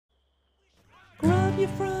your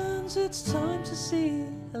friends, it's time to see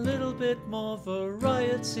a little bit more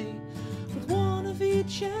variety. With one of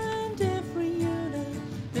each and every unit,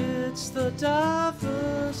 it's the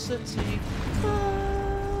diversity.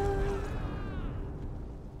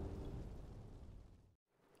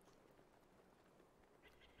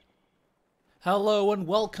 Hello and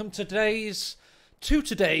welcome to today's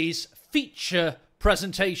feature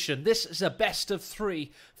presentation. This is a best of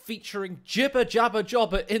 3 featuring Jibber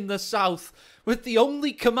Jobber in the south with the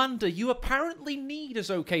only commander you apparently need as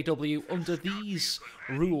OKW under these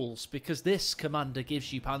rules, because this commander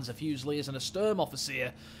gives you Panzer Fusiliers and a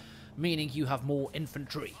Sturmoffizier, meaning you have more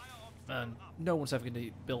infantry. And no one's ever going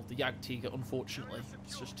to build the Jagdtiger, unfortunately.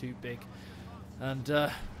 It's just too big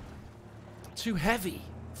and too heavy.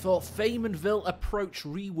 For Faymanville Approach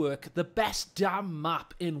Rework, the best damn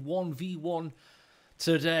map in 1v1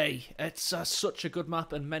 today. It's such a good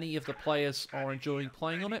map and many of the players are enjoying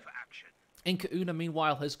playing on it. IncaUna,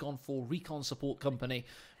 meanwhile, has gone for Recon Support Company,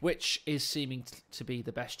 which is seeming to be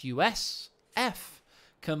the best USF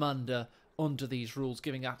commander under these rules,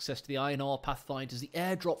 giving access to the INR Pathfinders, the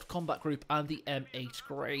Airdropped Combat Group, and the M8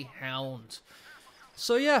 Greyhound.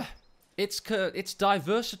 So yeah, it's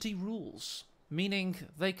diversity rules, meaning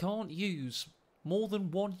they can't use more than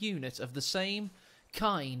one unit of the same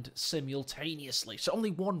kind simultaneously. So only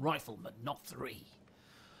one rifleman, not 3.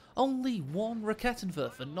 Only one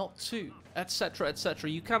Rakettenwerfer, not 2, etc, etc.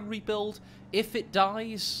 You can rebuild if it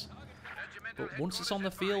dies, but once it's on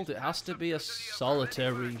the field, it has to be a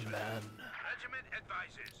solitary man,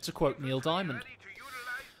 to quote Neil Diamond.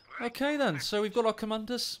 Okay then, so we've got our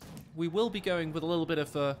commanders. We will be going with a little bit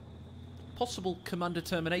of possible commander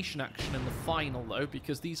termination action in the final, though,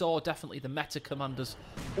 because these are definitely the meta commanders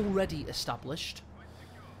already established.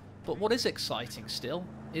 But what is exciting still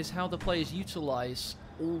is how the players utilise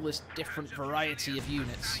all this different variety of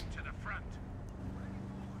units.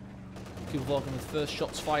 Kugelwagen with first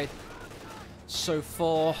shots fired so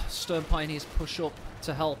far. Stern Pioneers push up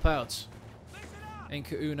to help out.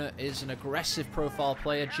 IncaUna is an aggressive profile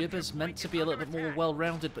player. Jibber's meant to be a little bit more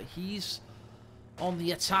well-rounded, but he's on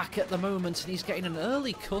the attack at the moment, and he's getting an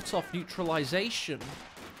early cut-off neutralisation.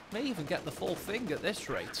 May even get the full thing at this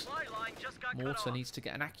rate. Mortar needs to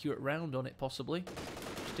get an accurate round on it, possibly,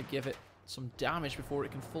 just to give it some damage before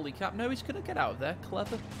it can fully cap. No, he's going to get out of there.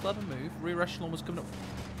 Clever move. Rear echelon was coming up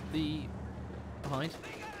behind.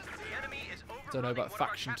 Don't know about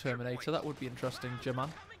Faction Terminator. That would be interesting, German.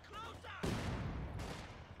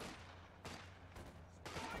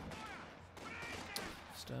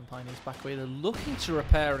 Stern Pioneers back away. They're looking to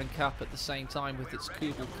repair and cap at the same time with its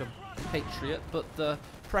Kubel compatriot, but the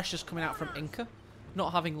pressure's coming out from Inca.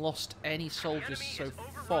 Not having lost any soldiers so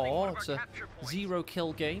far. It's a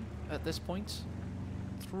 0-kill game at this point.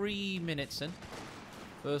 3 minutes in.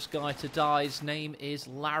 First guy to die, his name is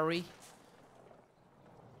Larry.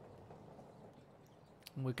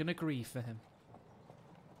 And we're going to grieve for him.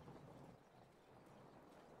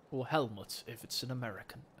 Or Helmut, if it's an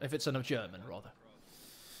American. If it's a German, rather.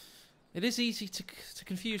 It is easy to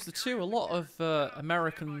confuse the two. A lot of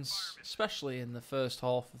Americans, especially in the first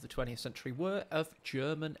half of the 20th century, were of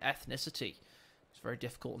German ethnicity. It's very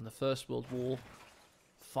difficult in the First World War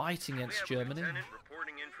fighting against Germany.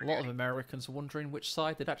 A lot of Americans were wondering which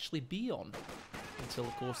side they'd actually be on, until,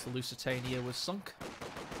 of course, the Lusitania was sunk.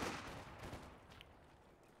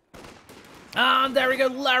 And there we go,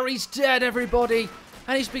 Larry's dead, everybody!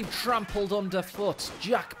 And he's been trampled underfoot.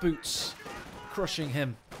 Jackboots crushing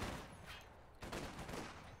him.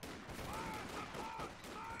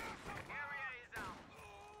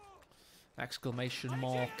 Exclamation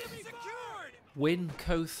mark. Win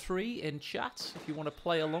Co 3 in chat if you want to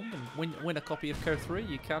play along and win a copy of Co 3.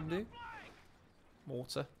 You can do.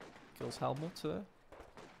 Mortar kills Helmut there.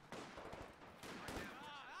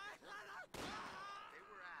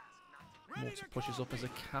 Mortar pushes up as a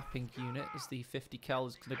capping unit as the 50 cal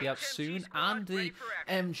is going to be out soon, and the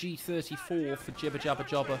MG34 for Jibber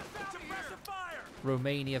Jobber.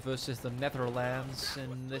 Romania versus the Netherlands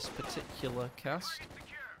in this particular cast.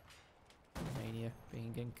 Romania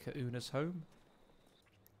being IncaUna's home.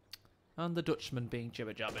 And the Dutchman being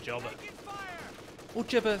Jibber Jobber. Well,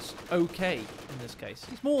 Jibber's okay in this case.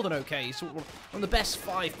 He's more than okay. He's one of the best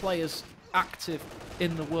 5 players active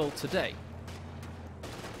in the world today.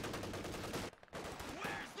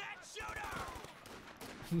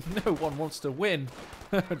 No one wants to win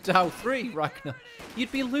Dow 3, Ragnar.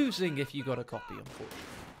 You'd be losing if you got a copy, unfortunately.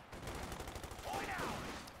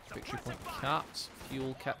 Victory point capped.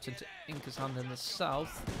 Fuel capped into Inca's hand in the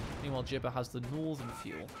south. Meanwhile, Jibber has the northern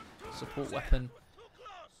fuel. Support weapon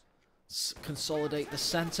consolidate the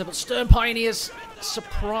center, but Stern Pioneers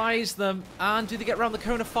surprise them. And do they get around the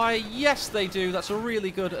cone of fire? Yes, they do. That's a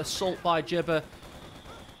really good assault by Jibber.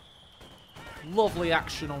 Lovely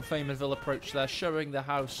action on Faminville approach there, showing the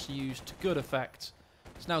house used to good effect.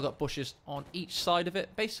 It's now got bushes on each side of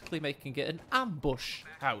it, basically making it an ambush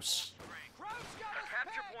house. The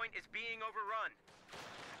capture point is being overrun.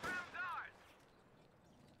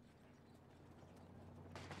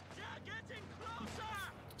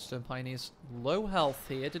 Stone Pioneers low health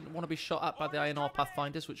here. Didn't want to be shot at by the INR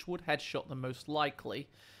Pathfinders, which would headshot them most likely.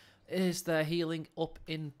 Is there healing up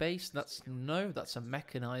in base? That's a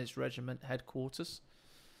mechanized regiment headquarters.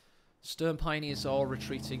 Stern Pioneers are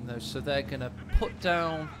retreating though, so they're going to put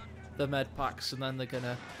down the med packs and then they're going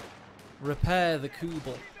to repair the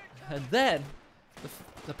Kubel. And then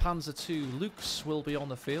the Panzer II Lukes will be on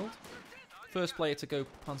the field. First player to go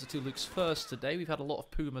Panzer II Lukes first today. We've had a lot of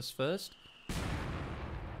Pumas first.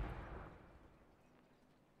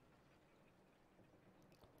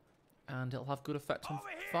 And it'll have good effect on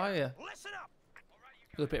fire. A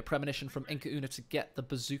little bit of premonition from IncaUna to get the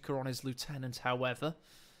bazooka on his lieutenant, however.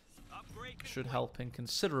 Should help him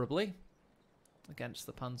considerably against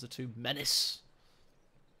the Panzer II menace.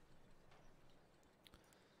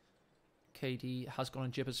 KD has gone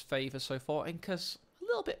in Jibber's favour so far. Inca's a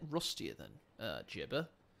little bit rustier than Jibber.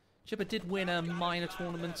 Jibber did win a minor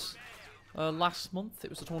tournament last month. It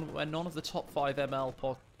was a tournament where none of the top 5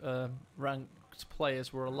 ML ranked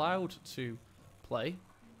players were allowed to play.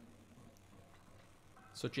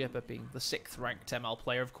 So Jibber, being the 6th ranked ML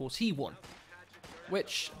player, of course, he won.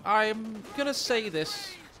 Which, I'm going to say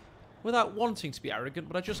this without wanting to be arrogant,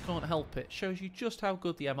 but I just can't help it. Shows you just how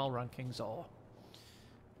good the ML rankings are.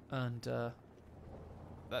 And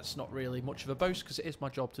that's not really much of a boast, because it is my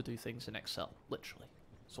job to do things in Excel. Literally.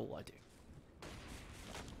 That's all I do.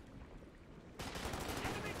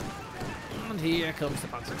 And here comes the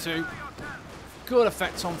Panzer II. Good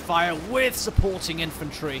effect on fire with supporting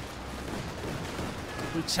infantry.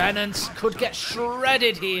 Lieutenant could get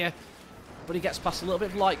shredded here, but he gets past a little bit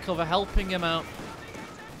of light cover, helping him out.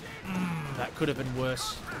 That could have been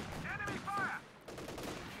worse.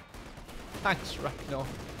 Thanks, Ragnar.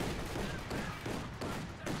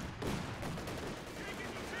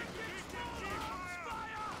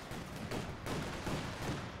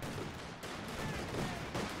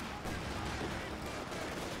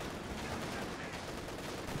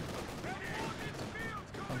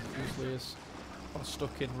 Is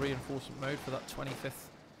stuck in reinforcement mode for that 25th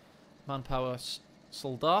manpower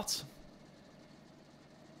soldat.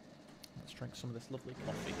 Let's drink some of this lovely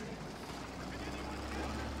coffee.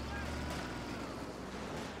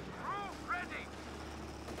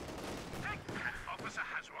 Officer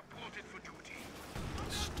has reported for duty.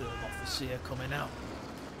 Stern officer coming out.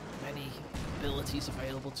 Many abilities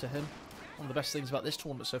available to him. One of the best things about this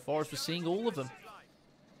tournament so far is we're seeing all of them.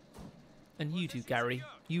 And you do, Gary.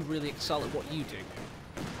 You really excel at what you do.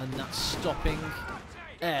 And that's stopping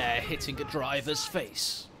air hitting a driver's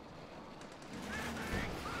face.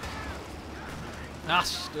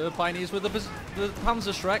 Stern Pioneers with the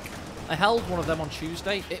Panzerschreck. I held one of them on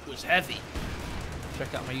Tuesday. It was heavy.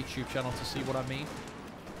 Check out my YouTube channel to see what I mean.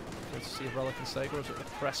 Good to see a Relic and Sega. I was at the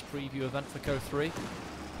press preview event for Co3.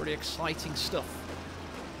 Pretty exciting stuff.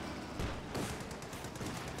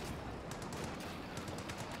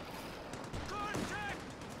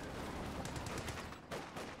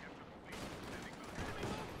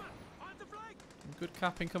 Good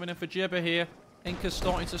capping coming in for Jibber here. Inca's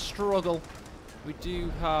starting to struggle. We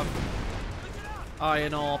do have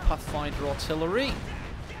INR Pathfinder artillery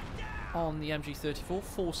on the MG34,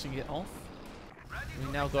 forcing it off.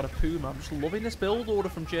 We now got a Puma. I'm just loving this build order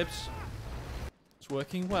from Jibs. It's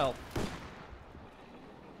working well.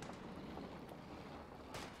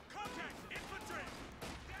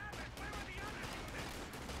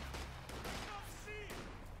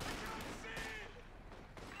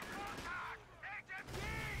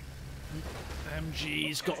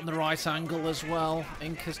 MG's got in the right angle as well.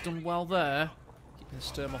 Inca's done well there. Keeping the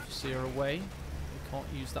Sturm Officer away. We can't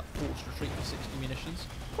use that forced retreat for 60 munitions.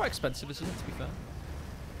 Quite expensive, isn't it, to be fair?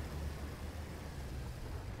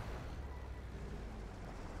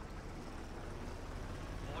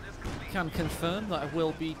 Can confirm that I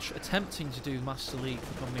will be attempting to do Master League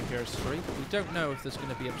for Company of Heroes 3, but we don't know if there's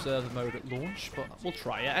going to be observer mode at launch, but we'll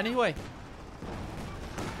try it anyway.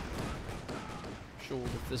 Sure,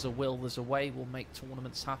 if there's a will, there's a way. We'll make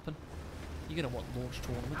tournaments happen. You're going to want launch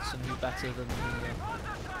tournaments, and who better than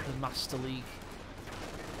the Master League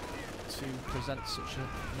to present such an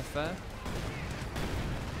affair.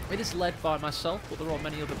 It is led by myself, but there are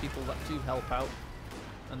many other people that do help out,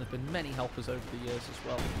 and there have been many helpers over the years as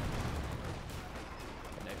well.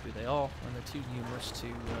 who they are, and they're too numerous to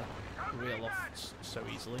reel off so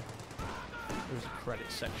easily. There's a credit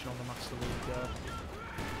section on the Master League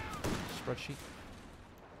spreadsheet.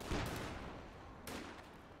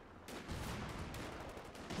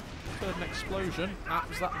 Heard an explosion. That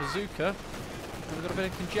was that bazooka. And we've got a bit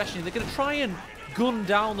of congestion. They're going to try and gun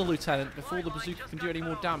down the lieutenant before the bazooka can do any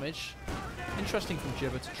more damage. Interesting from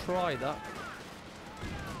Jibber to try that.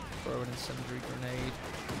 Throw an incendiary grenade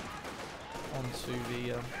onto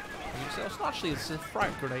the... actually, it's a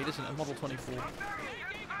frag grenade, isn't it? A Model 24.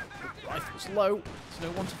 The rifle's low.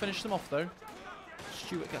 There's no one to finish them off, though.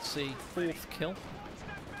 Stewart gets the 4th kill.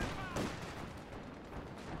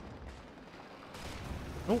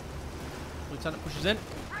 Oh! Lieutenant pushes in.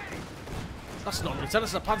 That's not a Lieutenant,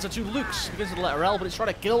 it's a Panzer II Lux. It begins with the letter L, but it's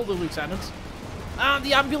trying to kill the Lieutenant. And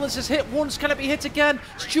the ambulance is hit once. Can it be hit again?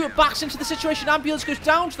 Stewart backs into the situation. Ambulance goes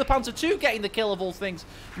down to the Panzer II, getting the kill of all things.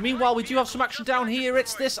 Meanwhile, we do have some action down here.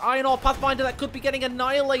 It's this Iron Ore Pathfinder that could be getting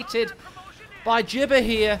annihilated by Jibber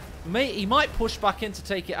here. He might push back in to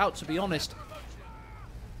take it out, to be honest.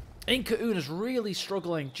 IncaUna's really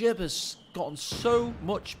struggling. Jibber's gotten so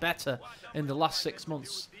much better in the last 6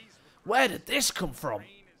 months. Where did this come from?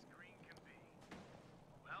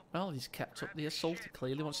 Well, he's kept up the assault. He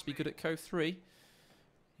clearly wants to be good at Co 3.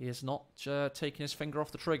 He is not taking his finger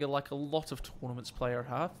off the trigger like a lot of tournaments players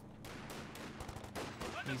have.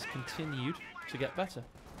 He's continued to get better.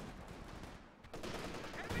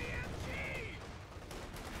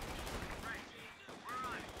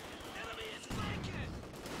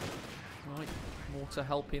 Right, Mortar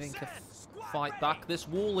helping Inca fight back. This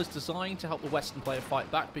wall is designed to help the Western player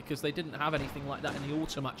fight back because they didn't have anything like that in the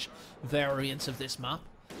auto match variant of this map.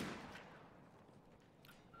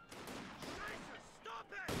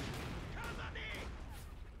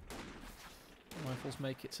 Rifles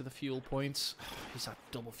make it to the fuel points. He's had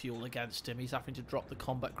double fuel against him. He's having to drop the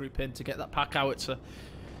combat group in to get that pack howitzer,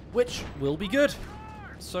 which will be good.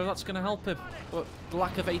 So that's going to help him. But the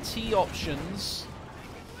lack of AT options,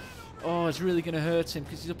 it's really going to hurt him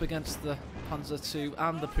because he's up against the Panzer II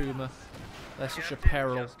and the Puma. They're such a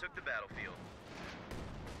peril.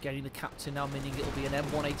 Getting the captain now, meaning it'll be an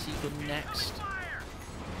M1AT gun next.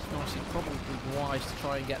 It's obviously probably wise to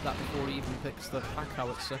try and get that before he even picks the pack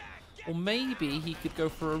howitzer. Or maybe he could go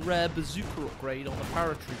for a rare bazooka upgrade on the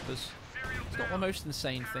paratroopers. It's not the most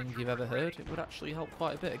insane thing you've ever heard. It would actually help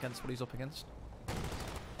quite a bit against what he's up against. But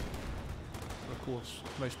of course,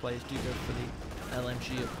 most players do go for the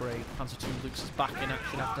LMG upgrade. Panzer II Lux is back in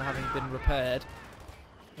action after having been repaired.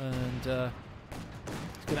 And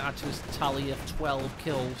he's going to add to his tally of 12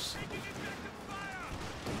 kills.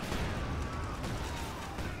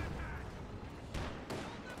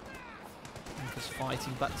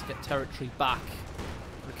 Fighting back to get territory back.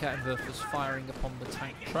 Rakettenwerfer is firing upon the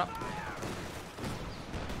tank trap.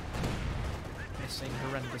 Missing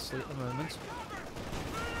horrendously at the moment.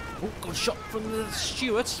 Oh, good shot from the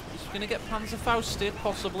Stewart. He's going to get Panzerfausted,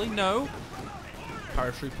 possibly. No.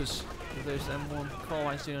 Paratroopers with those M1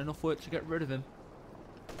 Carlines doing enough work to get rid of him.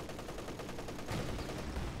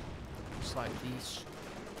 Looks like these.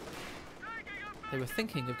 They were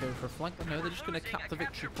thinking of going for a flank, but no, they're just going to cap the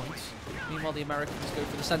victory points. Meanwhile, the Americans go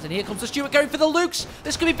for the centre. And here comes the Stewart going for the Lukes.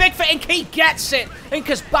 This could be big for Inca. He gets it.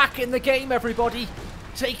 Inca's back in the game, everybody.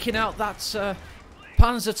 Taking out that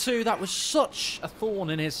Panzer II. That was such a thorn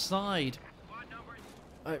in his side.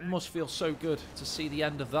 It must feel so good to see the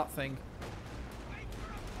end of that thing.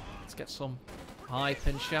 Let's get some hype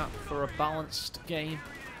and chat for a balanced game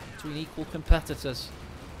between equal competitors.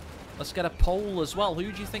 Let's get a poll as well.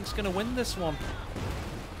 Who do you think's going to win this one?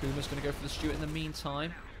 Puma's going to go for the Stewart in the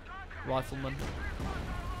meantime. Riflemen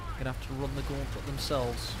going to have to run the gauntlet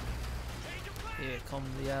themselves. Here come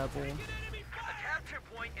the airborne.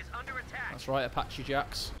 That's right, Apache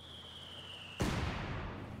Jacks.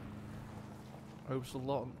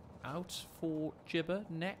 Obersalon out for Jibber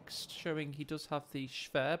next, showing he does have the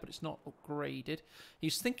Schwer, but it's not upgraded.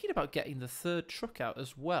 He's thinking about getting the 3rd truck out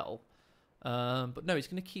as well. But no, he's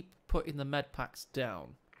going to keep putting the med packs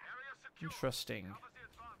down. Interesting.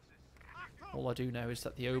 All I do know is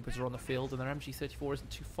that the Obers are on the field and their MG34 isn't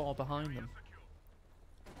too far behind them.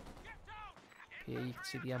 Here you can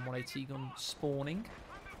see the M1AT gun spawning.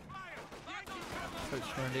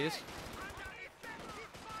 Coach Grenadiers.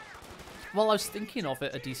 Well, I was thinking of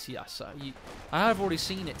it at DCS. I have already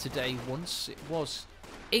seen it today once. It was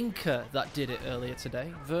Inca that did it earlier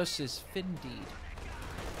today versus Findeed.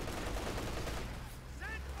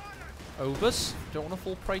 Obers don't want to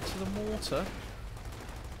fall prey to the mortar.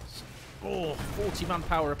 Oh, 40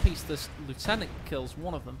 manpower apiece. This lieutenant kills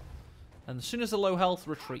one of them, and as soon as the low health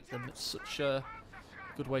retreat them, it's such a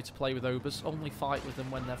Good way to play with Obers. Only fight with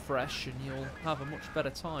them when they're fresh, and you'll have a much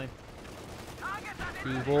better time.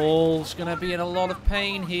 Kubal's going to be in a lot of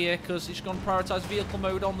pain here because he's going to prioritise vehicle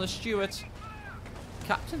mode on the Stuart.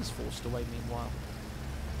 Captain's forced away meanwhile.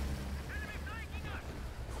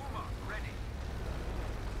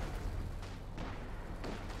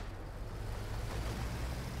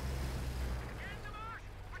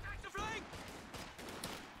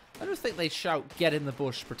 I don't think they shout, "Get in the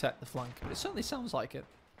bush, protect the flank," but it certainly sounds like it.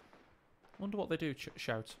 Wonder what they do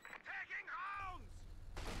shout.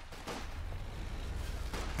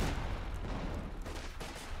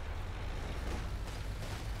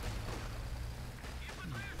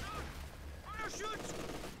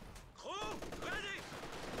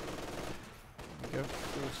 There we go,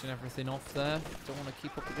 forcing everything off there. Don't want to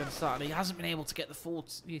keep up against that, and he hasn't been able to get the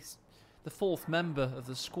fourth member of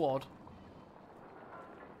the squad.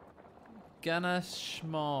 Ganesh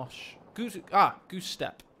Marsh. Goose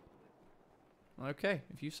Step. Okay,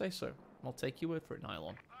 if you say so. I'll take your word for it,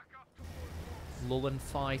 Nylon. Lullen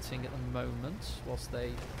fighting at the moment whilst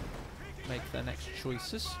they make their next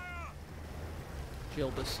choices.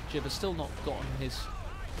 Jibber's still not gotten his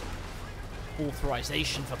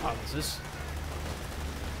authorization for pauses.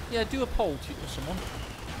 Yeah, do a poll to someone.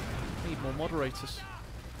 Need more moderators.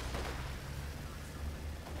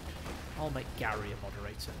 I'll make Gary a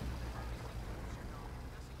moderator.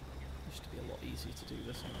 Used to be a lot easier to do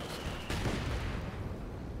this.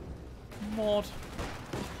 Mod.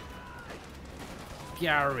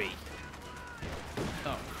 Gary.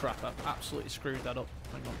 Oh crap, I've absolutely screwed that up.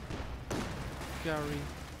 Hang on. Gary.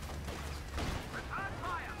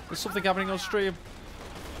 There's something happening on stream.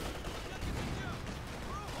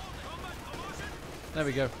 There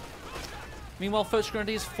we go. Meanwhile, First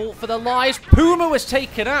Grenadiers fought for their lives. Puma was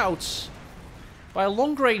taken out by a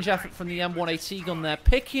long-range effort from the M1AT gun there,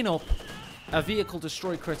 picking up a vehicle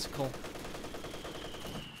destroy critical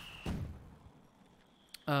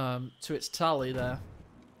to its tally there.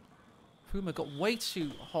 Puma got way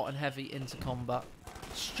too hot and heavy into combat.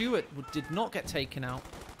 Stuart did not get taken out,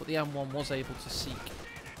 but the M1 was able to seek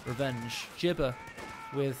revenge. Jibber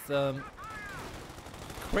with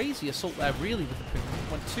crazy assault there, really, with the Puma.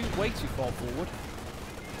 Went way too far forward.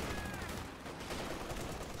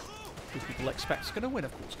 Who people expect is going to win,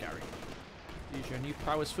 of course, Gary. Use your new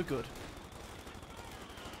powers for good.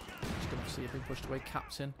 Just going to see if he pushed away.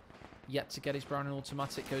 Captain yet to get his Browning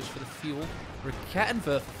automatic, goes for the fuel.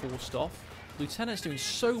 Rakettenwerfer forced off. Lieutenant's doing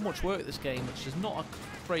so much work this game, which is not a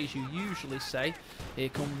phrase you usually say. Here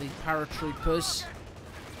come the paratroopers.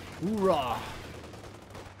 Hoorah!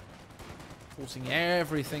 Forcing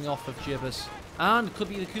everything off of Jibbers. And could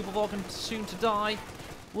be the Kubelwagen soon to die.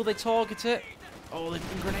 Will they target it? Oh, they've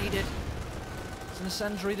been grenaded. It's an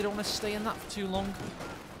incendiary. They don't want to stay in that for too long.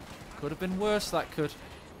 Could have been worse, that could.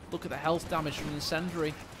 Look at the health damage from the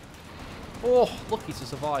incendiary. Oh, lucky to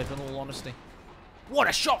survive, in all honesty. What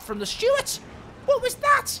a shot from the Stuart! What was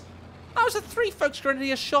that? That was a 3 Folks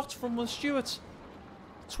Grenadier shot from the Stuart.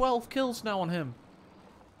 12 kills now on him.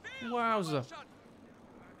 Wowza.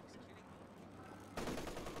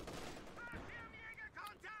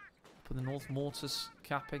 For the North Mortars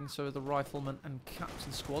capping, so the Rifleman and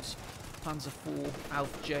Captain squads. Panzer IV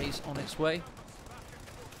Alf J's on its way.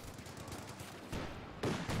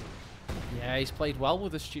 Yeah, he's played well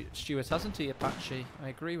with the Stuart, hasn't he, Apache? I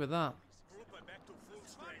agree with that.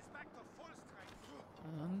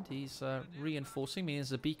 And he's reinforcing, meaning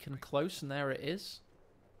there's a beacon close, and there it is.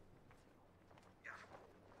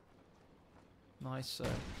 Nice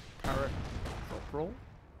parrot drop roll.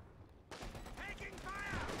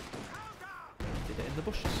 Did it in the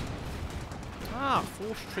bushes. Ah,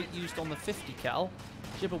 force retreat used on the 50 cal.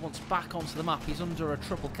 Jibber wants back onto the map. He's under a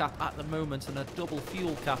triple cap at the moment and a double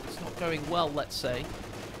fuel cap. It's not going well, let's say.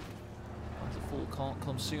 The fall can't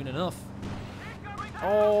come soon enough.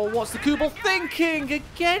 Oh, what's the Kubel thinking?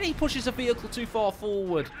 Again, he pushes a vehicle too far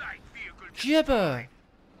forward. Jibber.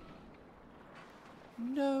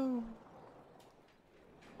 No.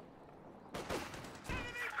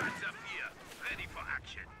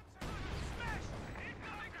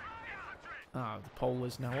 Ah, the pole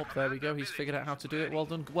is now up. There we go. He's figured out how to do it. Well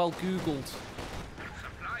done. Well Googled.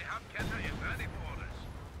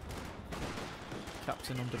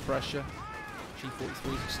 Captain under pressure.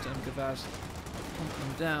 G43's Sturmgewehr's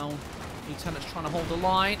hunting down. Lieutenant's trying to hold the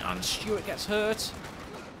line, and Stuart gets hurt.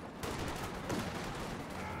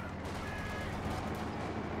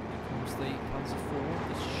 Here comes the Panzer IV,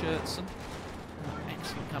 the Schertzen.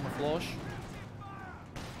 Excellent camouflage.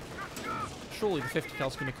 Surely the 50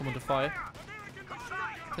 cal's going to come under fire.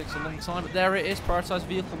 Takes a long time, but there it is. Prioritised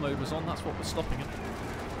vehicle mode was on. That's what was stopping it.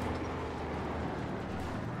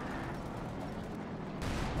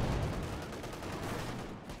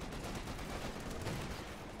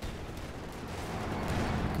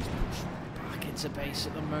 to base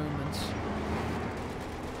at the moment.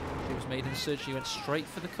 He was made in surgery, went straight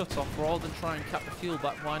for the cutoff rather than try and cap the fuel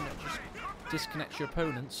back. Why not just disconnect your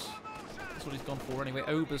opponents? That's what he's gone for anyway.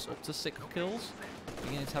 Ober's up to 6 kills,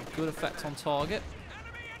 beginning to have good effect on target.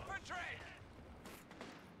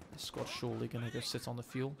 This squad's surely going to go sit on the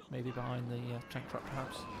fuel, maybe behind the tank trap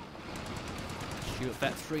perhaps. Stuart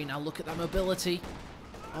Vet 3, now look at that mobility.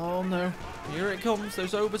 Oh no, here it comes,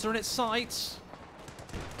 those Obers are in its sights.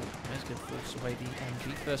 There's going to force away the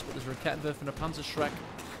MG first, but there's a Rakettenwerfer and a Panzerschreck.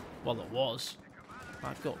 Well, it was.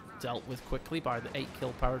 That got dealt with quickly by the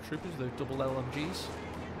 8-kill paratroopers, those double LMGs.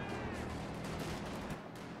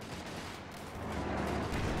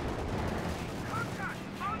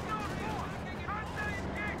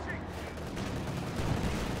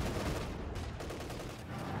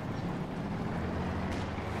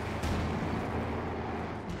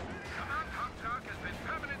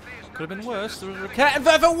 Could have been worse. There was a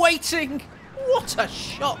Rakettenwerfer waiting! What a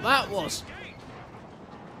shot that was!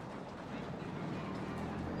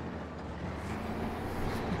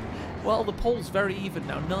 Well, the poll's very even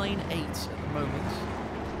now, 9-8 at the moment.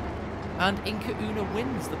 And IncaUna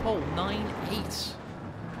wins the poll, 9-8.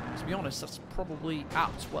 To be honest, that's probably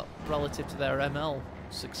apt, well, relative to their ML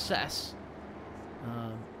success.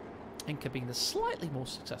 Inca being the slightly more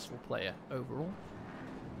successful player overall.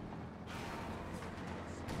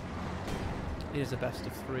 It is a best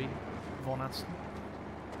of 3, Von Aston.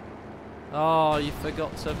 Oh, you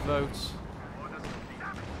forgot to vote.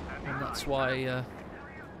 And that's why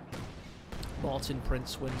Martin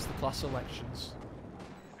Prince wins the class elections.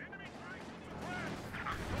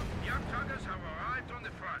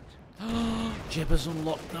 Jibber's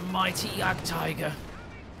unlocked the mighty Jagdtiger.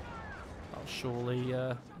 That'll surely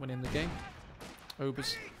win in the game.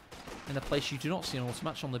 Ober's in a place you do not see an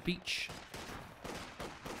automatch, on the beach.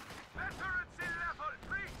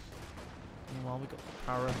 Meanwhile, we've got the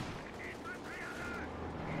para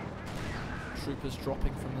troopers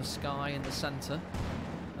dropping from the sky in the centre.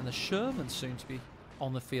 And the Sherman soon to be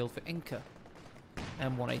on the field for Inca.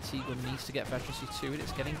 M1AT gun needs to get veterancy to it.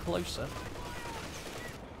 It's getting closer.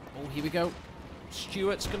 Oh, here we go.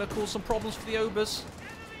 Stuart's going to cause some problems for the Obers.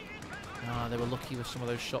 Ah, they were lucky with some of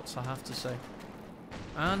those shots, I have to say.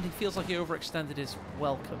 And he feels like he overextended his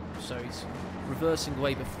welcome. So he's reversing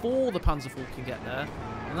away before the Panzerfaust can get there.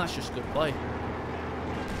 And that's just good play.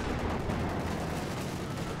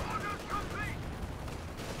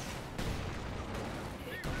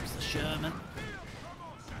 Sherman.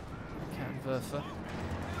 Rakettenwerfer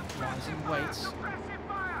lies in wait.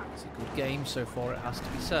 It's a good game so far, it has to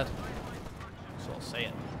be said. So I'll say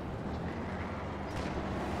it.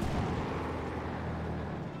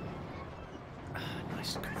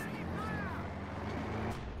 Nice coffee.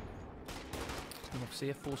 Obviously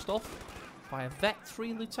here forced off by a Vet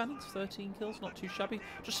 3 Lieutenant, 13 kills, not too shabby.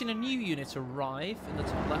 Just seen a new unit arrive in the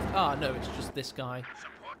top left. Ah, no, it's just this guy.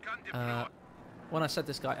 When I said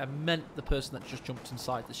this guy, I meant the person that just jumped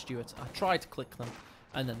inside the Stuart. I tried to click them,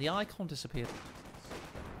 and then the icon disappeared.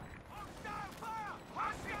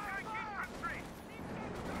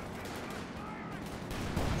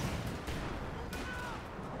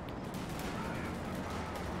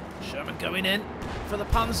 Sherman going in for the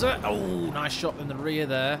Panzer. Oh, nice shot in the rear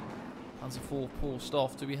there. Panzer IV forced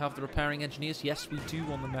off. Do we have the repairing engineers? Yes, we do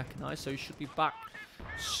on the mechanized, so he should be back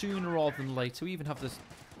sooner rather than later. We even have the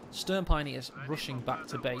Stern Pioneers rushing back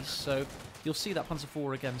to base, so you'll see that Panzer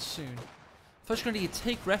IV again soon. First Grenadier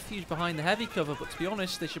take refuge behind the heavy cover, but to be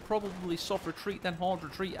honest, they should probably soft retreat, then hard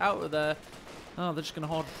retreat out of there. Oh, they're just going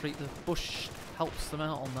to hard retreat. The bush helps them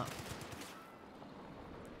out on that.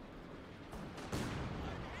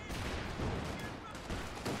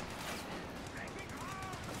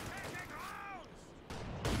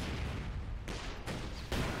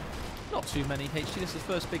 Not too many HT. This is the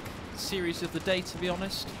first big series of the day, to be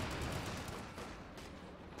honest.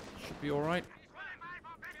 Should be alright.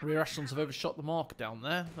 Rear echelons have overshot the mark down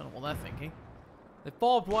there. Don't know what they're thinking. They've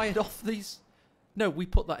barbed wired off these. No, we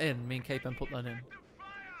put that in. Me and K-Pen put that in.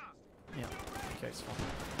 Yeah. Okay, it's fine.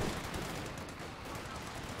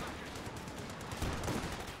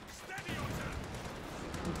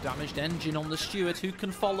 Ooh, damaged engine on the Stuart. Who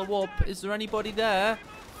can follow up? Is there anybody there?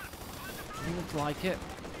 Doesn't look like it.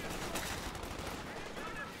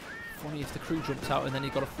 Funny if the crew jumped out and then he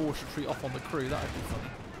got a forced retreat off on the crew. That would be funny.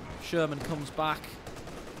 Sherman comes back,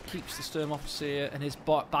 keeps the Sturm Officer and his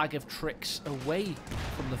bag of tricks away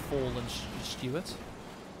from the fallen Stuart.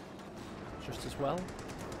 Just as well.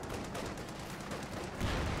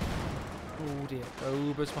 Oh dear.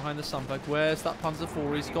 Ober's behind the sandbag. Where's that Panzer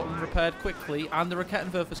IV? He's got them repaired quickly. And the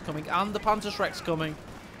Rakettenwerfer's coming. And the Panzerschreck's coming.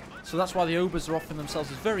 So that's why the Obers are offering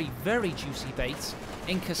themselves as very, very juicy bait.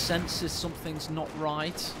 Inca senses something's not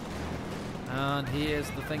right. And here's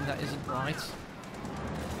the thing that isn't right.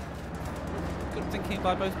 Good thinking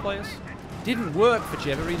by both players. Didn't work for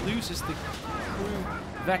Jibber. He loses the crew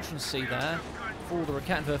veterancy there for the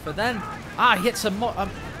Rakettenwerfer. Then, he hits an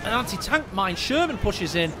anti-tank mine. Sherman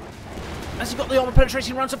pushes in. Has he got the armor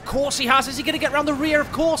penetrating rounds? Of course he has. Is he going to get around the rear?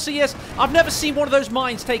 Of course he is. I've never seen one of those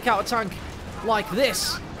mines take out a tank like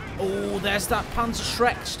this. Oh, there's that Panzer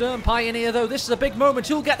Shrek Stern Pioneer, though. This is a big moment.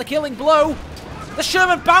 Who'll get the killing blow? The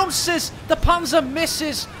Sherman bounces. The Panzer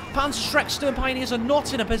misses. Panzer Shrek Stern Pioneers are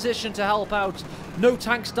not in a position to help out. No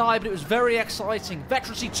tanks die, but it was very exciting.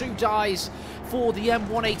 Veterancy 2 dies for the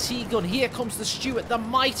M1AT gun. Here comes the Stuart, the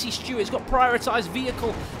mighty Stuart. He's got prioritized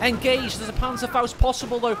vehicle engaged. There's a Panzerfaust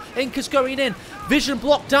possible, though. Inca's going in. Vision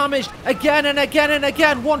block damaged again and again and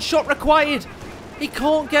again. One shot required. He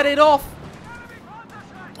can't get it off.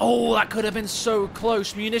 Oh, that could have been so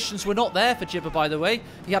close. Munitions were not there for Jibber, by the way.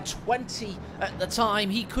 He had 20 at the time.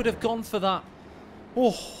 He could have gone for that.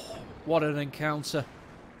 Oh, what an encounter.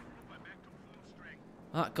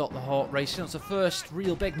 That got the heart racing. That's the first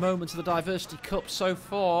real big moment of the Diversity Cup so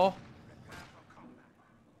far.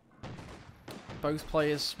 Both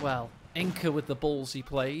players, well, Inca with the balls he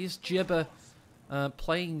plays. Jibber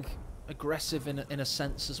playing aggressive in a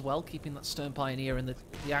sense as well, keeping that Stern Pioneer in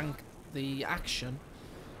the action.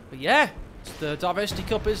 But yeah, the Diversity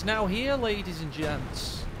Cup is now here, ladies and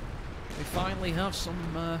gents. We finally have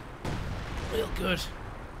some real good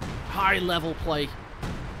high-level play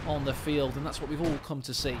on the field, and that's what we've all come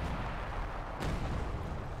to see.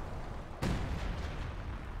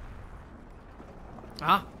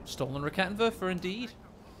 Stolen Rakettenwerfer indeed.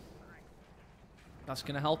 That's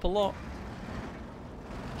going to help a lot.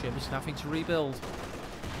 Jibber's having to rebuild.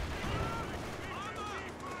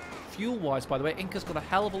 Fuel-wise, by the way, Inca's got a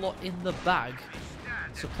hell of a lot in the bag,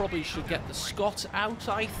 so probably should get the Scott out,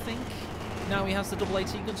 I think. Now he has the double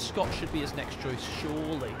AT gun. Scott should be his next choice,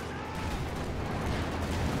 surely.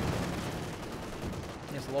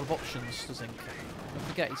 He has a lot of options, does Inca. Don't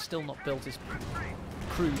forget, he's still not built his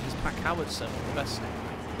crude, his pack howitzer, one of the best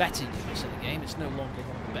better units in the game. It's no longer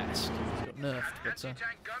one of the best. It's got nerfed, but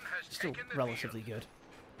still relatively good.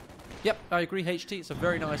 Yep, I agree, HT. It's a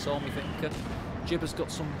very nice army for Inca. Jibber's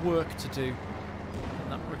got some work to do in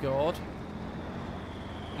that regard.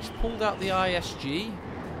 He's pulled out the ISG,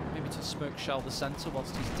 maybe to smoke shell the centre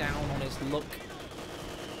whilst he's down on his luck.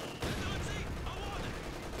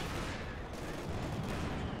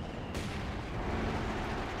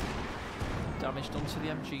 Damage done to the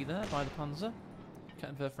MG there by the Panzer.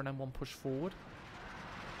 Rakettenwerfer for an M1 push forward.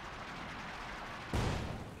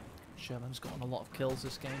 Sherman's gotten a lot of kills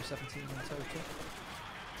this game, 17 in total.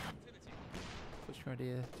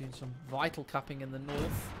 Already doing some vital capping in the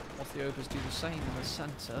north, whilst the Obers do the same in the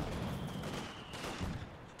centre.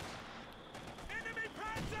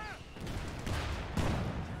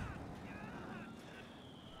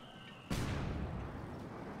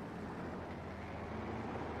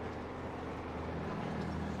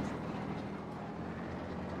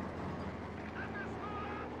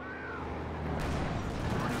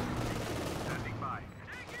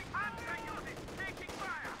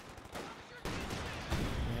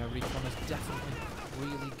 Recon is definitely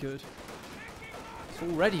really good. It's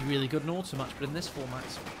already really good in auto match, but in this format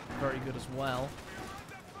it's very good as well.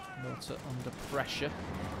 Mortar under pressure.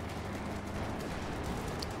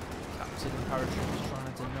 Captain and paratroopers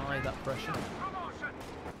trying to deny that pressure.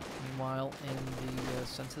 Meanwhile, in the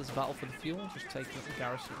centre there's a battle for the fuel, just taking up the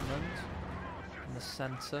garrison at the moment. In the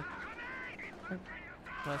centre. Oh,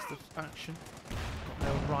 where's the action?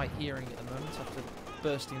 Got no right hearing at the moment after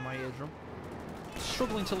bursting my eardrum.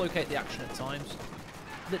 Struggling to locate the action at times.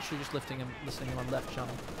 Literally just listening him on left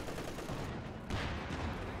channel.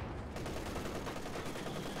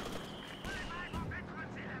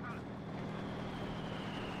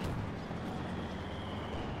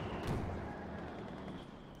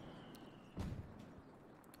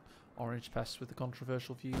 Orange Pest with the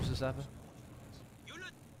controversial views as ever.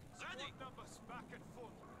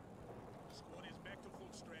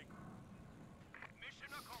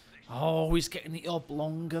 Oh, he's getting the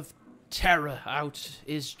oblong of terror out,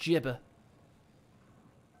 is Jibber.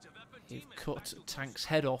 He's cut tank's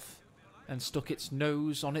head off and stuck its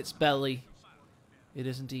nose on its belly. It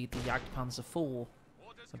is indeed the Jagdpanzer IV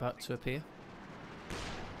about to appear.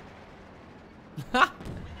 Ha!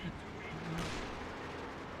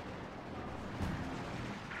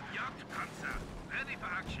 Jagdpanzer, ready for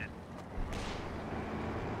action.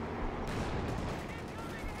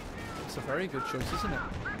 It's a very good choice, isn't it?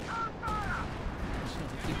 Just want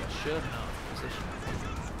to keep that Sherman out of position.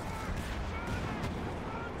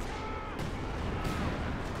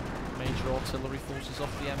 major artillery forces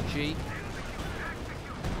off the MG.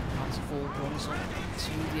 Panzerfall runs on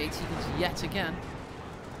to the AT guns yet again.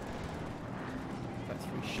 Vet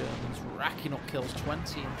 3 Shermans racking up kills,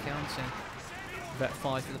 20 and counting. Vet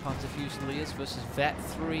 5 for the Panzer Fusiliers versus Vet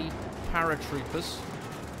 3 paratroopers.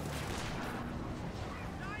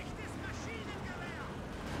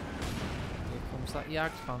 Here comes that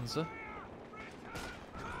Jagdpanzer.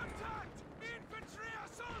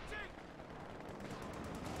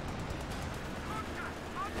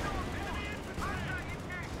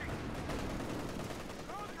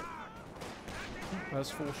 There's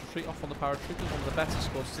force retreat off on the paratroopers, one of the better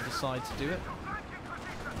squads to decide to do it.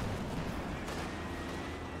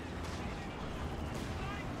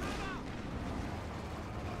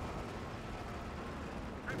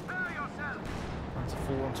 Panzer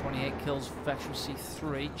 4 on 28 kills, Veteran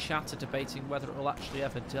C3. Chatter debating whether it will actually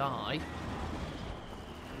ever die.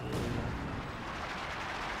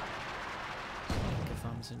 Inca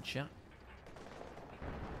fans in chat.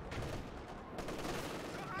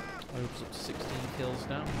 Opens up to 16 kills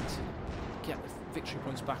now to get the victory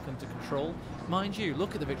points back under control. Mind you,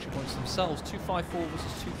 look at the victory points themselves. 254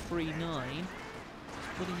 versus 239. It's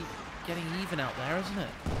pretty getting even out there, isn't it?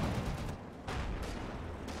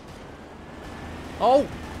 Oh!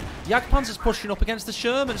 Jagdpanzer's pushing up against the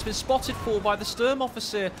Sherman. It's been spotted for by the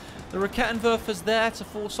Sturmoffizier. The Raketenwerfer's there to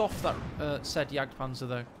force off that said Jagdpanzer,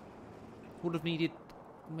 though. Would have needed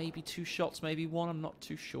maybe 2 shots, maybe 1. I'm not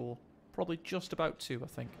too sure. Probably just about 2, I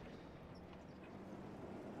think.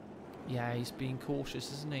 Yeah, he's being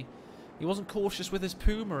cautious, isn't he? He wasn't cautious with his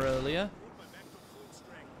Puma earlier.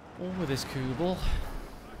 Or with his Kubel.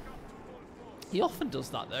 He often does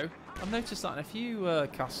that, though. I've noticed that in a few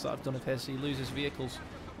casts that I've done of his. He loses vehicles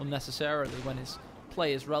unnecessarily when his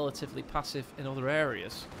play is relatively passive in other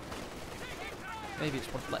areas. Maybe it's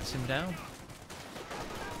what lets him down.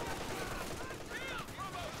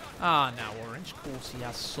 Ah, now Orange. Of course, he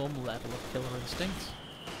has some level of killer instinct.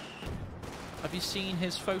 Have you seen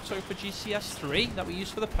his photo for GCS 3 that we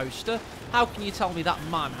used for the poster? How can you tell me that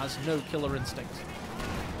man has no killer instinct?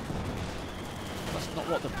 That's not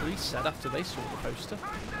what the police said after they saw the poster.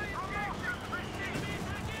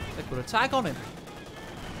 They put a tag on him.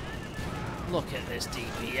 Look at this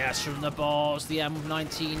DPS from the bars, the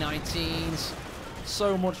M1919s.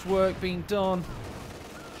 So much work being done.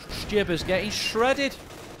 Jibber's getting shredded.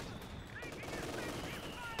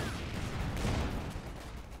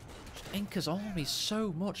 Inca's army's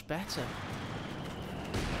so much better.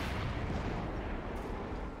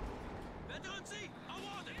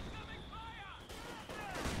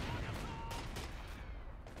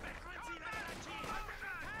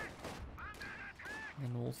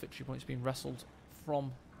 And all victory points being wrestled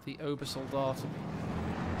from the Obersoldat.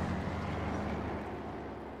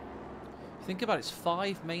 Think about it, it's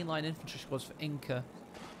 5 mainline infantry squads for Inca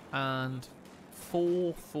and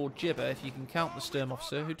 4 for Jibber, if you can count the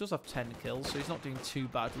Sturmoffizier, who does have 10 kills, so he's not doing too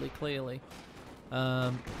badly, clearly.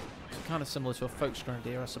 Kind of similar to a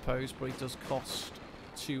Volksgrenadier, I suppose, but he does cost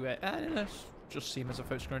 2... just see him as a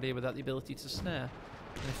Volksgrenadier without the ability to snare.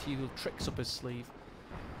 And a few tricks up his sleeve.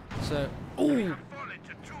 So, ooh!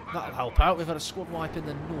 That'll help out. We've had a squad wipe in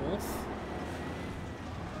the north.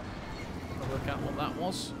 I'll work out what that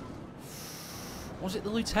was. Was it the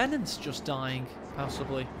lieutenants just dying,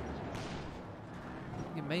 possibly? I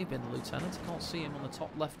think it may have been the lieutenant. I can't see him on the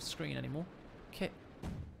top left screen anymore. Okay.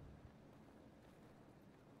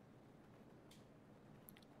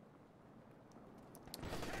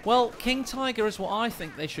 Well, King Tiger is what I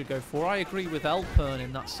think they should go for. I agree with Elpern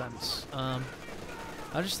in that sense.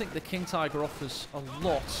 I just think the King Tiger offers a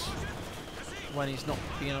lot when he's not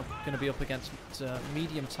going to be up against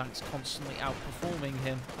medium tanks constantly outperforming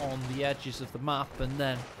him on the edges of the map and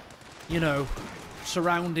then, you know,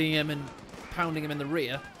 surrounding him and pounding him in the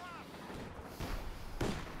rear.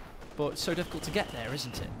 But it's so difficult to get there,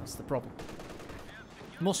 isn't it? That's the problem.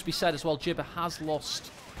 Must be said as well, Jibber has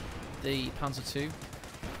lost the Panzer II. Did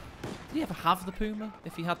he ever have the Puma?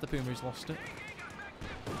 If he had the Puma, he's lost it.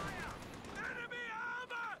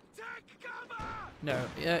 No,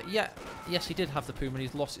 yes, he did have the Puma and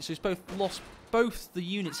he's lost it. So he's lost both the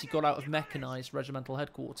units he got out of mechanised regimental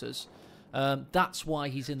headquarters. That's why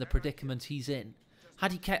he's in the predicament he's in.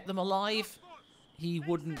 Had he kept them alive, he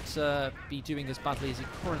wouldn't be doing as badly as he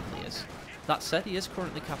currently is. That said, he is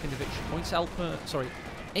currently capping the victory points.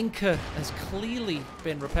 Inca has clearly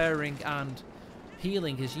been repairing and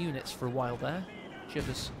healing his units for a while there.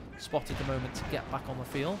 Jibber's spotted the moment to get back on the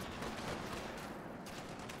field.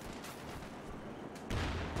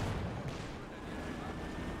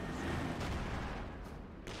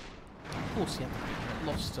 Of course, yeah,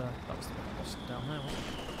 lost. That was the one that lost down there, wasn't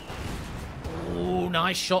it? Oh,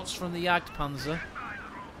 nice shots from the Jagdpanzer.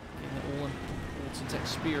 Getting it all important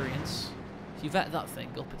experience. If you vet that thing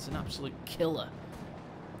up, it's an absolute killer.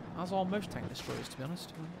 As are most tank destroyers, to be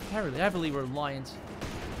honest. Heavily reliant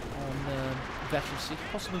on veterancy,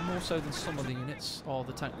 possibly more so than some of the units or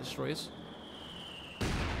the tank destroyers.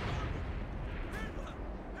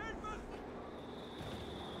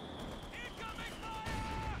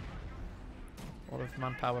 A lot of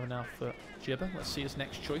manpower now for Jibber. Let's see his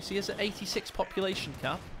next choice. He is at 86 population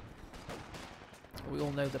cap. We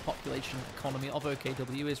all know the population economy of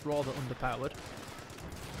OKW is rather underpowered.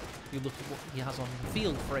 You look at what he has on the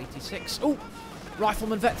field for 86. Oh!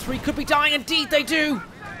 Rifleman Vet 3 could be dying. Indeed they do!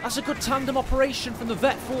 That's a good tandem operation from the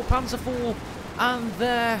Vet 4, Panzer 4, and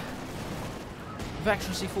their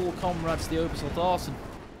Veterancy 4 comrades, the Obersoldaten.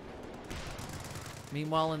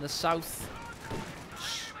 Meanwhile, in the south,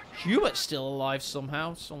 Stuart's still alive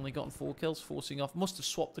somehow. It's only gotten 4 kills, forcing off. Must have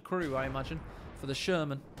swapped the crew, I imagine, for the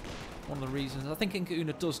Sherman. One of the reasons. I think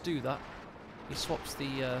IncaUna does do that. He swaps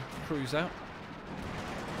the crews out.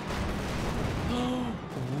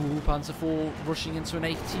 Ooh, Panzer 4 rushing into an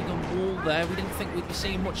 80-gun wall there. We didn't think we'd be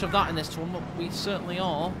seeing much of that in this tournament, but we certainly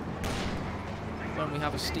are. When we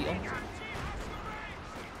have a steal.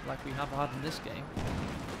 Like we have had in this game.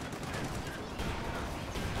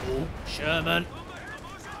 Oh, Sherman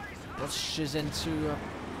rushes into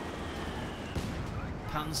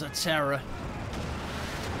Panzer Terror.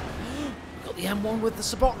 Got the M1 with the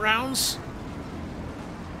Sabot rounds.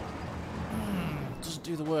 Doesn't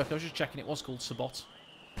do the work. I was just checking it was called Sabot.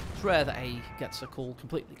 It's rare that A gets a call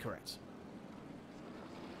completely correct.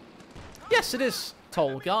 Yes, it is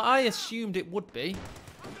Tolga. I assumed it would be.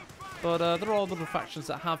 But there are other factions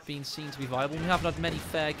that have been seen to be viable. We haven't had many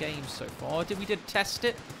fair games so far. We did test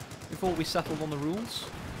it before we settled on the rules.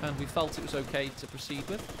 And we felt it was okay to proceed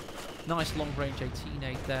with. Nice long-range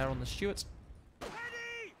 18-8 there on the Stuarts.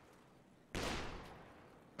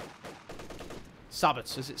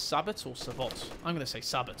 Sabot. Is it Sabot or Sabot? I'm going to say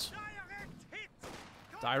Sabot.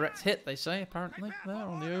 Direct hit, they say, apparently, there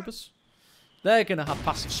on the Obers. They're going to have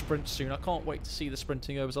passive sprint soon. I can't wait to see the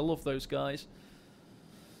sprinting Obers. I love those guys.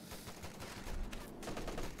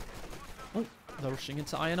 Oh, they're rushing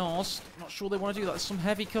into INRs. Not sure they want to do that. There's some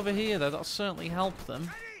heavy cover here, though. That'll certainly help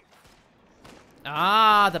them.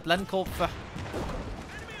 Ah, the Blennkopfer.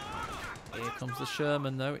 Here comes the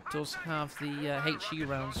Sherman, though. It does have the HE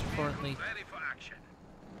rounds currently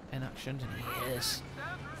in action. And here's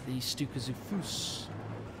the Stuka Zufus.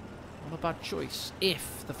 Not a bad choice,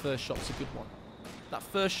 if the first shot's a good one. That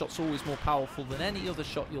first shot's always more powerful than any other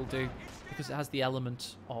shot you'll do, because it has the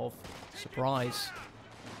element of surprise.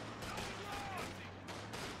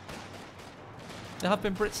 There have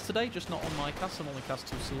been Brits today, just not on my cast. I'm only cast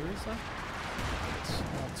 2 series, though. It's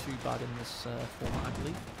not too bad in this format, I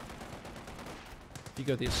believe. If you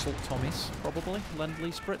go the Assault Tommies, probably.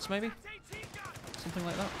 Lend-Lease Brits, maybe? Something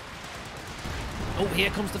like that. Oh, here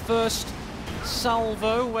comes the first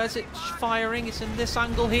salvo. Where's it firing? It's in this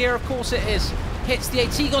angle here. Of course it is. Hits the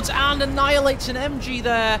AT guns and annihilates an MG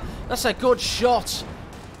there. That's a good shot.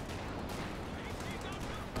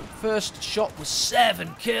 First shot was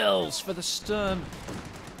 7 kills for the Sturm.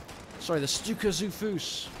 Sorry, the Stuka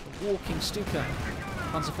Zufus. The walking Stuka.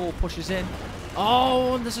 Panzer 4 pushes in.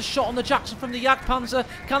 Oh, and there's a shot on the Jackson from the Jagdpanzer.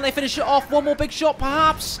 Can they finish it off? One more big shot,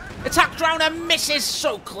 perhaps. Attack drone and misses.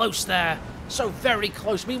 So close there. So very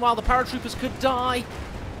close. Meanwhile, the paratroopers could die.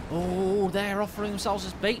 Oh, they're offering themselves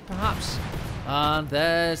as bait, perhaps. And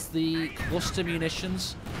there's the cluster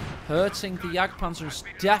munitions. Hurting the Jagdpanzer is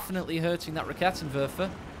definitely hurting that Rakettenwerfer.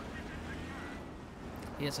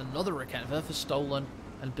 Here's another Rakettenwerfer stolen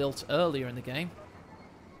and built earlier in the game.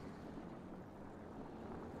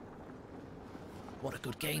 What a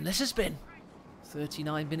good game this has been.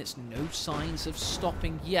 39 minutes, no signs of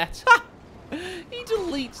stopping yet. He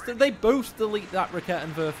deletes them. They both delete that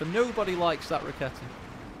Rakettenwerfer. Nobody likes that Raketten.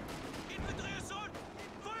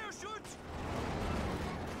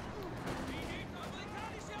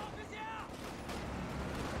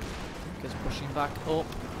 Just pushing back up.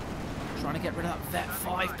 Trying to get rid of that Vet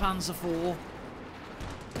 5 Panzer 4. Here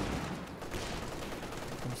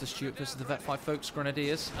comes the Stuart versus the Vet 5 Folks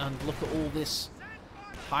Grenadiers. And look at all this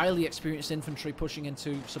highly experienced infantry pushing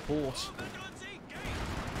into support.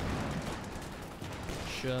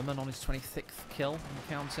 Sherman on his 26th kill, I'm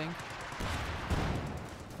counting.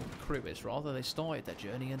 The crew is, rather. They started their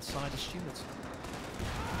journey inside a Stuart.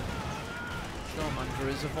 Charmander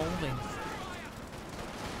is evolving.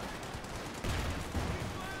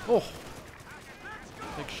 Oh!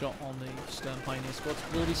 Big shot on the Stern Pioneer squad.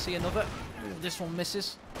 Will we see another? Ooh, this one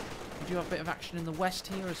misses. We do have a bit of action in the west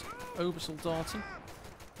here as Obersoldaten.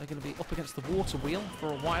 They're going to be up against the water wheel for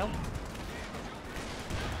a while.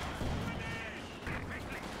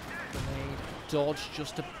 Grenade dodge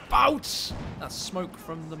just about. That's smoke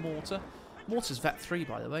from the mortar. Mortar's Vet 3,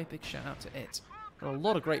 by the way. Big shout out to it. There are a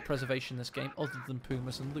lot of great preservation in this game, other than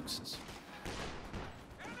Pumas and Luxes.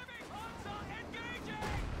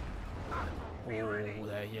 Oh,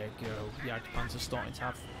 there you go. Jagdpanzer starting to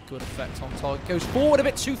have good effect on target. Goes forward a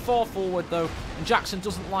bit too far forward, though. And Jackson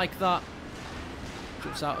doesn't like that.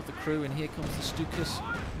 Jumps out of the crew, and here comes the Stukas.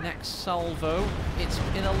 Next salvo. It's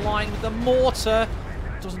in a line with the mortar.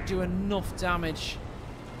 Doesn't do enough damage.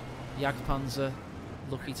 Jagdpanzer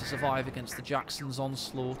lucky to survive against the Jackson's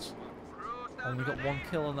onslaught. Only got 1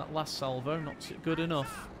 kill on that last salvo. Not good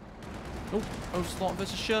enough. Oh, Ocelot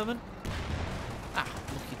versus Sherman. Ah,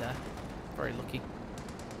 lucky there. Very lucky.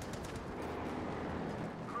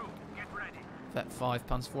 Vet 5,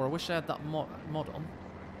 Panzer 4. I wish I had that mod on.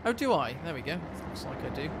 Oh, do I? There we go. Looks like I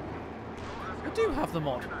do. I do have the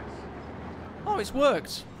mod. Oh, it's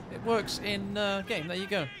worked. It works in game. There you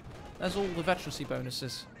go. There's all the veterancy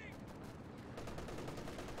bonuses.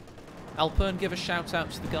 Alpern, give a shout out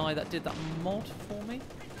to the guy that did that mod for me.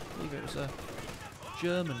 I believe it was a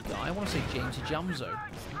German guy. I want to say Jamesy Jamzo.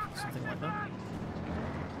 Something like that.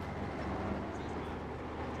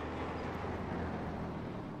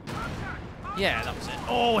 Yeah, that was it.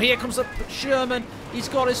 Oh, here comes the Sherman. He's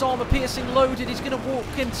got his armor piercing loaded. He's going to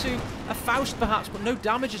walk into a Faust perhaps, but no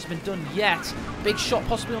damage has been done yet. Big shot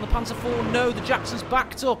possibly on the Panzer IV. No, the Jackson's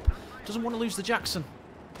backed up. Doesn't want to lose the Jackson.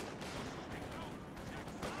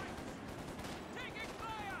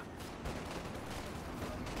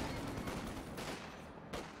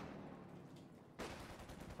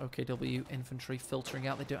 OKW infantry filtering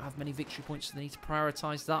out. They don't have many victory points, so they need to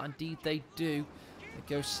prioritise that. Indeed, they do. It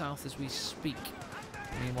goes south as we speak.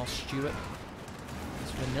 Meanwhile, Stuart,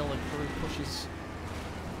 his vanilla crew pushes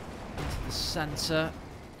into the centre.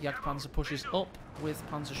 Jagdpanzer pushes up with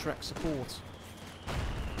Panzerschreck support.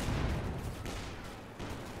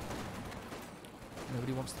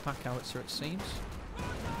 Nobody wants the pack howitzer, it seems.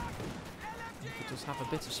 He does have a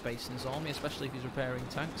bit of space in his army, especially if he's repairing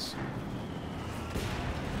tanks.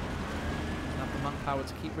 Have the manpower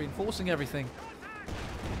to keep reinforcing everything.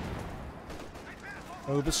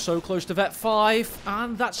 Ober's so close to Vet 5,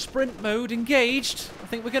 and that sprint mode engaged. I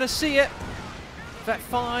think we're going to see it. Vet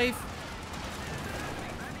 5.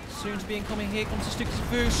 Soon to be incoming. Here comes the Stukas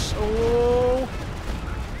Vus. Oh!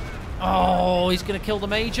 Oh, he's going to kill the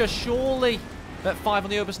Major, surely. Vet 5 on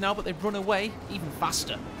the Obers now, but they've run away even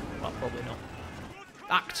faster. Well, probably not.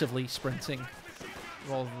 Actively sprinting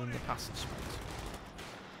rather than the passive sprint.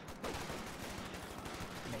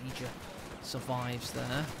 Major survives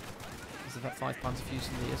there. The Vet 5 Panzer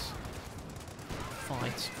Fusiliers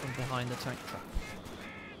fight from behind the tank trap.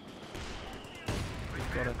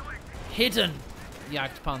 We've got a hidden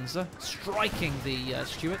Jagdpanzer striking the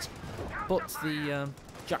Stuart, but the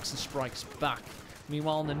Jackson strikes back.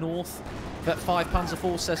 Meanwhile, in the north, Vet 5 Panzer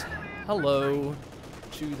 4 says hello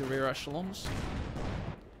to the rear echelons.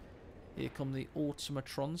 Here come the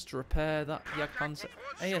automatrons to repair that Jagdpanzer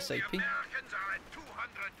ASAP.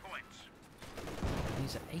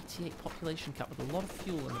 He's at 88 population cap with a lot of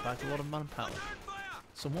fuel in the back, a lot of manpower.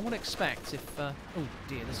 So one would expect if... oh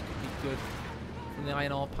dear, this could be good. From the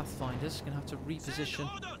INR Pathfinders, going to have to reposition...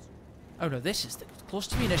 Oh no, this is the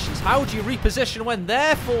cluster munitions. How do you reposition when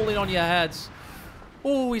they're falling on your heads?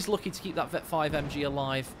 Always lucky to keep that Vet 5 MG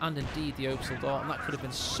alive, and indeed the Obsal Dart, and that could have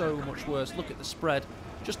been so much worse. Look at the spread,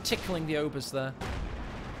 just tickling the Obers there.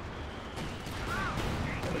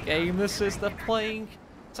 What a game this is, they're playing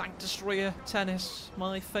tank destroyer tennis,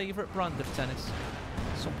 my favourite brand of tennis.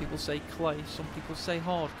 Some people say clay, some people say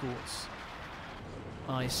hardcourts.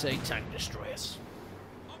 I say tank destroyers.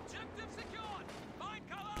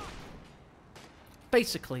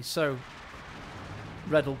 Basically, so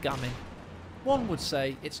Redl Gammon. One would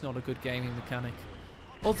say it's not a good gaming mechanic.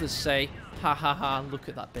 Others say, ha ha ha, look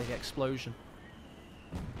at that big explosion.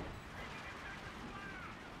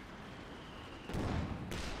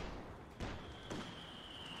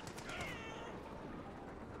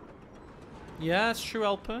 Yeah, it's true,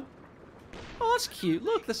 Alper. Oh, that's cute.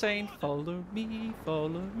 Look, they're saying, follow me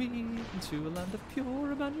into a land of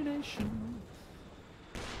pure imagination.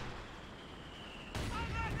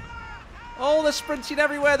 Oh, they're sprinting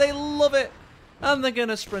everywhere. They love it. And they're going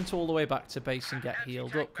to sprint all the way back to base and get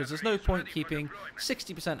healed up, because there's no point keeping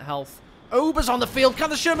 60% health. Ober's on the field.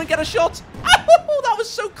 Can the Sherman get a shot? Oh, that was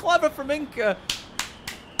so clever from Inca.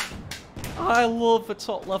 I love the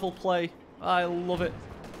top level play. I love it.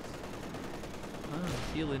 Ah,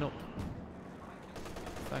 healing up.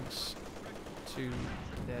 Thanks to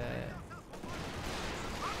their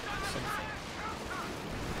something.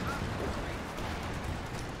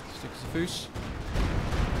 Stick as a foos.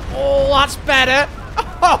 Oh, that's better!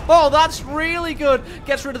 Oh, that's really good!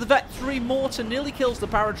 Gets rid of the Vet 3 mortar, nearly kills the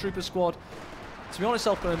paratrooper squad. To be honest,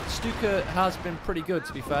 Stuka has been pretty good,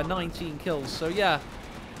 to be fair. 19 kills. So, yeah,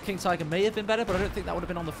 King Tiger may have been better, but I don't think that would have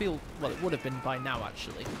been on the field. Well, it would have been by now,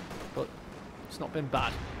 actually. But it's not been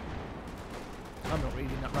bad. I'm not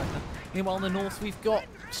reading that right now. Meanwhile, in the north, we've got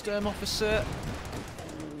Sturm Officer.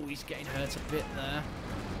 Oh, he's getting hurt a bit there.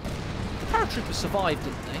 The paratroopers survived,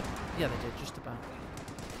 didn't they? Yeah, they did, just about.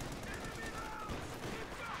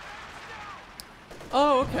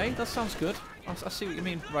 Oh, okay, that sounds good. I see what you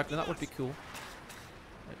mean, Ragnar. That would be cool.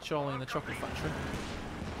 Like Charlie in the Chocolate Factory.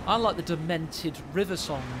 I like the Demented River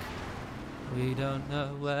song. We don't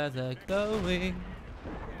know where they're going,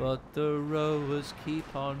 but the rowers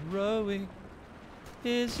keep on rowing.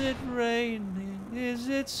 Is it raining? Is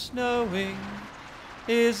it snowing?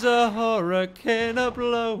 Is a hurricane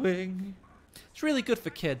a-blowing? It's really good for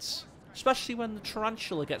kids, especially when the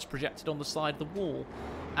tarantula gets projected on the side of the wall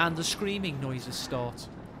and the screaming noises start.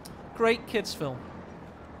 Great kids film.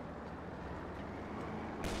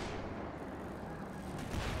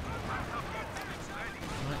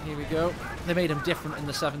 Right, here we go. They made him different in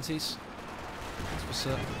the 70s. That's for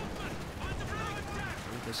certain.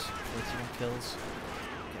 This 31 kills.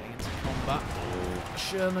 Getting into combat. Oh,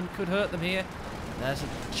 Sherman could hurt them here. There's a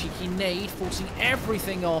cheeky nade, forcing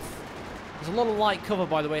everything off. There's a lot of light cover,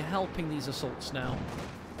 by the way, helping these assaults now.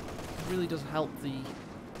 It really does help the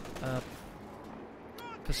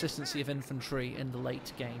persistency of infantry in the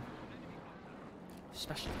late game.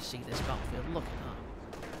 Especially if you see this battlefield. Look at that.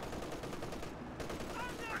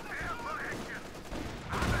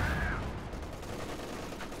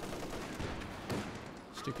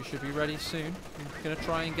 Stuka should be ready soon. I'm going to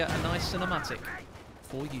try and get a nice cinematic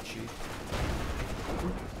for YouTube.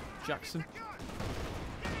 Jackson.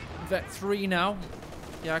 Vet 3 now.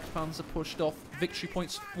 The Jagdpanzer pushed off. Victory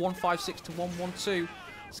points 156 to 112.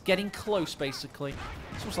 It's getting close, basically.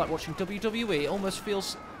 It's almost like watching WWE. It almost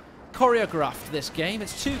feels choreographed, this game.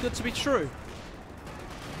 It's too good to be true.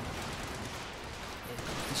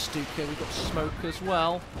 The Stuka, we've got smoke as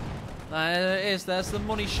well. There it is. There's the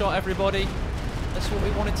money shot, everybody. That's what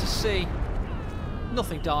we wanted to see.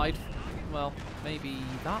 Nothing died. Well, maybe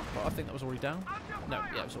that, but I think that was already down. No,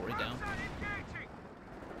 yeah, it was already down.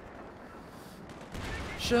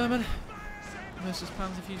 Sherman versus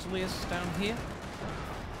Panzer Fusiliers down here.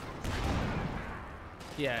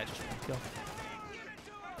 Yeah, just go.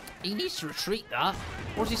 He needs to retreat that.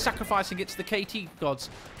 Or is he sacrificing it to the KT gods?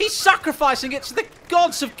 He's sacrificing it to the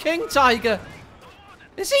gods of King Tiger!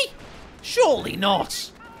 Is he? Surely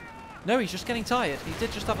not! No, he's just getting tired. He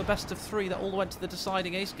did just have a best of 3 that all went to the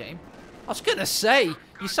deciding ace game. I was gonna say,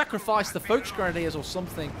 you sacrifice the Volksgrenadiers or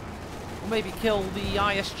something. Or maybe kill the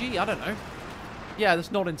ISG, I don't know. Yeah,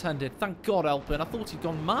 that's not intended. Thank God, Elpin. I thought he'd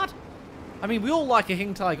gone mad. I mean, we all like a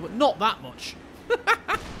King Tiger, but not that much.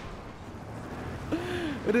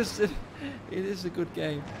 It is a good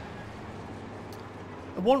game.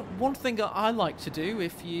 One thing I like to do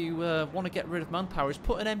if you want to get rid of manpower is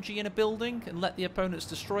put an MG in a building and let the opponents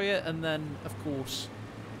destroy it, and then, of course,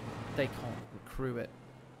 they can't recruit it.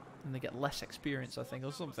 And they get less experience, I think,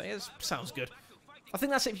 or something. It sounds good. I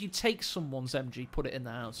think that's it. If you take someone's MG, put it in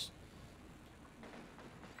the house.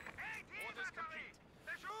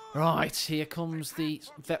 Right, here comes the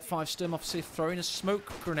Vet 5 Sturm Officer throwing a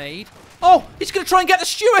smoke grenade. Oh, he's going to try and get the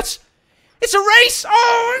Stuart! It's a race!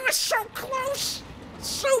 Oh, it was so close!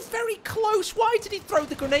 So very close! Why did he throw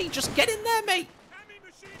the grenade? Just get in there, mate!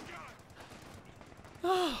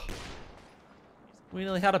 Oh, we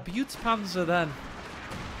nearly had a Butte-Panzer then.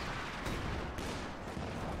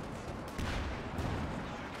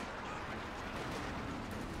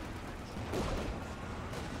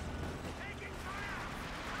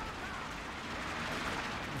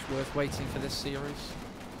 Worth waiting for this series.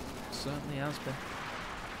 It certainly has been.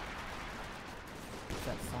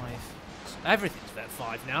 Vet 5. Everything's Vet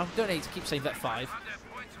 5 now. Don't need to keep saying Vet 5.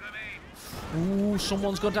 Ooh,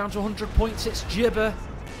 someone's gone down to 100 points. It's Jibber.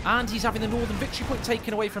 And he's having the Northern Victory Point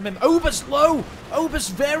taken away from him. Ober's low! Ober's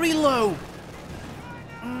very low!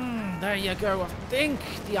 There you go. I think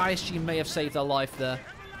the ISG may have saved their life there.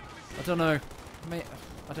 I don't know.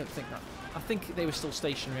 I don't think that. I think they were still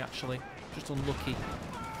stationary, actually. Just unlucky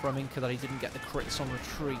from Inca that he didn't get the crits on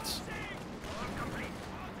retreat. I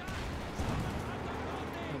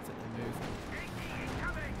don't think they moved.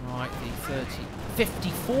 Right, the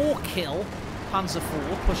 54 kill Panzer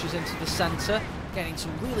IV pushes into the centre, getting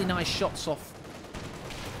some really nice shots off.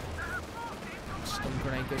 Stun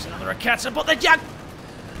grenade goes another Raketa, but the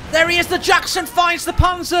There he is. The Jackson finds the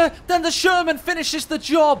Panzer. Then the Sherman finishes the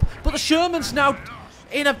job. But the Sherman's now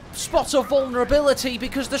in a spot of vulnerability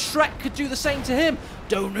because the Shrek could do the same to him.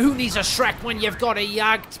 Who needs a Shrek when you've got a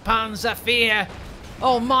Jagdpanzer fear?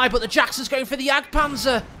 Oh my, but the Jackson's going for the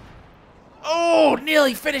Jagdpanzer. Oh,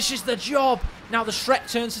 nearly finishes the job. Now the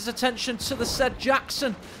Shrek turns his attention to the said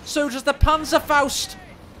Jackson. So does the Panzerfaust.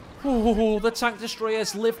 Oh, the tank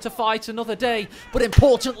destroyers live to fight another day. But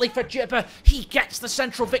importantly for Jibber, he gets the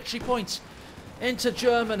central victory point into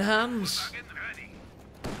German hands.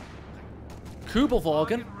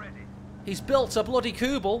 Kubelwagen. He's built a bloody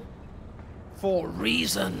Kubel for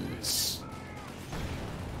reasons.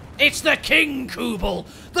 It's the King Kubel,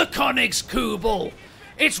 the Königskubel.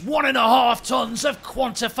 It's 1.5 tons of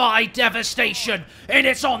quantified devastation, and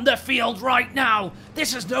it's on the field right now.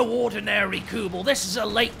 This is no ordinary Kubel. This is a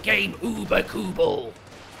late-game Uber Kubel.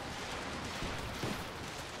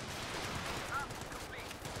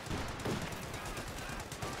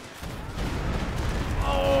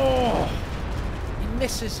 Oh, he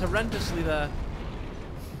misses horrendously there.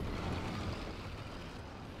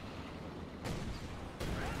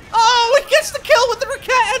 Oh, he gets the kill with the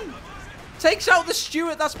Raketen! Takes out the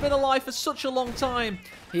Stuart that's been alive for such a long time.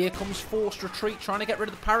 Here comes forced retreat, trying to get rid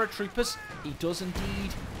of the paratroopers. He does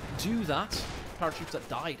indeed do that. Paratroopers that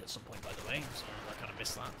died at some point, by the way. So I kind of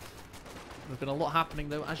missed that. There's been a lot happening,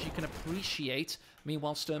 though, as you can appreciate.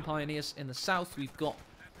 Meanwhile, Stern Pioneers in the south. We've got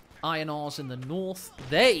INRs in the north.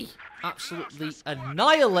 They absolutely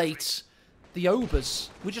annihilate the Obers.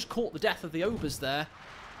 We just caught the death of the Obers there.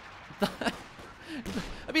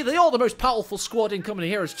 I mean, they are the most powerful squad in Company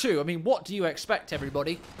Heroes too. I mean, what do you expect,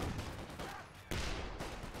 everybody?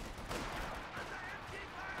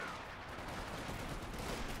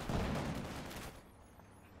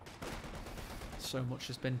 So much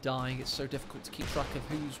has been dying. It's so difficult to keep track of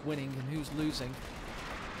who's winning and who's losing.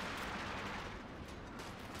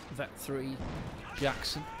 Vet 3,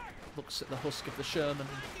 Jackson looks at the husk of the Sherman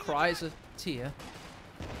and cries a tear.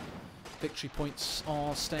 Victory points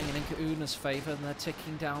are staying in IncaUna's favour, and they're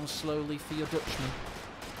ticking down slowly for your Dutchman.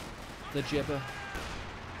 The Jibber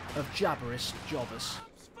of Jabberist Jobbers.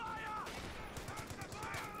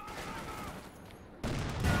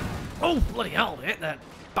 Oh, bloody hell, they hit that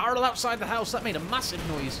barrel outside the house. That made a massive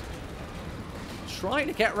noise. Trying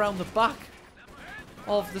to get around the back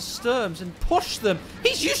of the Sturms and push them.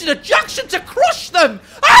 He's using a Jackson to crush them!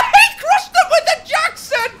 He crushed them with the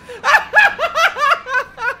Jackson!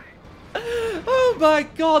 Oh my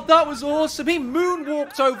god, that was awesome. He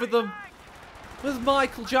moonwalked over them with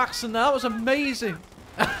Michael Jackson. That was amazing.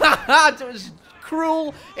 It was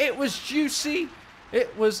cruel. It was juicy.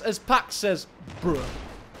 It was, as Pax says, bruh.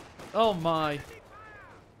 Oh my.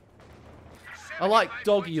 I like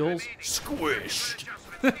dog eels. Squished.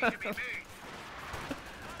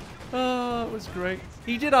 Oh, it was great.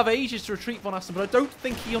 He did have ages to retreat Von Asten, but I don't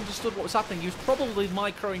think he understood what was happening. He was probably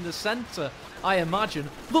microing the centre, I imagine.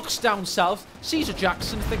 Looks down south, sees a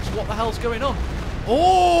Jackson, thinks, what the hell's going on?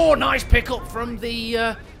 Oh, nice pickup from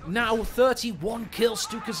the now 31 kill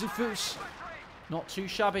Stuka Zufus. Not too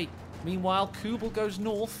shabby. Meanwhile, Kubel goes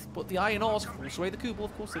north, but the INRs force away the Kubel,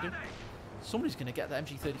 of course they do. Somebody's going to get the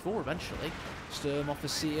MG34 eventually. Sturm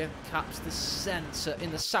Officer caps the centre in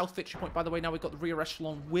the south victory point. By the way, now we've got the rear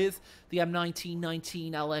echelon with the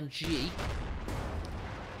M1919 LMG.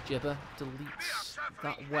 Jibber deletes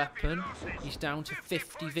that weapon. He's down to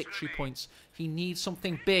 50 victory points. He needs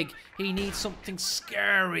something big. He needs something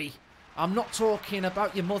scary. I'm not talking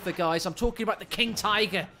about your mother, guys. I'm talking about the King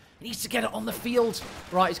Tiger. He needs to get it on the field.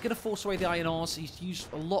 Right, he's going to force away the INRs. He's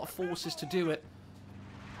used a lot of forces to do it.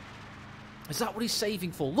 Is that what he's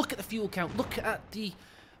saving for? Look at the fuel count. Look at the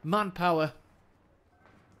manpower.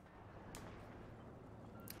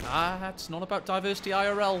 It's not about diversity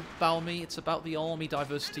IRL, Balmy. It's about the army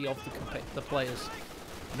diversity of the players.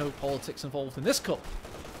 No politics involved in this cup.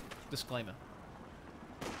 Disclaimer.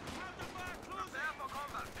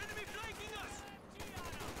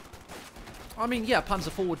 I mean, yeah, Panzer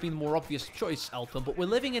IV would be the more obvious choice, Elton, but we're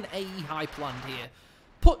living in AE High Plan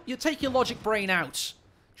here. Take your logic brain out.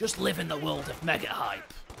 Just live in the world of mega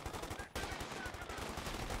hype.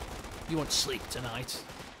 You won't sleep tonight.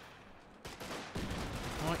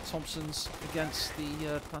 Right, Thompson's against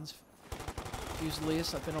the Panzer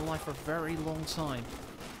Fusiliers. They've been alive for a very long time.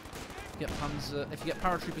 If you get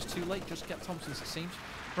paratroopers too late, just get Thompsons, it seems.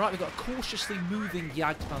 Right, we've got a cautiously moving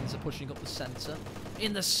Jagdpanzer pushing up the centre.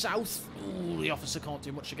 In the south, ooh, the officer can't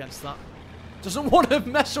do much against that. Doesn't want to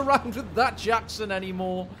mess around with that Jackson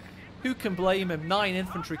anymore. Who can blame him? 9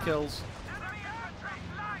 infantry kills.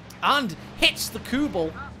 And hits the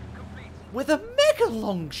Kubel with a mega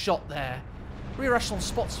long shot there. rear echelon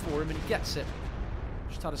spots for him and he gets it.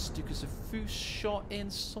 Just had a Stukas of Foos shot in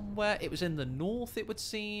somewhere. It was in the north, it would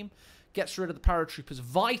seem. Gets rid of the paratroopers.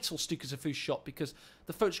 Vital Stukas of Foos shot because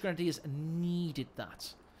the Focus Grenadiers needed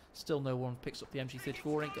that. Still no one picks up the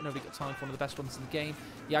MG34. Ain't nobody got time for one of the best ones in the game.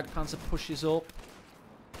 Jagdpanzer pushes up.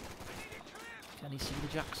 Can he see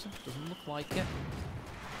the Jackson? Doesn't look like it.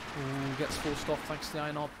 Ooh, gets forced off thanks to the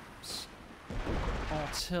Iron Ops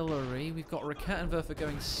artillery. We've got Raketenwerfer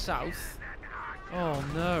going south. Oh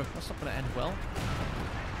no, that's not going to end well.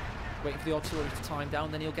 Waiting for the artillery to time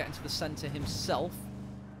down, then he'll get into the centre himself.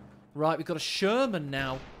 Right, we've got a Sherman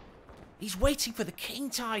now. He's waiting for the King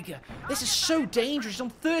Tiger. This is so dangerous. He's on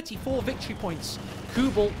 34 victory points.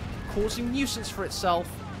 Kubel causing nuisance for itself.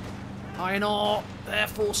 Einar, they're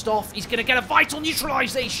forced off. He's going to get a vital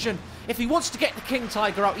neutralisation. If he wants to get the King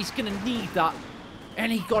Tiger out, he's going to need that.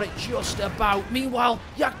 And he got it just about. Meanwhile,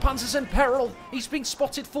 Jagdpanzer's in peril. He's being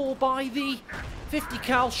spotted for by the 50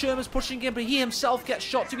 cal. Sherman's pushing in, but he himself gets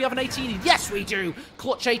shot. Do we have an 18-8? Yes, we do.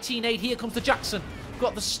 Clutch 18-8. Here comes the Jackson.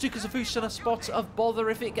 Got the Stukas of Foos in a spot of bother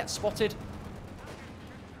if it gets spotted.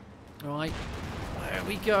 Right. There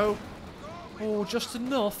we go. Oh, just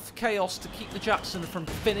enough chaos to keep the Jackson from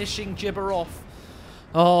finishing Jibber off.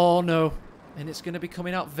 Oh, no. And it's going to be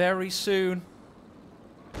coming out very soon.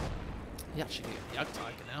 He actually got the Jagd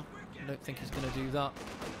Tiger now. I don't think he's going to do that.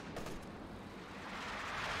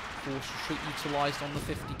 Force retreat utilised on the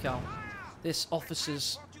 50 cal. This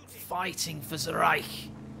officer's fighting for the Reich.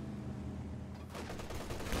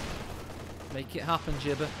 Make it happen,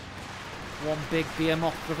 Jibber. One big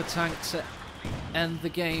behemoth of a tank to end the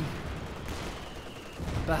game.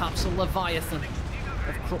 Perhaps a Leviathan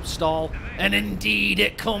of Kruppstahl. And indeed,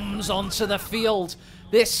 it comes onto the field.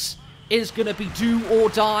 This is going to be do or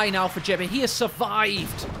die now for Jibber. He has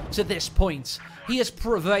survived to this point. He has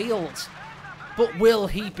prevailed. But will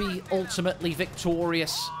he be ultimately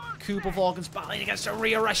victorious? Kubelwagen's battling against a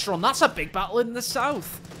rear echelon. That's a big battle in the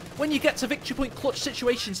south. When you get to victory point clutch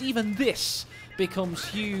situations, even this becomes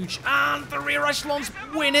huge. And the rear echelons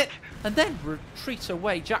win it. And then retreat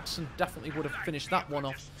away. Jackson definitely would have finished that one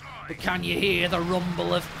off. But can you hear the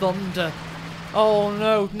rumble of thunder? Oh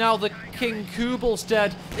no, now the King Kubel's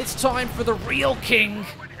dead. It's time for the real king.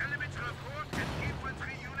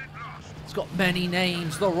 It's got many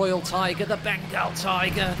names. The Royal Tiger, the Bengal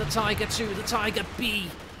Tiger, the Tiger 2, the Tiger B.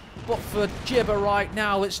 But for Jibber right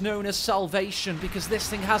now, it's known as Salvation because this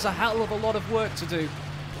thing has a hell of a lot of work to do.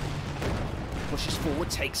 Pushes forward,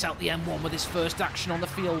 takes out the M1 with his first action on the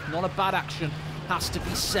field. Not a bad action, has to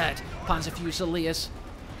be said. Panzer Fusiliers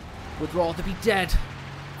would rather be dead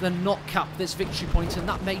than not cap this victory point, and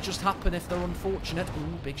that may just happen if they're unfortunate.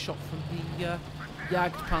 Ooh, big shot from the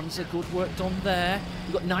Jagdpanzer. Good work done there.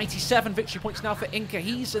 We've got 97 victory points now for Inca.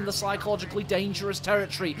 He's in the psychologically dangerous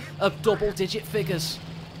territory of double-digit figures.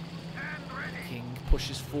 King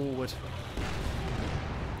pushes forward.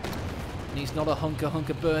 And he's not a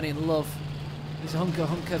hunker burning love. He's a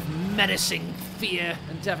hunker of menacing fear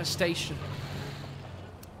and devastation.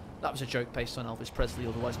 That was a joke based on Elvis Presley,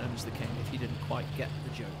 otherwise known as the King, if you didn't quite get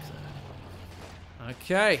the joke there.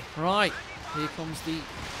 Okay, right. Here comes the...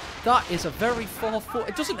 That is a very far forward...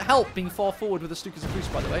 It doesn't help being far forward with the Stukas of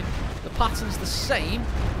Foos, by the way. The pattern's the same.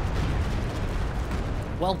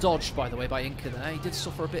 Well dodged, by the way, by Inca there. He did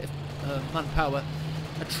suffer a bit of manpower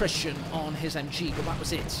attrition on his MG, but that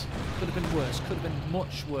was it. Could have been worse. Could have been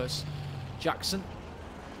much worse. Jackson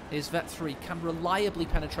is Vet 3. Can reliably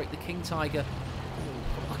penetrate the King Tiger.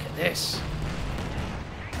 Look at this.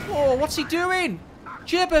 Oh, what's he doing?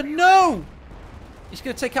 Jibber, no! He's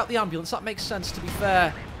going to take out the ambulance. That makes sense, to be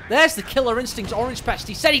fair. There's the Killer Instinct Orange Pest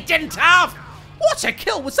he said he didn't have! What a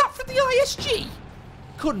kill! Was that from the ISG?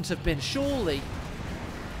 Couldn't have been, surely.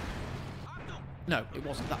 No, it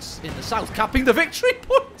wasn't. That's in the south, capping the victory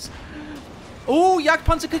point. Oh,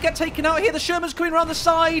 Jagdpanzer could get taken out here. The Sherman's coming around the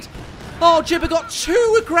side. Oh, Jibber got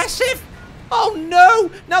too aggressive. Oh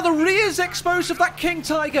no! Now the rear's exposed of that King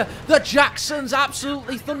Tiger. The Jackson's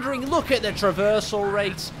absolutely thundering. Look at the traversal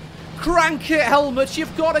rate. Crank it, Helmut.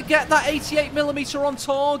 You've got to get that 88mm on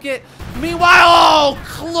target. Meanwhile, oh,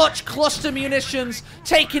 clutch cluster munitions.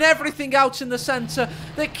 Taking everything out in the centre.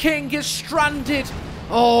 The King is stranded.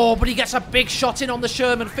 Oh, but he gets a big shot in on the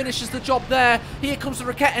Sherman. Finishes the job there. Here comes the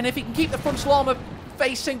Raketen. And if he can keep the frontal armour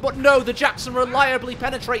facing, but no, the Jackson reliably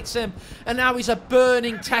penetrates him. And now he's a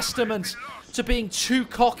burning testament to being too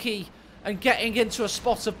cocky and getting into a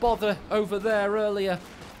spot of bother over there earlier.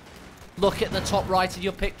 Look at the top right of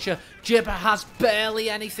your picture. Jibber has barely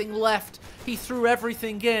anything left. He threw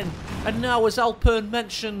everything in. And now, as Alpern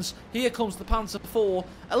mentions, here comes the Panzer IV.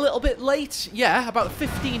 A little bit late. Yeah, about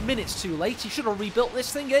 15 minutes too late. He should have rebuilt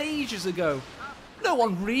this thing ages ago. No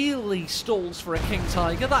one really stalls for a King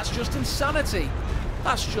Tiger. That's just insanity.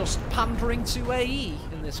 That's just pandering to AE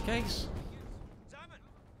in this case.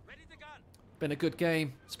 Been a good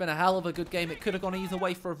game. It's been a hell of a good game. It could have gone either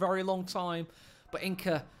way for a very long time. But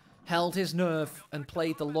Inca held his nerve and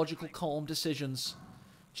played the logical, calm decisions.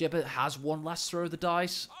 Jibber has one last throw of the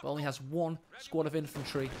dice, but only has one squad of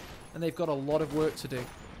infantry. And they've got a lot of work to do.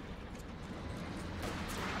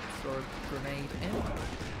 Throw a grenade in.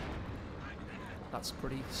 That's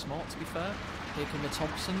pretty smart, to be fair. Here come the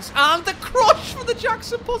Thompsons. And the crush for the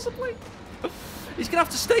Jackson, possibly. He's going to have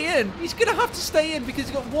to stay in. He's going to have to stay in because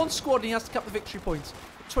he's got one squad and he has to cap the victory points.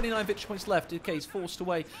 29 victory points left. Okay, he's forced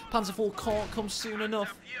away. Panzer IV can't come soon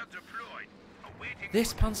enough.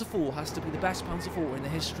 This Panzer IV has to be the best Panzer IV in the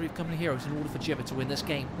history of Company Heroes in order for Jibber to win this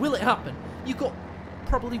game. Will it happen? You've got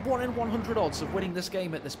probably 1 in 100 odds of winning this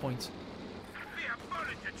game at this point.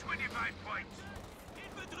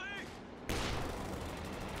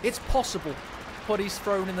 It's possible, but he's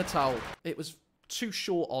thrown in the towel. It was too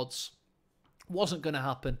short odds. Wasn't going to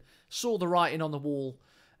happen. Saw the writing on the wall.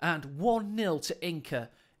 And 1-0 to Inca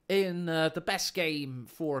in the best game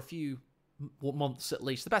for a few months at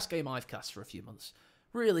least. The best game I've cast for a few months.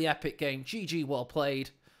 Really epic game. GG, well played.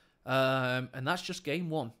 And that's just game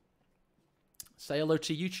 1. Say hello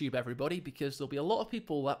to YouTube, everybody, because there'll be a lot of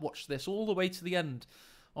people that watch this all the way to the end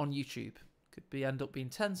on YouTube. Could end up being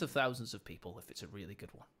tens of thousands of people if it's a really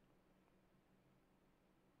good one.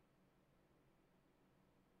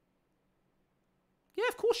 Yeah,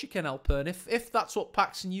 of course you can, Alpern. If that's what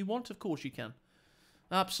Paxton you want, of course you can.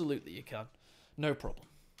 Absolutely you can. No problem.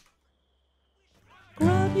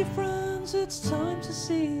 Grab your friends, it's time to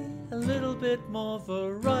see a little bit more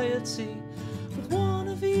variety. With one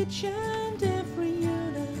of each and every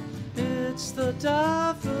unit, it's the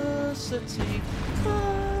diversity.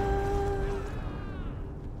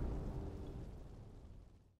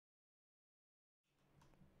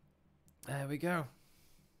 There we go.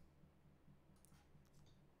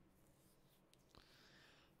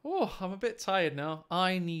 Oh, I'm a bit tired now.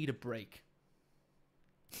 I need a break.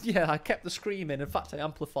 Yeah, I kept the scream in. In fact, I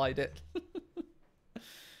amplified it.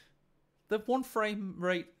 The 1 frame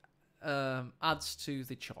rate adds to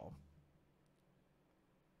the charm.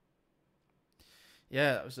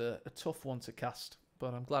 Yeah, that was a tough one to cast,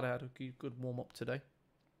 but I'm glad I had a good warm-up today.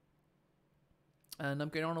 And I'm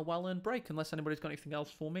going on a well-earned break, unless anybody's got anything else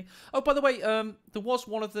for me. Oh, by the way, there was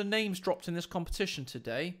one of the names dropped in this competition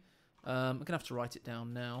today. I'm going to have to write it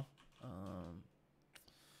down now.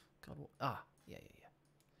 Yeah.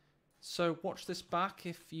 So watch this back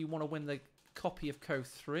if you want to win the copy of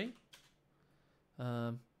Co3.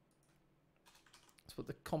 That's what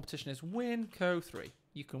the competition is. Win Co3.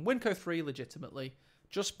 You can win Co3 legitimately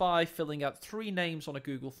just by filling out 3 names on a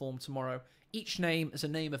Google form tomorrow. Each name is a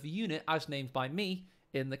name of a unit as named by me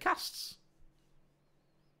in the casts.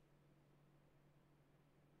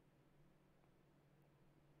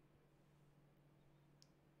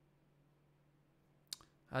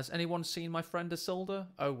 Has anyone seen my friend Isilda?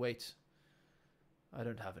 Oh, wait. I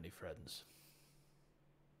don't have any friends.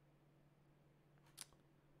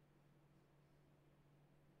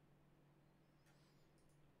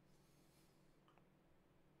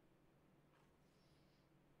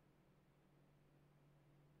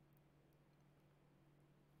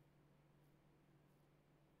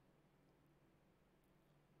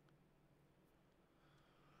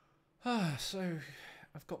 So,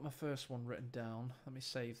 I've got my first one written down. Let me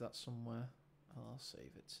save that somewhere. I'll save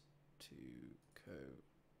it to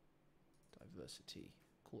co-diversity.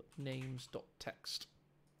 Call it names.txt.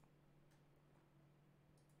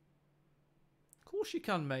 Of course you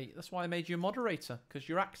can, mate. That's why I made you a moderator, because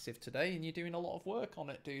you're active today and you're doing a lot of work on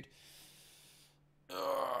it, dude.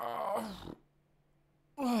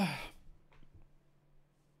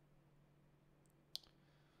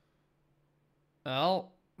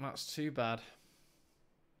 Well, that's too bad.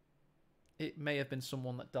 It may have been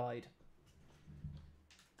someone that died.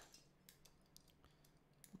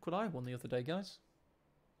 Look what I won the other day, guys.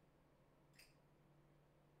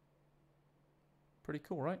 Pretty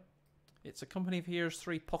cool, right? It's a Company of Heroes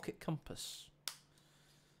 3 Pocket Compass.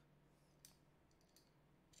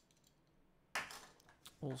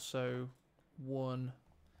 Also won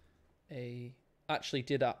a...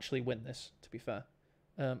 did actually win this, to be fair.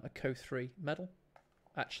 A Co3 medal.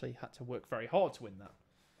 Actually had to work very hard to win that.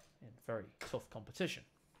 In very tough competition.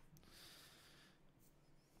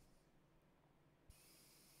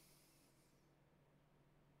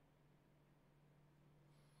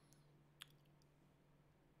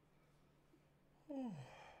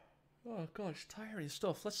 Oh gosh, tiring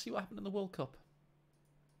stuff. Let's see what happened in the World Cup.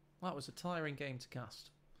 That was a tiring game to cast.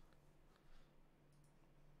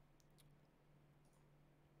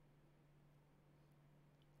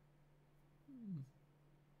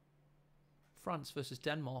 France versus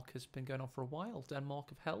Denmark has been going on for a while. Denmark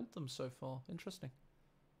have held them so far. Interesting.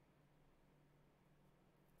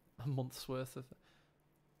 A month's worth of...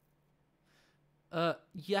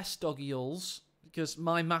 yes, doggy-ulls, because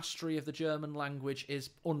my mastery of the German language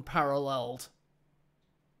is unparalleled.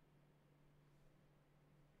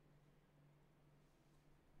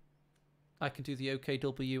 I can do the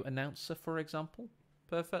OKW announcer, for example,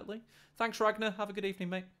 perfectly. Thanks, Ragnar. Have a good evening,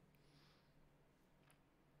 mate.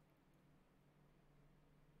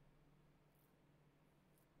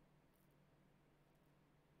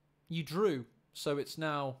 You drew, so it's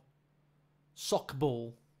now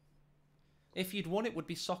sockball. If you'd won, it would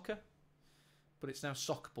be soccer, but it's now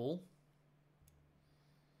sockball.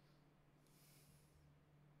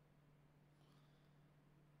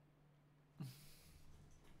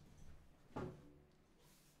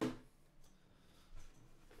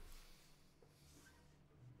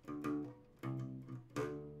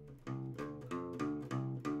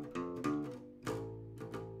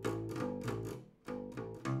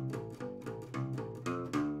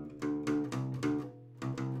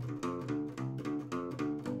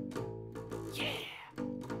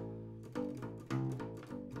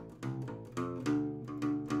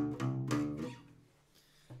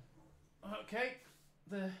 Okay,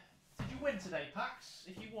 did you win today, Pax?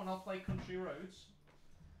 If you won, I'll play Country Roads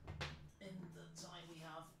in the time we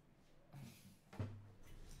have.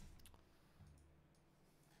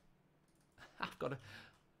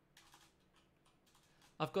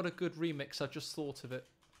 I've got a good remix. I just thought of it.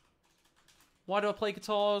 Why do I play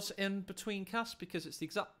guitars in between casts? Because it's the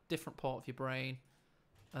exact different part of your brain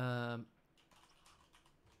from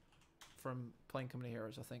playing Company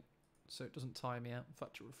Heroes, I think. So it doesn't tire me out. In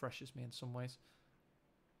fact, it refreshes me in some ways.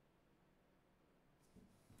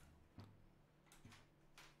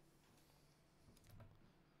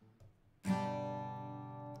 This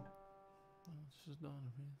is done.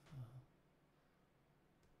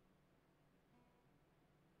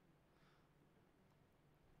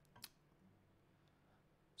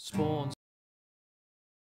 Spawns.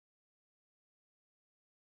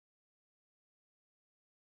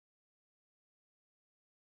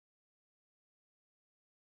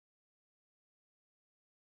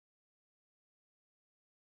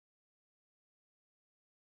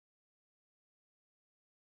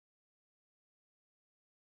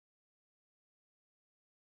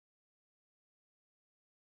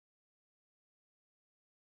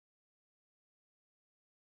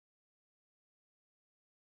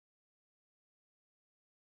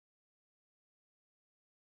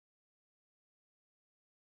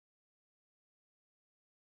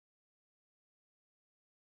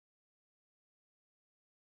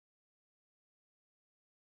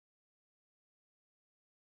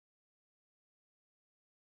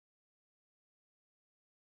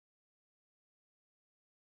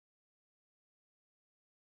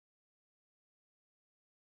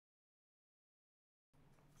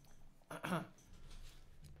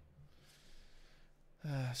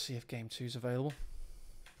 See if game 2's available.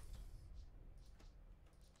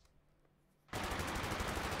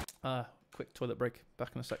 Quick toilet break.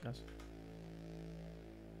 Back in a sec, guys.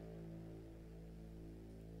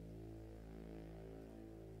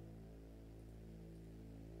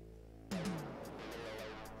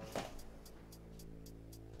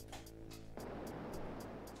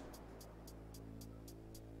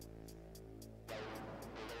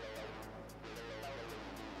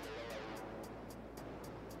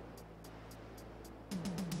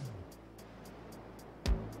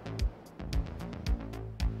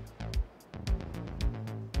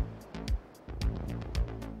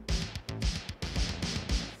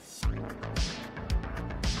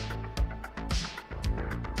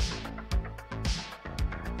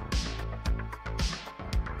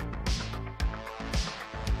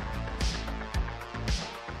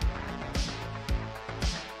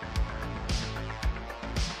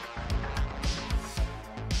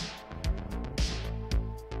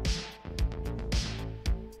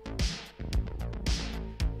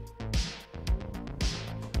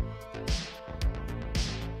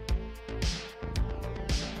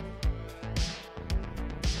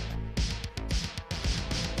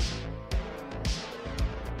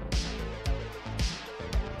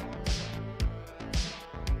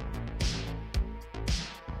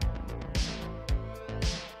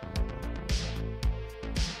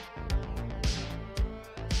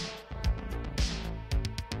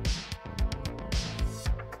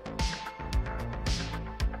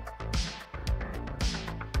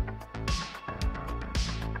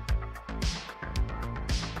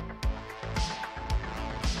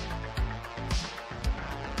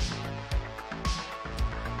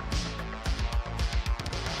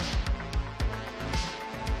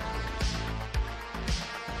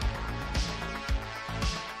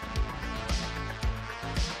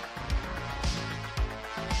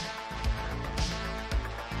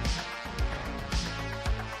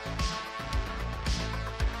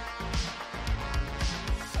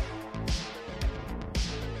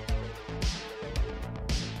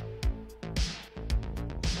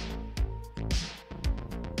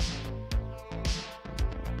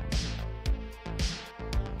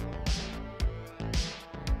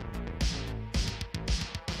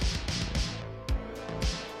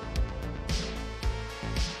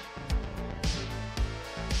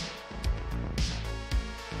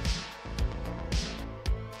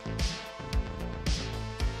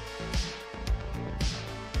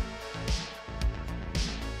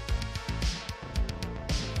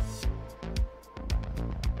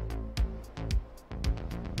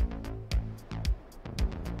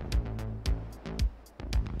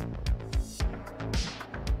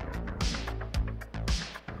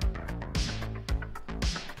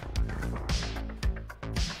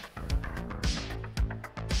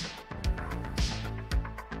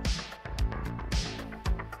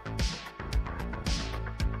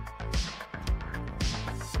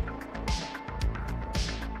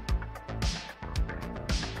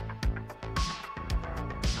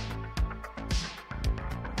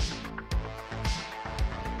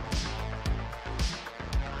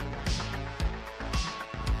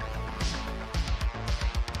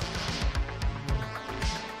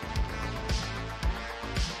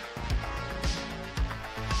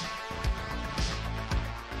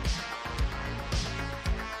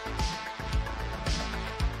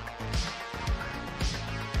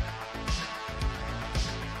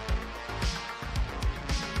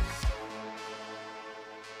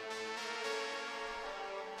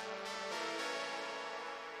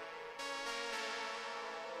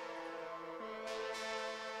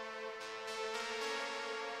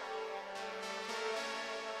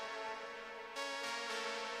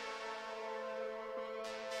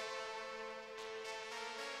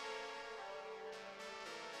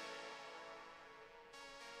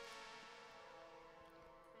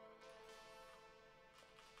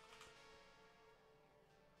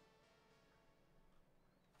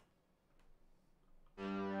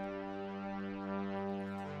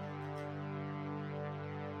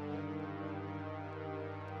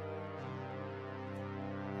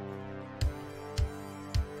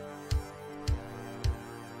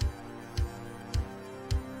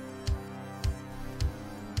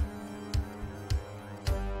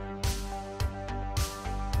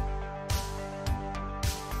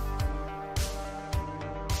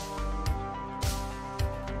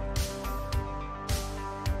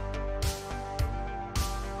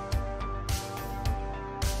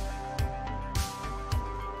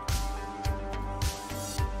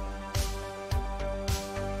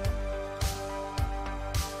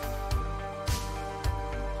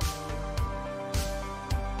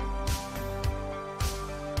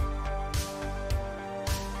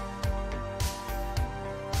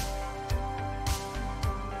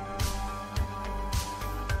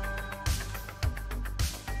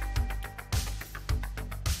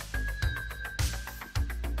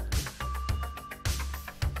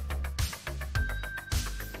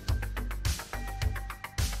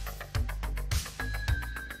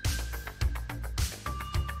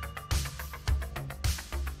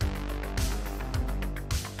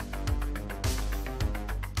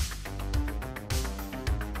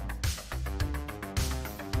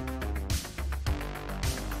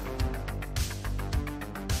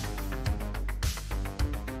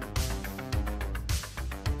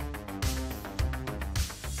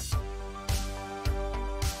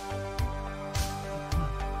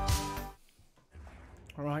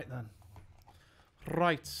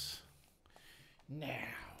 Right. Now.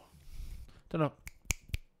 Don't know.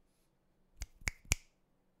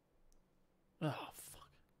 Oh, fuck.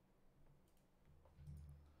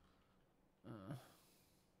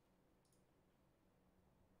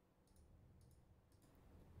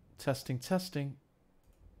 Testing, testing.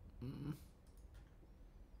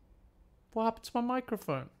 What happened to my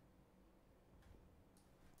microphone?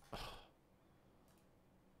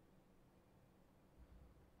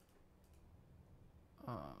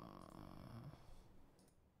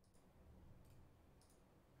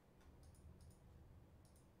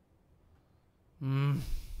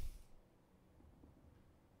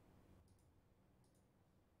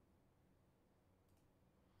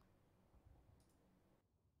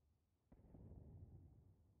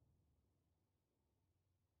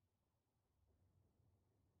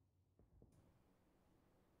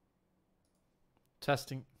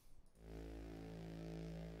 Testing.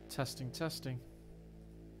 Testing, testing.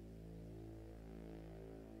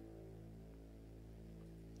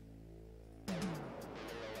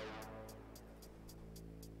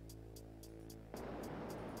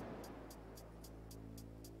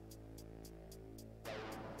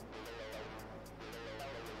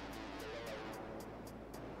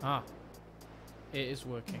 Ah. It is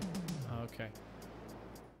working. Okay.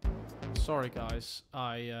 Sorry, guys.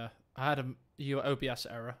 I had a OBS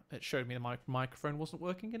error. It showed me the microphone wasn't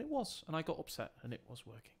working, and it was. And I got upset, and it was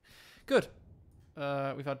working. Good.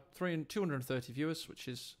 We've had 230 viewers, which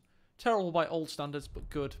is terrible by old standards, but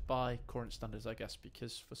good by current standards, I guess,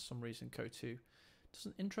 because for some reason Co2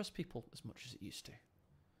 doesn't interest people as much as it used to.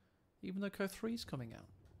 Even though Co3 is coming out.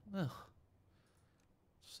 Ugh.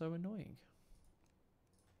 So annoying.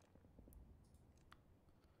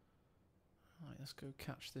 Alright, let's go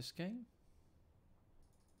catch this game.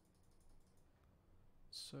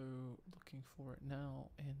 So, looking for it now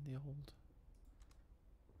in the old...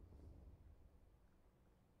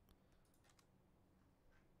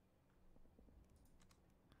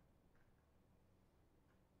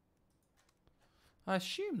 I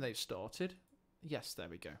assume they've started. Yes, there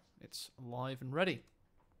we go. It's live and ready.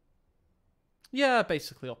 Yeah,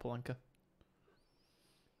 basically Opalanka.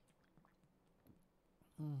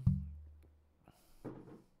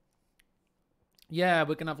 Yeah,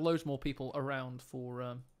 we're going to have loads more people around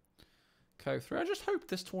for Co3. I just hope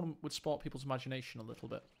this tournament would spark people's imagination a little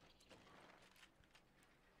bit.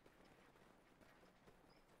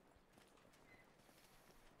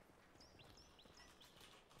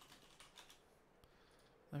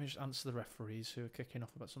 Let me just answer the referees who are kicking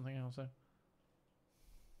off about something else there.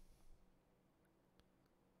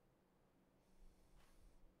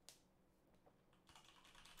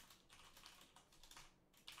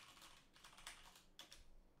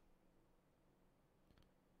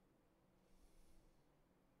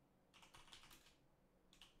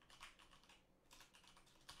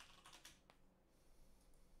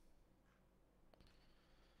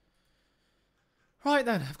 Right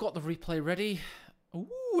then, I've got the replay ready.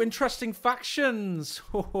 Ooh, interesting factions.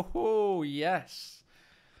 Oh, yes.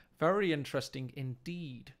 Very interesting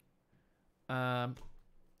indeed. The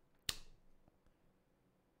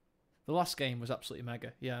last game was absolutely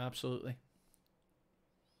mega. Yeah, absolutely.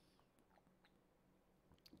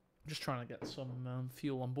 I'm just trying to get some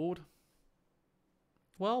fuel on board.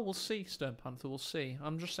 Well, we'll see, Stern Panther. We'll see.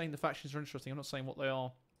 I'm just saying the factions are interesting. I'm not saying what they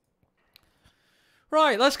are.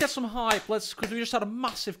 Right, let's get some hype. Because we just had a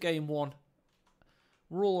massive game one.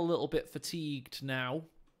 We're all a little bit fatigued now.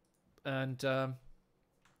 And,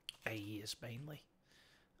 AEs mainly.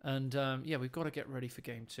 And, yeah, we've got to get ready for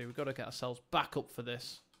game two. We've got to get ourselves back up for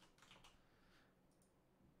this.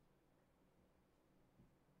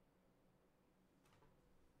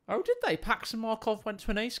 Oh, did they? Pax and Markov went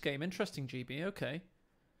to an ace game. Interesting, GB. Okay.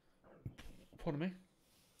 Pardon me.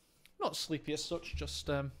 Not sleepy as such, just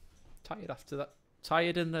tired after that.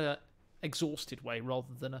 Tired in an exhausted way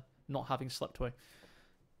rather than a not having slept way.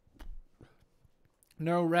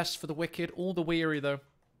 No rest for the wicked or the weary, though.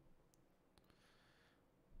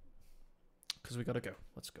 Because we got to go.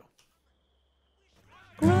 Let's go.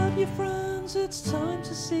 Grab your friends, it's time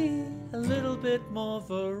to see a little bit more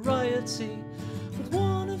variety. With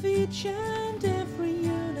one of each and every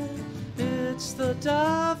unit, it's the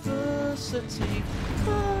diversity.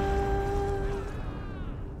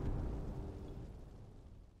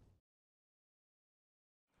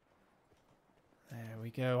 There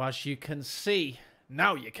we go. As you can see,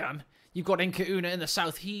 now you can. You've got IncaUna in the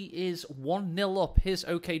south. He is 1-0 up. His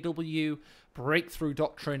OKW breakthrough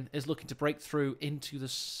doctrine is looking to break through into the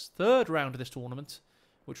third round of this tournament,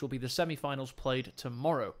 which will be the semi-finals played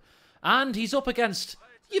tomorrow. And he's up against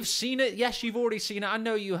You've seen it. Yes, you've already seen it. I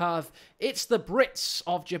know you have. It's the Brits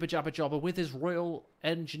of Jibber Jabber Jobber with his Royal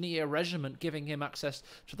Engineer Regiment giving him access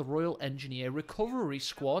to the Royal Engineer Recovery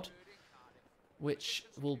Squad, which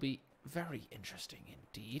will be very interesting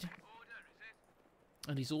indeed.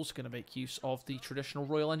 And he's also going to make use of the traditional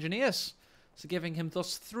Royal Engineers. So giving him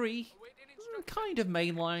thus 3 kind of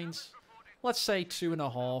main lines. Let's say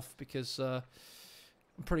 2.5, because I'm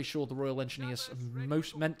pretty sure the Royal Engineers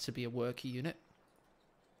are meant to be a worker unit.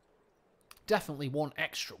 Definitely 1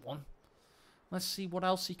 extra one. Let's see what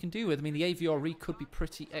else he can do with. I mean, the AVRE could be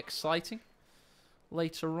pretty exciting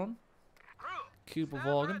later on.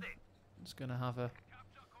 Kubelwagen is going to have a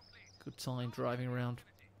good time driving around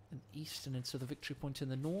in east and into the victory point in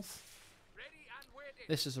the north.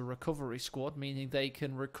 This is a recovery squad, meaning they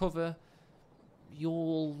can recover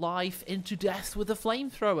your life into death with a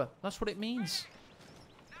flamethrower. That's what it means.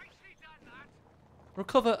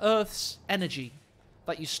 Recover Earth's energy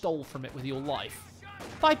that you stole from it with your life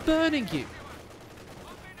by burning you.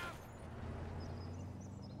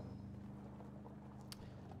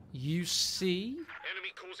 You see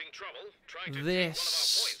Enemy causing trouble, trying to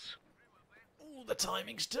this. Oh, the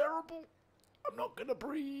timing's terrible. I'm not gonna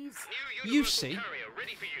breathe. You see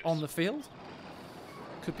on the field.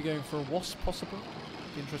 Could be going for a wasp, possibly.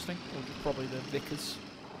 Be interesting. Or just probably the Vickers.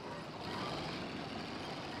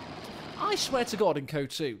 I swear to God in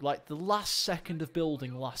Code 2, like the last second of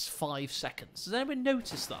building lasts 5 seconds. Does anyone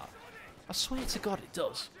notice that? I swear to God it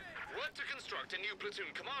does. Work to construct a new platoon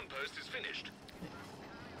command post is finished.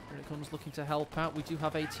 Here it comes looking to help out. We do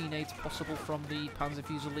have 18 aids possible from the Panzer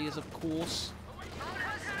Fusiliers, of course.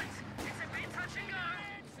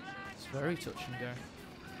 It's very touch and go.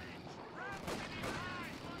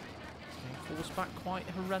 Getting forced back quite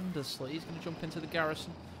horrendously. He's going to jump into the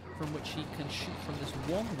garrison, from which he can shoot from this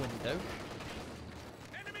one window.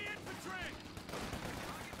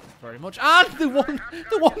 Very much. And the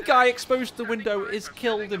one guy exposed to the window is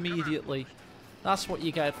killed immediately. That's what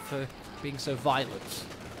you get for being so violent.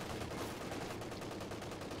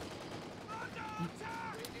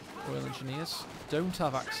 Royal Engineers don't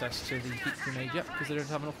have access to the heat grenade yet because they don't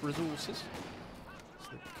have enough resources.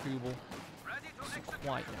 So the Kubel doesn't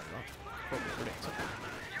quite get that. Probably predicted.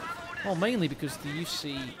 Well, mainly because the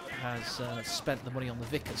UC has spent the money on the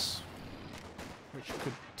Vickers, which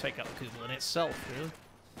could take out the Kubel in itself, really.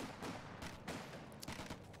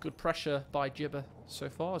 Good pressure by Jibber so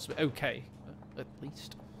far. It's okay, at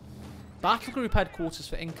least. Battle Group Headquarters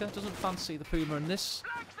for Inca. Doesn't fancy the Puma in this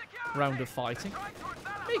round of fighting.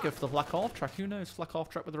 There you go for the Black Half Track. Who knows? Black Half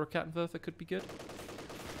Track with the Rakettenwerfer could be good.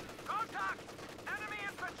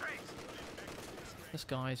 This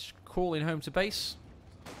guy's crawling home to base.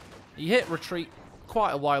 He hit retreat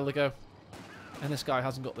quite a while ago. And this guy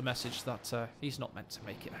hasn't got the message that he's not meant to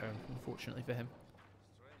make it home, unfortunately for him.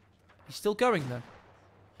 He's still going, though.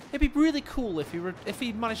 It'd be really cool if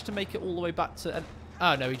he managed to make it all the way back to...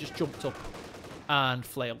 Oh, no, he just jumped up and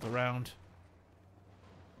flailed around.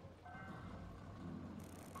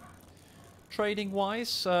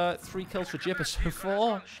 Trading-wise, 3 kills for Jibber so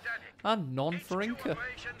far, and none for Inca.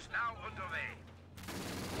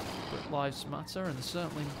 But lives matter, and they're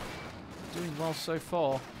certainly doing well so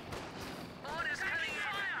far.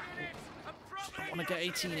 Just don't want to get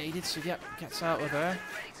 18 aided, so yeah, gets out of there.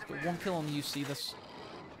 He's got 1 kill on the UC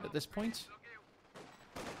at this point.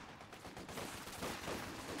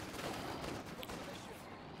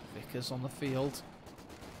 Vickers on the field.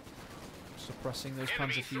 Suppressing those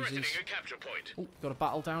Panzer Fusees. Oh, got a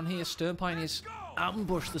battle down here. Stern Pioneers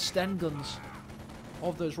ambush the Sten guns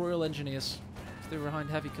of those Royal Engineers. If they were behind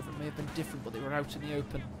heavy cover, it may have been different, but they were out in the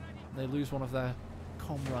open. And they lose one of their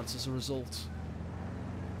comrades as a result.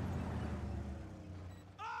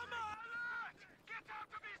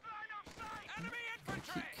 Gonna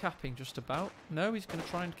keep capping just about. No, he's going to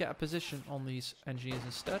try and get a position on these engineers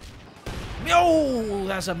instead. Oh,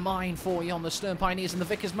 there's a mine for you on the Stern Pioneers, and the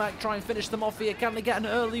Vickers might try and finish them off here. Can they get an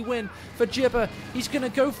early win for Jibber? He's going to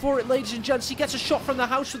go for it, ladies and gents. He gets a shot from the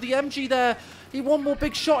house with the MG there. He one more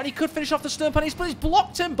big shot, and he could finish off the Stern Pioneers, but he's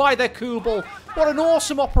blocked him by their Kubel. What an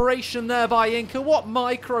awesome operation there by Inca. What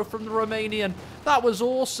micro from the Romanian. That was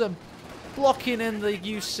awesome. Blocking in the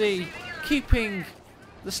UC, keeping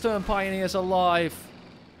the Stern Pioneers alive.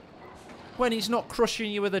 When he's not crushing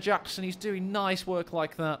you with a Jackson, he's doing nice work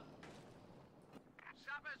like that.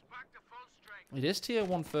 It is tier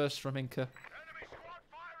 1 first from Inca.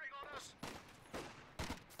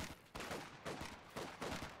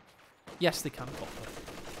 Yes, they can pop them.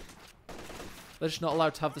 They're just not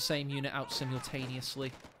allowed to have the same unit out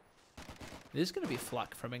simultaneously. It is going to be a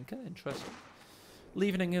flak from Inca. Interesting.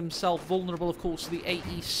 leaving himself vulnerable, of course, to the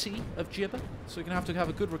AEC of Jibber. So you're going to have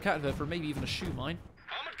a good rocket for maybe even a shoe mine.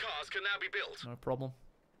 Armored cars can now be built. No problem.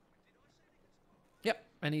 Yep,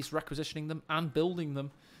 and he's requisitioning them and building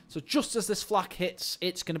them. So just as this flak hits,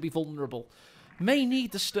 it's going to be vulnerable. May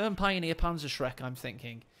need the Stern Pioneer Panzerschreck, I'm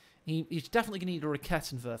thinking. He's definitely going to need a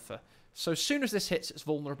Rakettenwerfer. So as soon as this hits, it's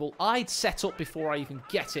vulnerable. I'd set up before I even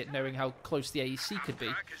get it, knowing how close the AEC could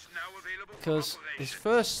be. Because his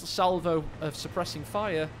first salvo of suppressing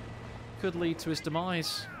fire could lead to his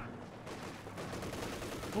demise.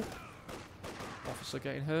 Oh. Officer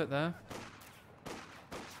getting hurt there.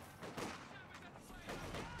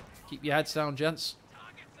 Keep your heads down, gents.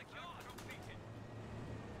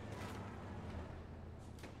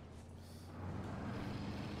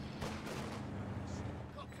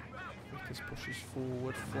 Vickers pushes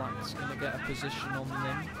forward. Flank's going to get a position on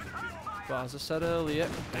them. But as I said earlier,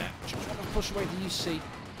 just want to push away the UC.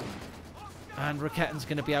 And Raketten's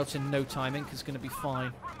going to be out in no time. Inca's going to be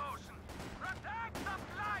fine.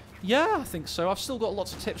 Yeah, I think so. I've still got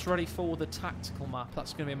lots of tips ready for the tactical map.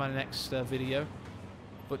 That's going to be my next video.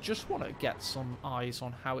 But just want to get some eyes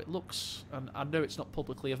on how it looks. And I know it's not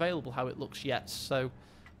publicly available how it looks yet, so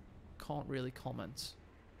can't really comment.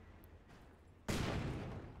 An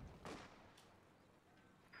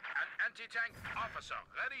anti-tank officer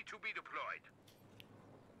ready to be deployed.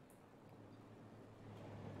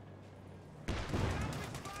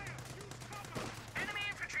 Enemy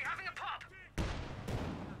infantry having a pop.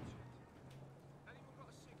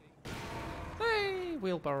 Hey,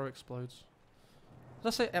 wheelbarrow explodes. Did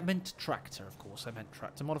I say I meant tractor? Of course, I meant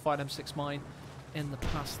tractor. Modified M6 mine in the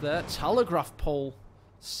past there. Telegraph pole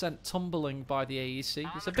sent tumbling by the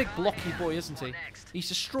AEC. He's a big blocky boy, isn't he? He's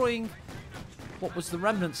destroying what was the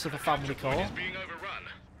remnants of a family car. Is being overrun.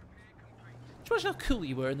 Do you imagine how cool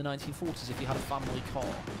you were in the 1940s if you had a family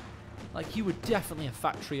car? Like, you were definitely a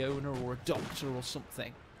factory owner or a doctor or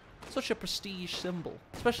something. Such a prestige symbol.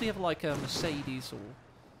 Especially if you have like a Mercedes or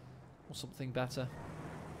something better.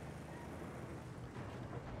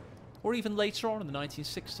 Or even later on in the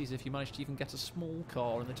 1960s, if you managed to even get a small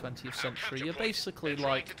car in the 20th century, you're basically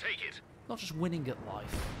like, not just winning at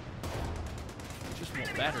life, just more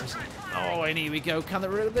better, isn't it? Oh, and here we go.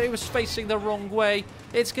 They were facing the wrong way.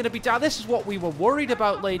 It's going to be down. This is what we were worried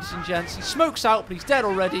about, ladies and gents. He smokes out, but he's dead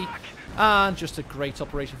already. And just a great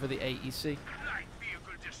operation for the AEC.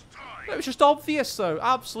 It was just obvious, though.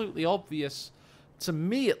 Absolutely obvious. To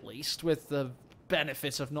me, at least, with the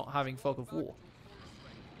benefit of not having fog of war.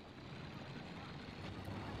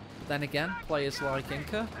 Then again, players like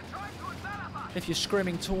Inca, if you're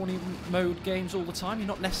scrimming tourney mode games all the time, you're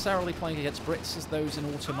not necessarily playing against Brits as those in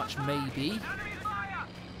Auto Match may be.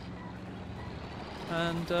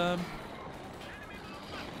 And, no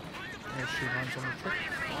shoe lines on the trip.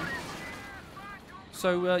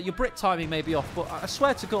 So, your Brit timing may be off, but I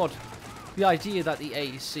swear to God, the idea that the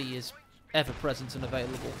AEC is ever-present and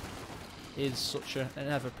available is such an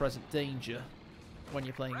ever-present danger when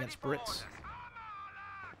you're playing against Brits.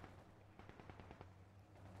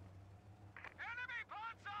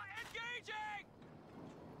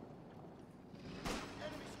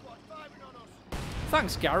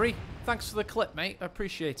 Thanks, Gary. Thanks for the clip, mate. I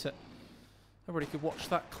appreciate it. Everybody could watch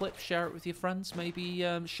that clip, share it with your friends, maybe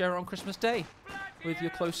share it on Christmas Day with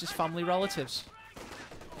your closest family relatives.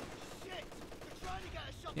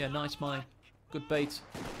 Yeah, nice mine. Good bait.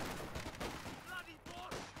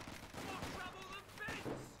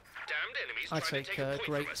 I take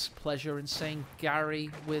great pleasure in saying Gary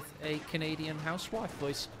with a Canadian housewife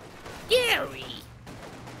voice. Gary!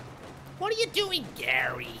 What are you doing,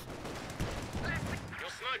 Gary?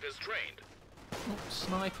 Snipers trained. Oh,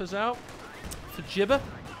 snipers out for Jibber.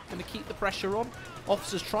 Going to keep the pressure on.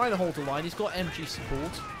 Officer's trying to hold the line. He's got MG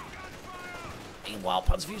support. Meanwhile,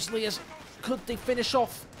 Panzerfusiliers, could they finish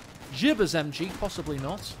off Jibber's MG? Possibly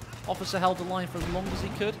not. Officer held the line for as long as he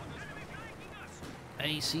could.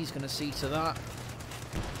 AC's going to see to that.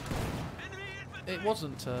 It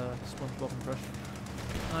wasn't SpongeBob impression.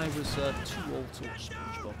 I was too old to watch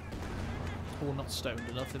SpongeBob. Or not stoned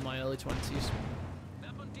enough in my early 20s.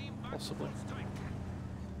 Possibly.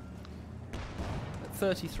 At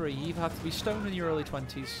 33, you either have to be stoned in your early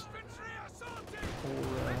 20s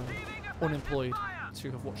or unemployed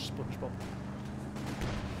to have watched SpongeBob.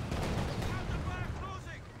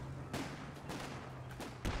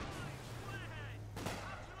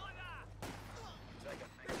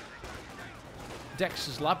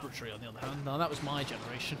 Dexter's Laboratory, on the other hand, now that was my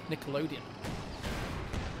generation, Nickelodeon.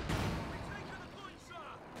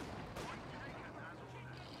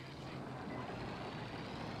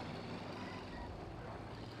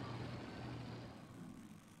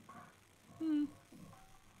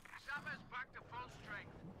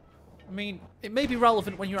 I mean, it may be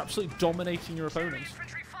relevant when you're absolutely dominating your opponents.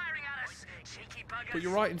 But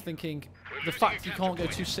you're right in thinking the fact you can't go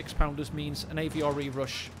 2 6-pounders means an AVRE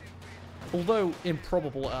rush, although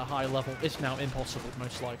improbable at a high level, is now impossible,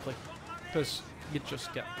 most likely. Because you'd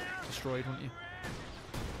just get destroyed, wouldn't you?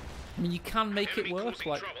 I mean, you can make it work,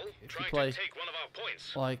 like if you play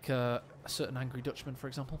like a certain Angry Dutchman, for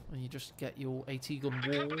example, and you just get your AT gun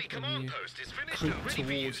wall and you creep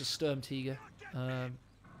towards a Sturmtiger.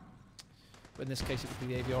 But in this case, it would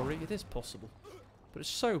be the AVRE. It is possible. But it's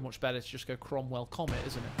so much better to just go Cromwell Comet,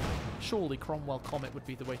 isn't it? Surely Cromwell Comet would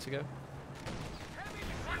be the way to go.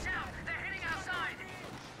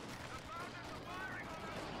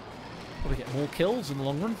 Probably get more kills in the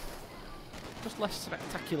long run. Just less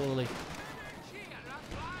spectacularly.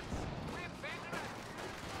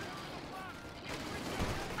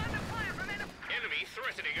 Enemy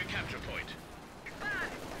threatening a capture point.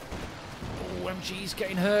 Oh, MG's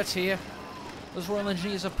getting hurt here. Those Royal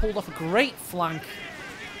Engineers have pulled off a great flank.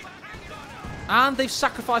 And they've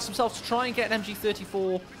sacrificed themselves to try and get an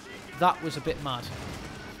MG34. That was a bit mad.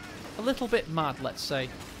 A little bit mad, let's say.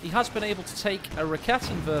 He has been able to take a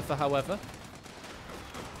Rakettenwerfer, however.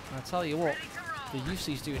 And I tell you what, the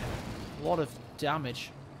UC's doing a lot of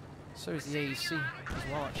damage. So is the AEC as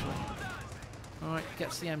well, actually. Alright,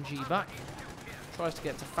 gets the MG back. Tries to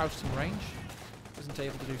get to Faustin range. Isn't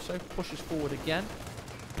able to do so. Pushes forward again.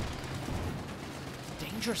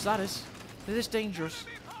 Dangerous, that is. It is dangerous.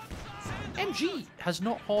 MG has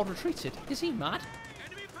not hard retreated. Is he mad?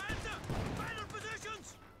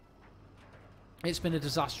 It's been a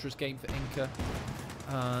disastrous game for Inca.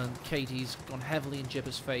 And KD's gone heavily in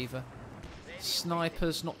Jibber's favour.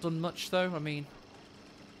 Sniper's not done much, though. I mean,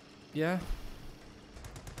 yeah.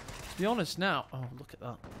 To be honest now... Oh, look at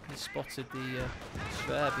that. He spotted the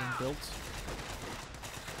sphere being built.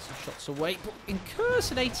 Some shots away. But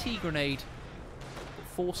incurs an AT grenade.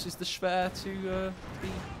 Forces the sphere to be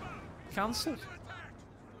cancelled.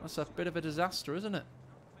 That's a bit of a disaster, isn't it?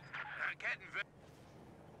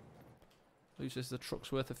 Loses the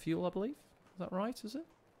truck's worth of fuel, I believe. Is that right, is it?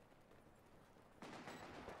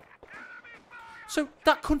 So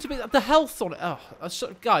that couldn't be the health on it. Oh,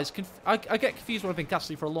 guys, I get confused when I've been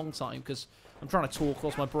casting for a long time because I'm trying to talk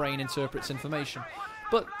whilst my brain interprets information.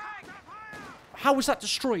 But how was that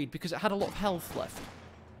destroyed? Because it had a lot of health left.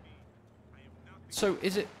 So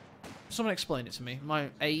is it... Someone explain it to me. My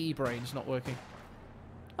AE brain's not working.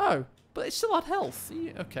 Oh, but it still had health.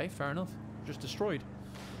 Okay, fair enough. Just destroyed.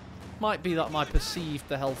 Might be that I perceived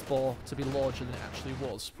the health bar to be larger than it actually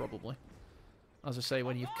was, probably. As I say,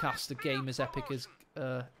 when you've cast a game as epic as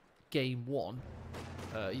Game 1,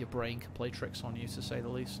 your brain can play tricks on you, to say the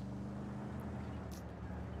least.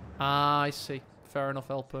 Ah, I see. Fair enough,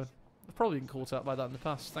 Elpo. I've probably been caught out by that in the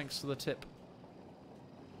past, thanks to the tip.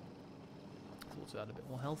 I thought it had a bit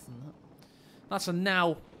more health than that. That's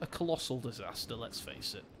now a colossal disaster, let's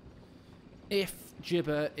face it. If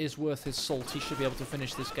Jibber is worth his salt, he should be able to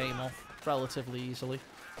finish this game off relatively easily.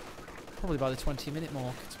 Probably by the 20-minute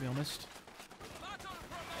mark, to be honest.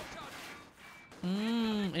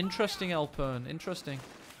 Interesting, Elpern. Interesting.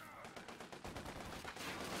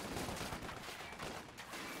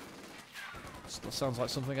 Still sounds like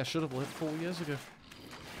something I should have lived 4 years ago.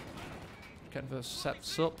 Kenverse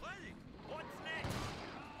sets up.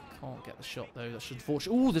 Can't get the shot, though. That's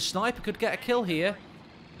unfortunate. Ooh, the sniper could get a kill here.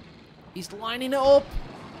 He's lining it up.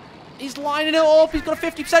 He's lining it up. He's got a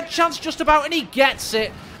 50% chance just about, and he gets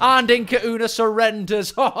it. And IncaUna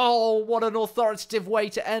surrenders. Oh, what an authoritative way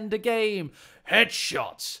to end a game.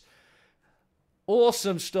 Headshots.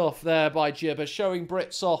 Awesome stuff there by Jibber, showing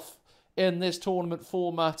Brits off in this tournament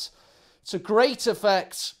format to great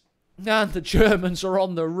effect. And the Germans are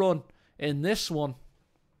on the run in this one.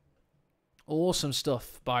 Awesome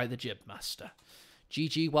stuff by the Jibmaster.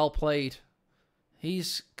 GG, well played.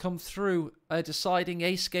 He's come through a deciding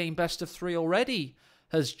ace game best of 3 already,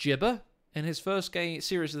 has Jibber. In his first game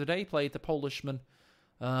series of the day, played the Polishman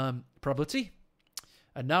Probity.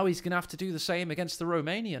 And now he's going to have to do the same against the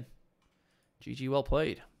Romanian. GG, well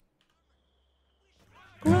played.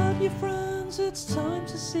 Grab your friends, it's time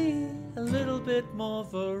to see a little bit more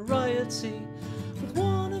variety. With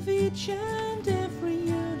one of each and every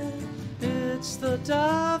unit, it's the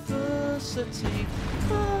diversity.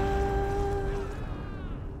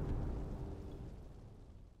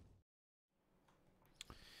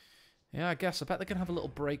 Yeah, I guess. I bet they're going to have a little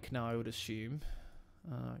break now, I would assume.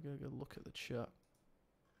 I'm going to go look at the chat.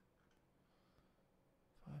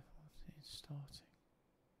 5:14 starting.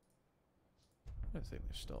 I don't think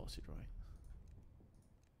they've started, right?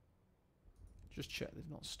 Just check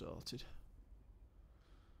they've not started.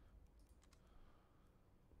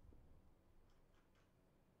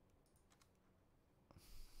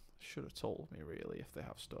 should have told me, really, if they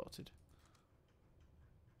have started.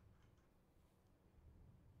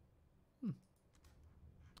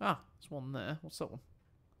 Ah, there's one there. What's that one?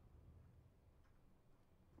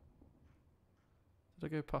 Did I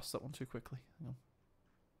go past that one too quickly? Hang on.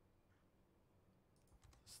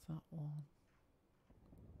 It's that one.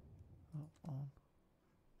 That one.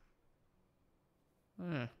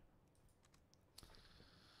 Yeah.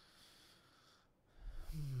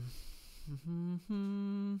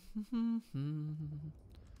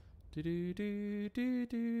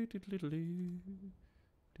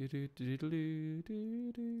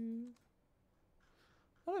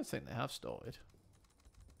 I don't think they have started.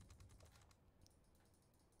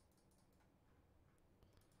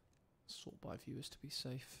 Sort by viewers to be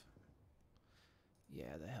safe.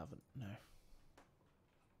 Yeah, they haven't. No.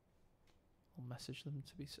 I'll message them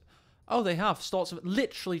to be safe. Oh, they have. Starts of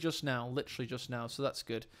literally just now. Literally just now. So that's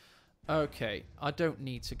good. Okay. I don't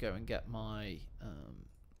need to go and get my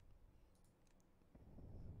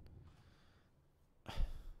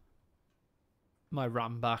my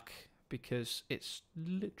RAM back because it's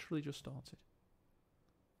literally just started.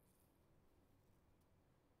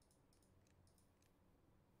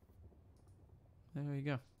 There you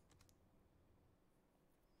go.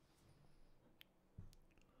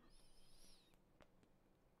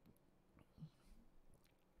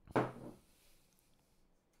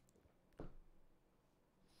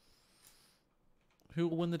 Who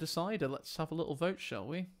will win the decider? Let's have a little vote, shall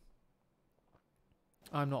we?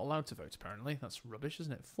 I'm not allowed to vote, apparently. That's rubbish,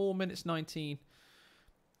 isn't it? 4 minutes 19.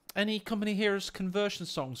 Any company here has conversion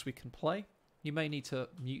songs we can play? You may need to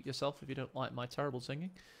mute yourself if you don't like my terrible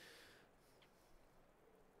singing.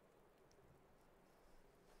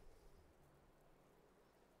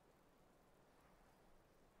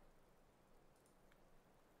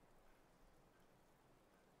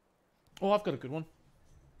 Oh, I've got a good one.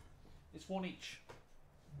 It's one each.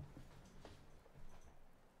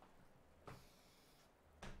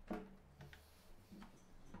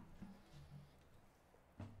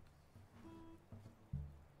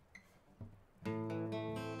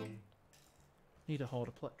 Need a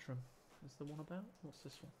harder plectrum. Is the one about? What's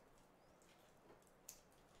this one?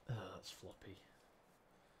 That's floppy.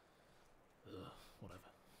 Whatever.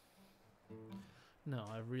 No,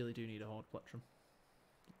 I really do need a hard plectrum.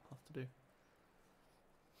 I'll have to do.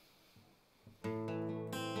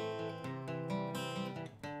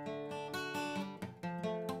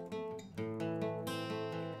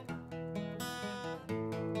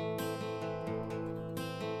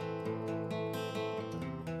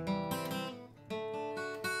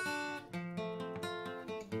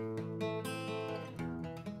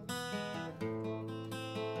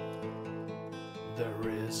 There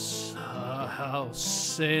is a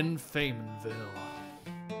house in Faymanville.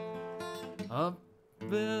 I've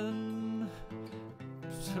been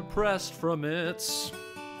suppressed from it.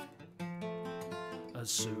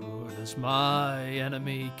 As soon as my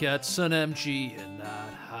enemy gets an MG in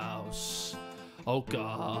that house, oh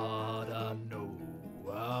God, I know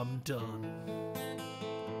I'm done.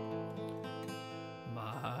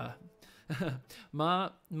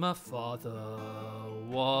 My father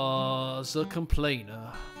was a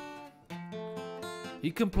complainer.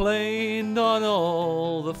 He complained on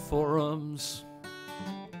all the forums,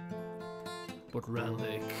 but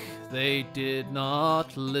Relic, they did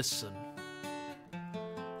not listen.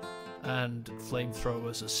 And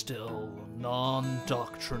flamethrowers are still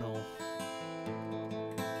non-doctrinal.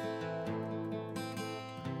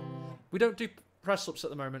 We don't do press-ups at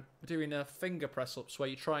the moment. We're doing finger press-ups where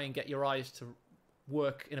you try and get your eyes to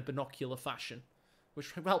work in a binocular fashion,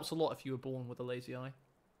 which helps a lot if you were born with a lazy eye.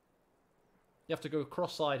 You have to go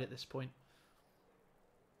cross-eyed at this point.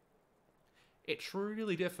 It's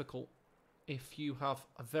really difficult if you have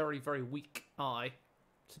a very, very weak eye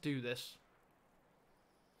to do this.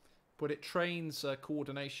 But it trains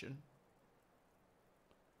coordination.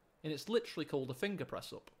 And it's literally called a finger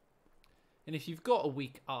press-up. And if you've got a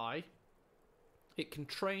weak eye, it can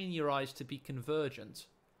train your eyes to be convergent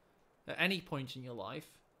at any point in your life.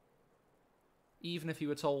 Even if you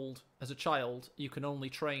were told as a child, you can only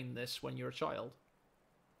train this when you're a child.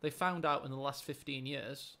 They found out in the last 15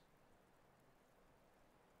 years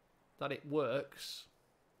that it works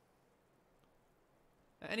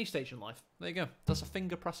at any stage in life. There you go. That's a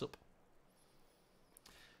finger press-up.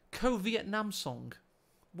 Co-Vietnam song.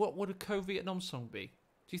 What would a co-Vietnam song be?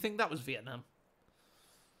 Do you think that was Vietnam?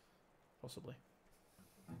 Possibly.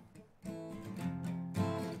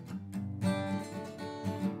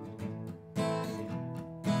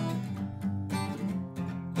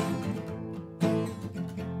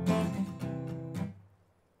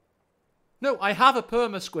 No, I have a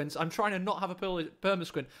permasquint. I'm trying to not have a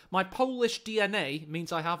permasquint. My Polish DNA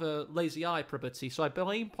means I have a lazy eye probability, so I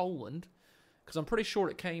blame Poland, because I'm pretty sure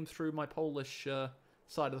it came through my Polish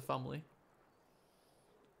side of the family.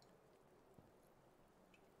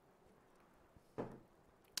 Do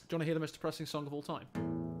you want to hear the most depressing song of all time?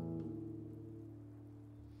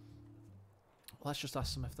 Let's just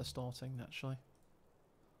ask them if they're starting, actually.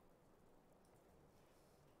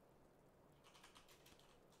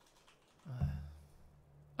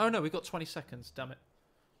 Oh no, we've got 20 seconds, damn it.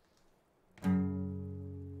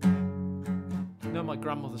 No, my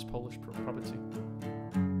grandmother's Polish property.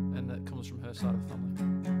 And that comes from her side of the family.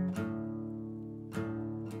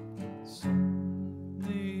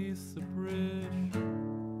 Beneath the bridge,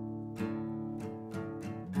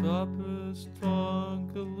 Papa's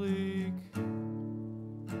drunk a leak,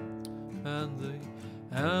 and the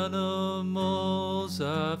animals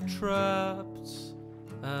I've trapped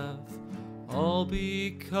have all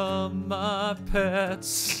become my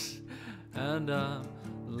pets, and I'm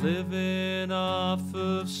living off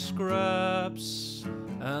of scraps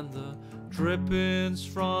and the drippings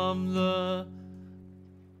from the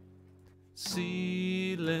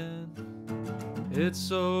ceiling.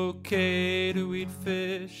 It's okay to eat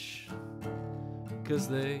fish, 'cause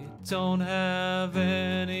they don't have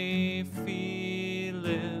any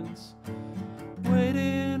feelings.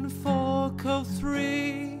 Waiting for code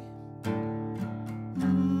 3.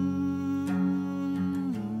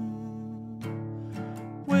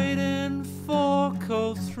 Waiting for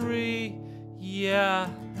code 3. Yeah.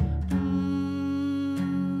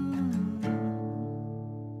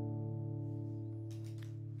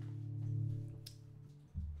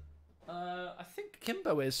 I think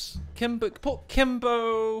Kimbo is. Put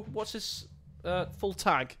Kimbo. What's his full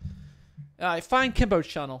tag? Find Kimbo's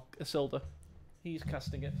channel, Isilda. He's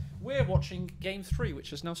casting it. We're watching Game 3,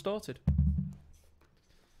 which has now started.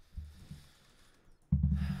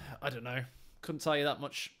 I don't know. Couldn't tell you that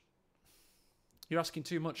much. You're asking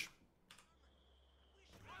too much.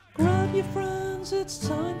 Grab your friends, it's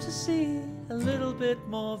time to see a little bit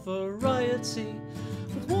more variety.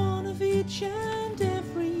 With one of each and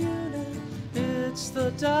every unit, it's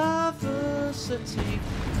the diversity.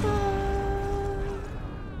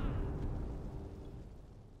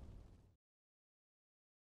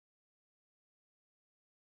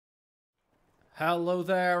 Hello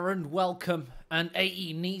there and welcome. And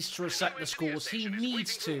AE needs to reset the scores. He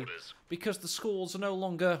needs to, because the scores are no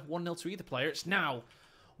longer 1-0 to either player. It's now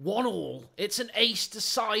 1-1. It's an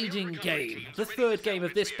ace-deciding game. The third game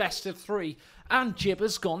of this best of 3. And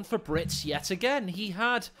Jibber's gone for Brits yet again. He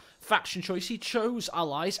had faction choice. He chose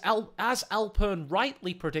allies. As Alpern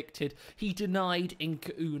rightly predicted, he denied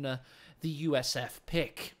IncaUna the USF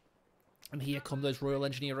pick. And here come those Royal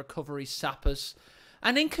Engineer Recovery Sappers.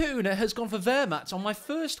 And IncaUna has gone for Wehrmacht. On my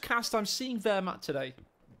first cast, I'm seeing Wehrmacht today.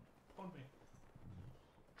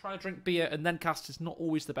 Trying to drink beer and then cast is not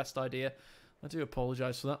always the best idea. I do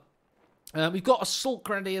apologise for that. We've got Assault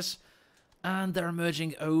Grenadiers, and they're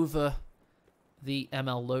emerging over the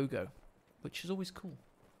ML logo, which is always cool.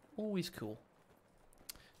 Always cool.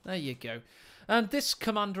 There you go. And this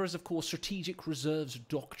commander is, of course, Strategic Reserves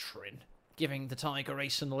Doctrine, giving the Tiger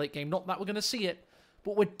ace in the late game. Not that we're going to see it,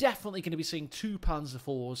 but we're definitely going to be seeing 2 Panzer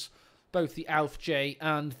IVs, both the Alf J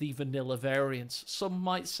and the vanilla variants. Some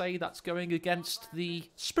might say that's going against the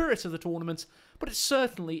spirit of the tournament, but it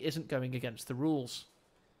certainly isn't going against the rules.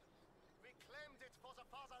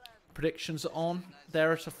 Predictions are on.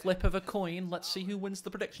 There at a flip of a coin. Let's see who wins the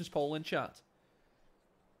predictions poll in chat.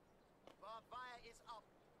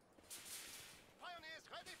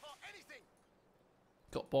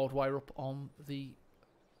 Got barbed wire up on the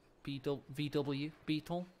VW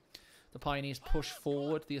Beetle. The Pioneers push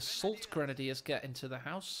forward. The Assault Grenadiers get into the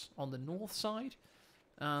house on the north side.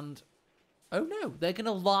 And, oh no, they're going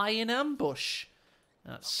to lie in ambush.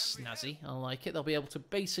 That's snazzy. I like it. They'll be able to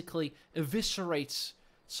basically eviscerate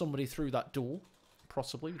somebody through that door.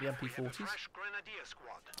 Possibly with the MP40s.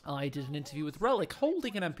 I did an interview with Relic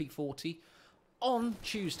holding an MP40 on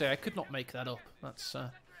Tuesday. I could not make that up. That's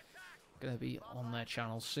going to be on their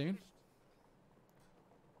channel soon.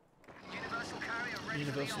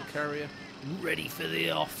 Universal Carrier ready for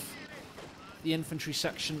the off. The infantry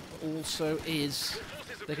section also is.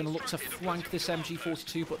 They're going to look to flank this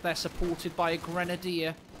MG42, but they're supported by a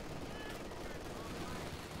Grenadier.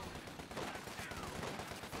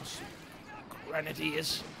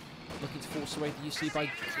 Grenadiers looking to force away the UC by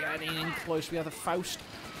getting in close. We have a Faust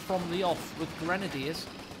from the off with Grenadiers.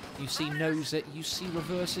 UC knows it. UC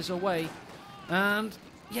reverses away. And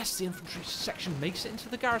yes, the infantry section makes it into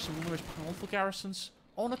the garrison. One of the most powerful garrisons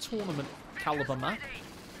on a tournament caliber map.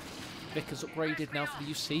 Vickers upgraded now for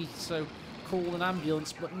the UC, so call an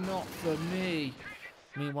ambulance, but not for me.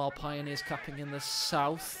 Meanwhile, Pioneers capping in the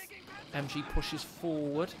south. MG pushes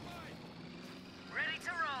forward. Ready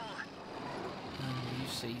to roll. And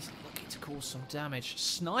UC's looking to cause some damage.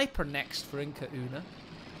 Sniper next for IncaUna.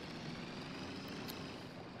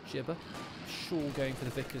 Jibber. Sure going for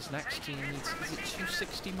the Vickers next. He needs, is it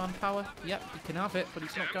 260 manpower? Yep, he can have it, but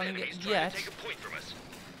he's not going it yet.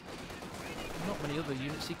 Not many other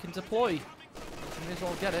units he can deploy. He may as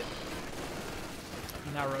well get it.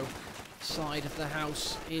 Narrow side of the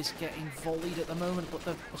house is getting volleyed at the moment, but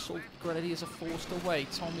the assault grenadiers are forced away.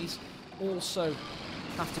 Tommies also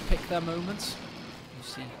have to pick their moments. You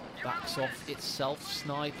see, backs off itself.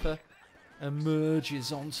 Sniper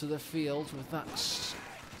emerges onto the field with that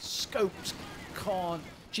scoped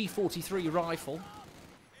G43 rifle.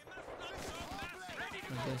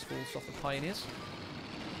 And there's falls off the Pioneers.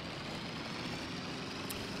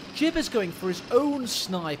 Jibber's going for his own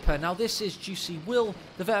sniper. Now this is juicy. Will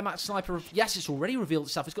the Wehrmacht sniper... Yes, it's already revealed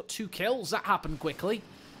itself. It's got 2 kills. That happened quickly.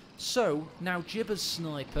 So, now Jibber's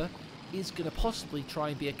sniper is going to possibly try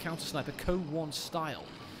and be a counter-sniper Co-1 style.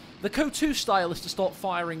 The Co-2 style is to start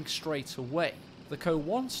firing straight away. The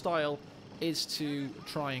Co-1 style is to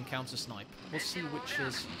try and counter-snipe. We'll see which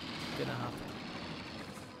is going to happen.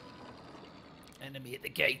 Enemy at the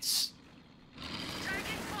gates.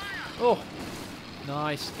 Oh!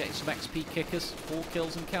 Nice, getting some XP kickers, 4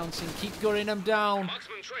 kills and counting. Keep gunning them down.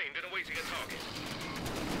 Marksman trained in awaiting a target.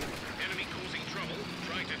 Enemy causing trouble,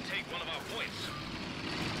 trying to take one of our points.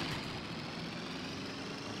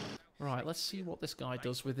 Right, let's see what this guy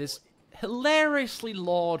does with his hilariously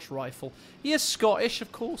large rifle. He is Scottish,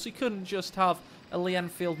 of course. He couldn't just have a Lee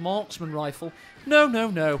Enfield marksman rifle. No,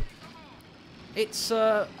 no, no. It's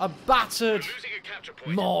a battered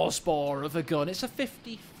Mars bar of a gun. It's a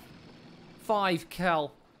 55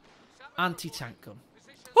 cal anti-tank gun.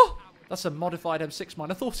 Oh, that's a modified M6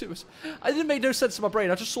 mine. I thought it was... It didn't make no sense in my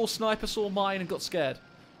brain. I just saw sniper, saw mine, and got scared.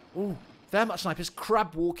 Ooh, Wehrmacht sniper's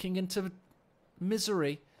crab walking into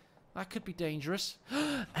misery. That could be dangerous.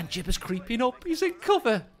 And Jibber's creeping up. He's in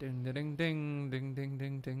cover. Ding ding ding ding ding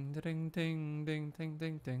ding ding ding ding ding ding ding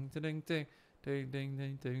ding ding ding. Ding ding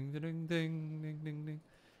ding ding ding ding ding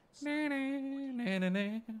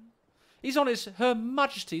ding. He's on Her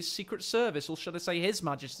Majesty's Secret Service, or should I say His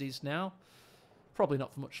Majesty's now? Probably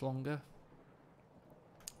not for much longer.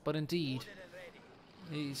 But indeed,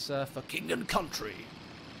 he's for king and country.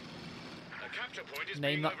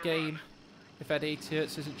 Name that game. If Ed 80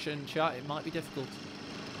 Hertz isn't in chat, it might be difficult.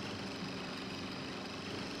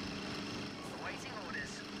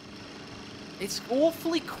 It's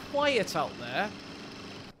awfully quiet out there.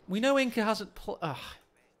 We know Inca hasn't...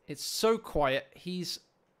 it's so quiet. He's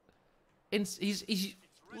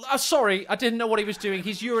sorry, I didn't know what he was doing.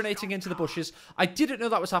 He's urinating into the bushes. I didn't know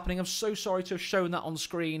that was happening. I'm so sorry to have shown that on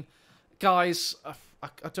screen. Guys, I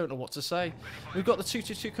don't know what to say. We've got the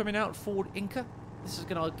 222 coming out for Inca. This is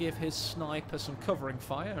going to give his sniper some covering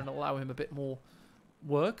fire and allow him a bit more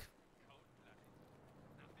work.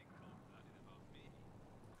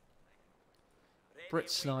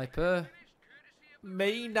 Brit sniper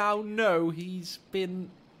may now know he's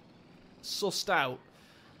been sussed out.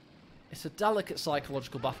 It's a delicate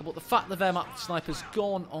psychological battle, but the fact the Wehrmacht sniper's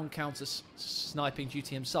gone on counter-sniping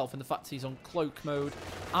duty himself, and the fact he's on cloak mode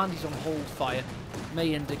and he's on hold fire,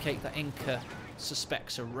 may indicate that Inca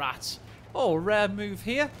suspects a rat. Oh, rare move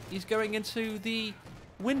here. He's going into the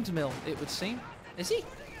windmill, it would seem. Is he?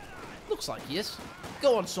 Looks like he is.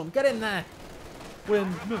 Go on, son. Get in there.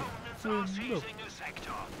 Windmill. Windmill.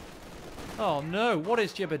 Oh, no. What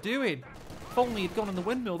is Jibber doing? If only he'd gone in the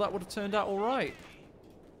windmill, that would have turned out all right.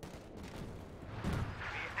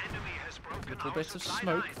 A little bit of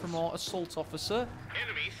smoke from our assault officer.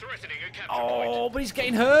 Oh, but he's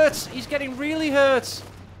getting hurt. He's getting really hurt.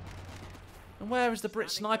 And where is the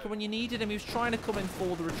Brit sniper when you needed him? He was trying to come in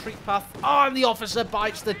for the retreat path. Oh, and the officer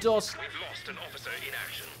bites the dust. We've lost an officer in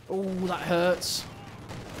action. Oh, that hurts.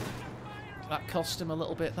 That cost him a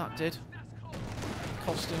little bit, that did.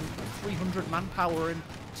 Cost him 300 manpower in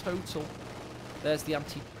total. There's the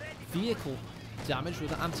anti-vehicle damage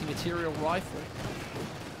with an anti-material rifle.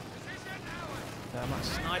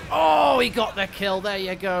 Snipe. Oh, he got the kill. There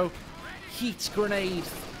you go. Heat grenade.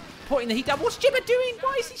 Putting the heat down. What's Jibber doing?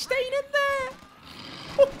 Why is he staying in there?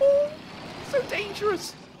 Oh, so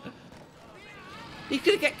dangerous. He's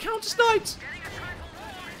going to get counter-sniped.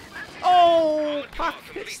 Oh,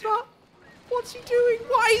 packets that. What's he doing?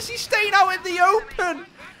 Why is he staying out in the open?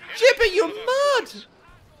 Jibber, you're mad.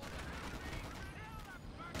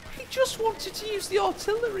 He just wanted to use the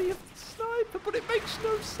artillery of the sniper, but it makes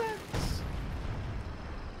no sense.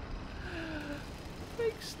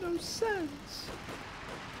 makes no sense.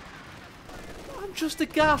 I'm just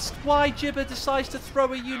aghast why Jibber decides to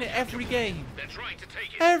throw a unit every game. They're trying to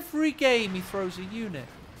take it. Every game he throws a unit.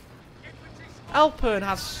 Alpern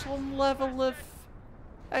has some level of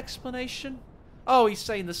explanation. Oh, he's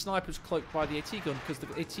saying the sniper's cloaked by the AT gun because the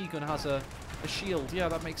AT gun has a shield. Yeah,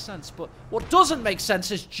 that makes sense. But what doesn't make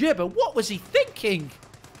sense is Jibber. What was he thinking?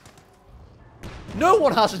 No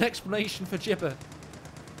one has an explanation for Jibber.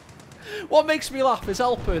 What makes me laugh is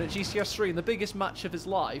Alpern at GCS3 in the biggest match of his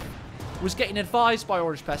life was getting advised by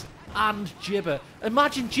Orange Pest and Jibber.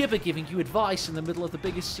 Imagine Jibber giving you advice in the middle of the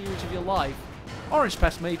biggest series of your life. Orange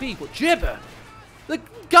Pest maybe, but Jibber, the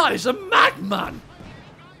guy is a madman.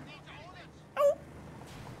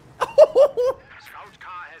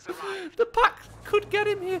 The pack could get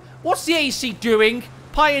him here. What's the AC doing?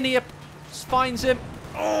 Pioneer finds him.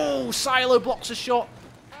 Oh, Silo blocks a shot.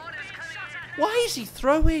 Why is he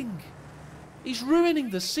throwing? He's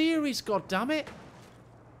ruining the series, god damn it.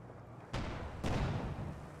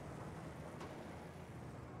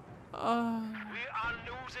 We are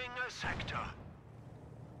losing a sector.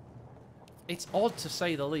 It's odd to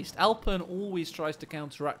say the least. Alpern always tries to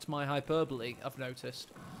counteract my hyperbole, I've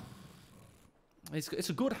noticed. It's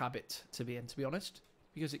a good habit to be in, to be honest,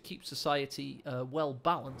 because it keeps society well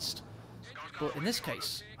balanced. But in this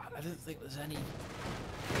case, I don't think there's any...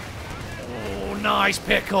 Oh, nice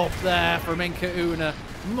pick-up there from IncaUna,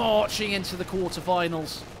 marching into the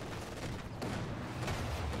quarterfinals.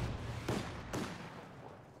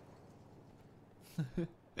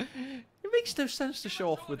 It makes no sense to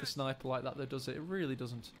show off with a sniper like that, though, does it? It really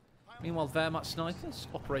doesn't. Meanwhile, Wehrmacht snipers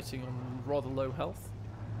operating on rather low health.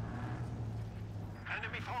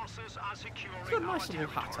 Enemy forces are securing He's got a nice our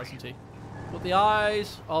little hat, territory. hasn't he? With the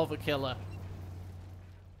eyes of a killer.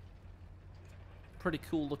 Pretty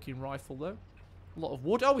cool looking rifle, though. A lot of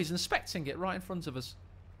wood. Oh, he's inspecting it right in front of us.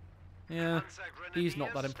 Yeah, he's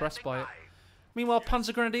not that impressed by it. Meanwhile,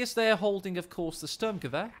 Panzer Grenadiers, they're holding, of course, the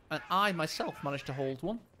Sturmgewehr, and I myself managed to hold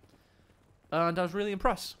one. And I was really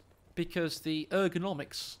impressed, because the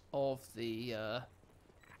ergonomics of the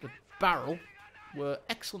barrel were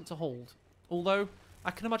excellent to hold. Although,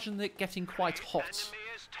 I can imagine it getting quite hot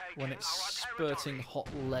when it's spurting hot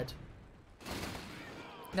lead.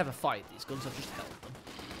 Never fired these guns, I've just held them.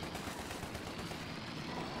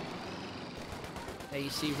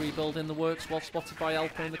 AC rebuild in the works, well spotted by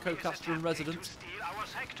Alpern and the co-caster resident.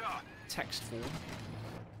 Text form.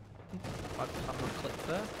 Bad camera clip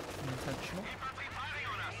there, unintentional.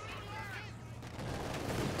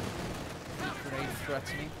 Grenade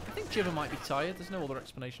threatening. I think Jibber might be tired, there's no other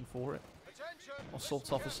explanation for it.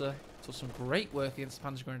 Assault officer does some great work against the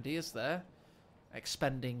Panzer Grenadiers there,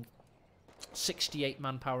 expending 68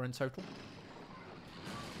 manpower in total.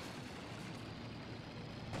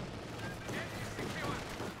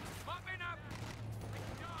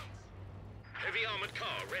 Heavy armored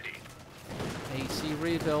car ready. AC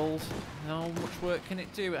rebuild. How much work can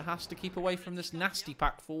it do? It has to keep away from this nasty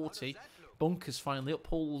Pack 40. Bunkers finally up.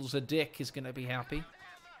 Paul Zadik is going to be happy.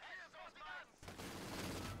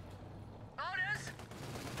 Orders.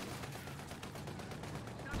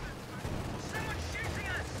 Someone's shooting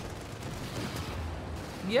us.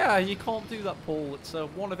 Yeah, you can't do that, Paul. It's a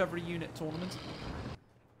one of every unit tournament. It's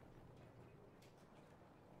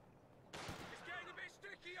getting a bit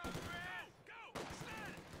sticky over here. Go.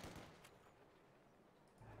 Stand.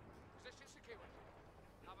 Position secure.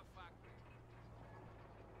 Have a fag.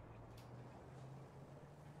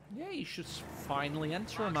 Yeah, you should finally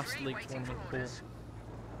enter a Master League tournament, Paul.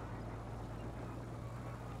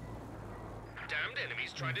 Damned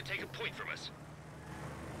enemies trying to take a point from us.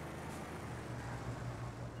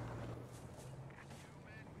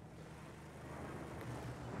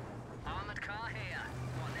 Armored car here.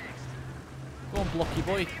 What next? Go on, Blocky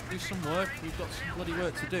boy. Do some work. We've got some bloody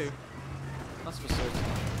work to do. That's for certain.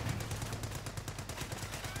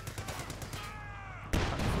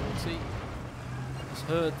 Pack 40 has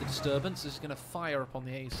heard the disturbance. Is going to fire upon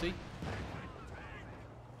the AC.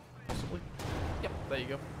 Possibly. Yep, there you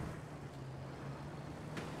go.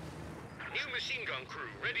 New machine gun crew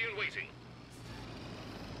ready and waiting.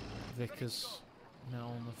 Vickers now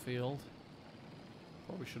on the field.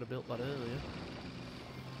 Probably should have built that earlier.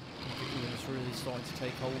 It's really starting to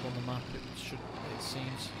take hold on the map. It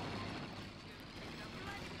seems.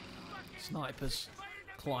 Snipers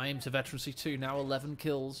climb to veterancy 2. Now 11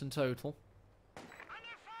 kills in total.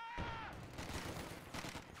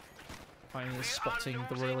 Finally spotting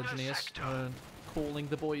the Royal Engineers and calling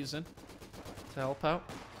the boys in to help out.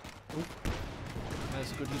 Ooh.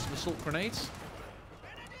 There's a good use of assault grenades.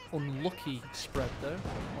 Unlucky spread though,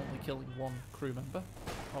 only killing one crew member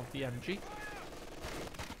of the MG.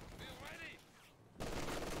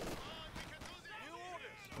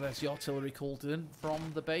 There's the artillery called in from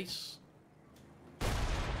the base.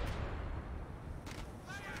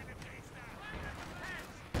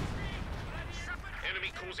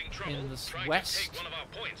 Enemy causing trouble. In the Trying west, to take one of our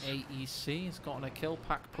points. AEC has gotten a kill.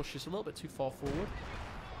 Pack pushes a little bit too far forward.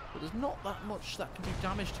 But there's not that much that can do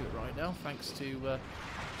damage to it right now, thanks to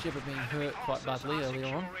Jibber being hurt quite badly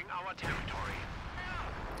earlier on.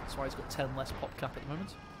 That's why he's got 10 less pop cap at the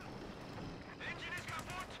moment.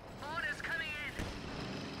 Orders coming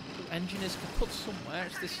in. Engine is kaput somewhere.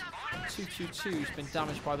 It's this 222 who's been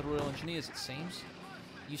damaged by the Royal Engineers, it seems.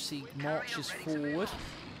 You see marches forward.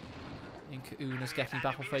 IncaUna's getting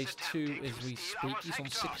battle phase 2 as we speak. He's on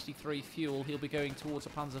 63 fuel. He'll be going towards a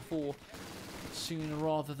Panzer IV sooner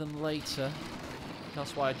rather than later.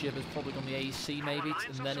 That's why Jibber's probably on the AEC maybe,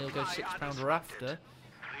 and then he'll go 6-pounder after,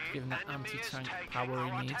 given that anti-tank power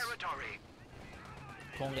he needs.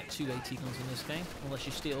 Can't get 2 AT guns in this game, unless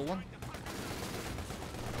you steal one.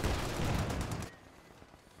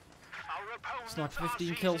 Sniper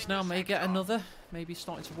 15 kills now, may get another. Maybe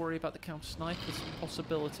starting to worry about the counter-snipe as a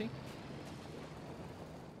possibility.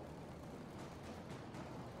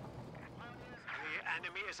 The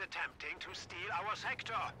enemy is attempting to steal our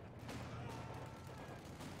sector.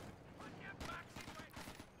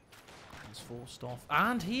 He's forced off.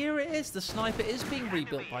 And here it is! The sniper is being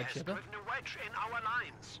rebuilt by Jibber.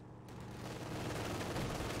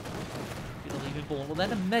 Gonna leave him ball. Well,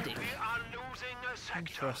 then a medic.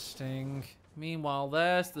 Interesting. Meanwhile,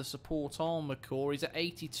 there's the support armor core. He's at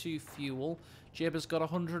 82 fuel. Jibber's got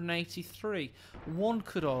 183. One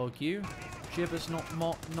could argue Jibber's not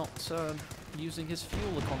using his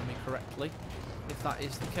fuel economy correctly, if that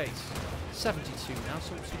is the case. 72 now,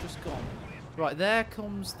 so what's he just gone? Right, there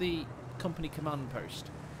comes the company command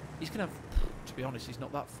post. He's going to have, to be honest, he's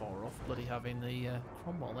not that far off bloody having the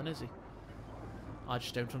Cromwell then, is he? I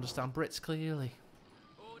just don't understand Brits clearly.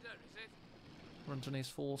 Runton is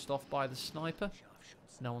forced off by the sniper.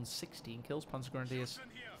 Now on 16 kills. Panzer Grenadiers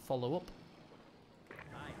follow up.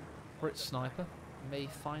 Brit sniper may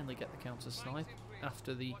finally get the counter snipe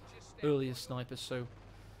after the earlier sniper so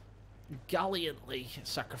gallantly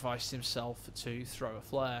sacrificed himself to throw a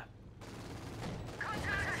flare.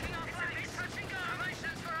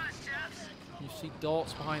 You see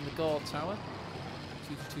darts behind the guard tower.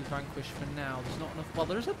 2-2 vanquish for now. There's not enough. Well,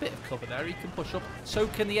 there is a bit of cover there. He can push up. So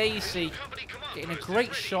can the AEC. Getting a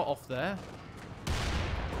great shot off there.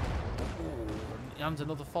 Ooh, and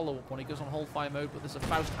another follow-up one. He goes on hold fire mode, but there's a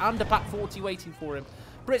Faust and a Pat 40 waiting for him.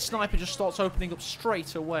 Brit sniper just starts opening up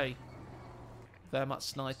straight away. Wehrmacht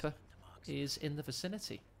sniper is in the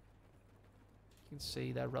vicinity. You can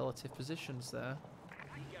see their relative positions there.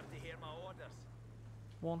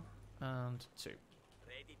 1 and 2.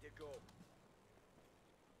 Ready to go.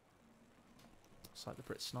 Looks like the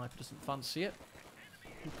Brit sniper doesn't fancy it.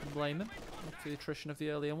 Who can blame him after the attrition of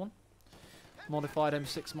the earlier one? Modified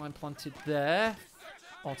M6 mine planted there.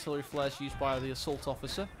 Artillery flares used by the assault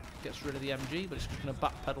officer. Gets rid of the MG, but it's just going to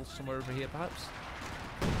backpedal somewhere over here perhaps.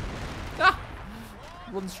 Ah!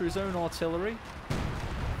 Runs through his own artillery.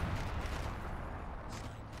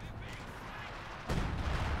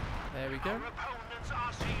 There we go.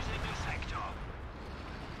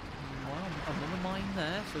 Well, another mine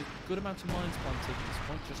there, so good amount of mines planted at this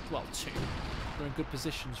point. Just, well, 2. They're in good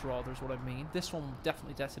positions, rather, is what I mean. This one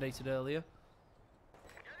definitely detonated earlier.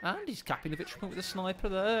 And he's capping the victory point with the sniper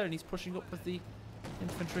there, and he's pushing up with the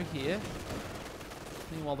infantry here.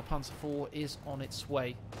 Meanwhile, the Panzer IV is on its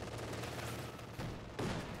way.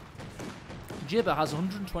 Jibber has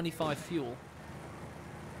 125 fuel.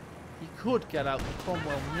 He could get out the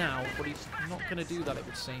Cromwell now, but he's not going to do that, it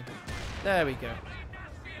would seem. There we go.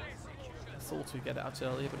 I thought we'd get it out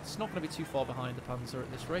earlier, but it's not going to be too far behind the Panzer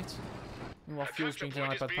at this rate. Meanwhile, fuel's being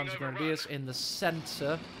denied by the Panzer Grenadiers in the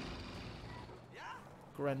centre.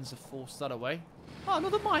 Grens have forced that away. Oh,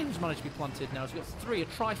 another mine's managed to be planted now. He's got 3, a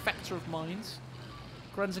trifecta of mines.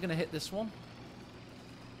 Grens are going to hit this one.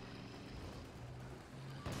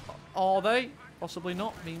 Are they? Possibly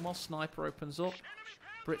not. Meanwhile, sniper opens up.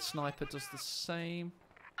 Brit sniper does the same.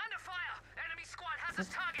 Under fire! Enemy squad has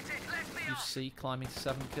us targeted. Let's be You off. see, climbing to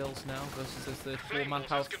 7 kills now versus his 34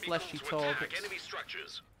 manpower fleshy targets. Enemy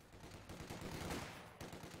structures.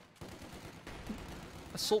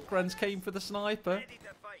 Assault Grens came for the sniper. Ready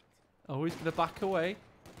to fight. Oh, he's going to back away.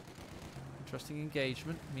 Interesting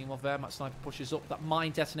engagement. Meanwhile, Wehrmacht sniper pushes up. That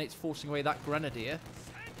mine detonates, forcing away that grenadier.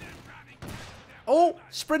 Oh,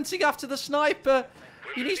 sprinting after the sniper.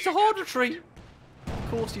 He needs to hard retreat. Of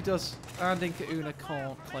course he does. And IncaUna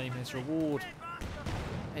can't claim his reward.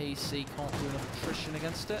 AC can't do enough attrition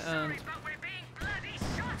against it. And But we're being bloody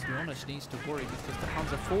shot to be at. honest, needs to worry because the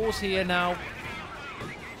Panzer IV's here now.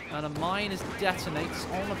 And a mine is detonates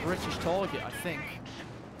on a British target, I think.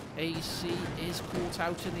 AC is caught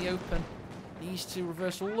out in the open. Needs to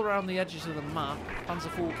reverse all around the edges of the map. Panzer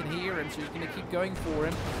IV can hear him, so he's going to keep going for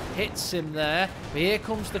him. Hits him there. But here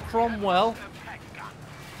comes the Cromwell.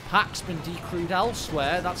 Pack's been decrewed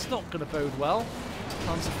elsewhere. That's not going to bode well.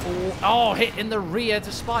 Panzer IV. Oh, hit in the rear,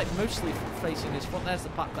 despite mostly facing his front. There's the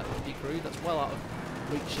Pack that was decrewed. That's well out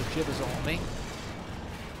of reach of Jibber's army.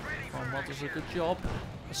 Cromwell does a good job.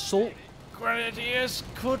 Assault Grenadiers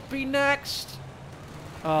could be next.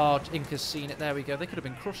 Oh, Inca's seen it. There we go. They could have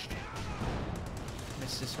been crushed.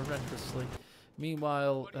 Misses horrendously.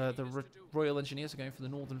 Meanwhile, the Royal Engineers are going for the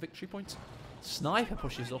Northern Victory Point. Sniper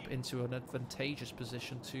pushes up into an advantageous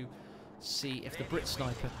position to see if the Brit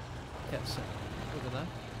Sniper gets it over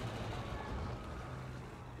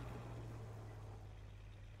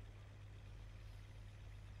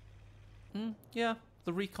there. Yeah,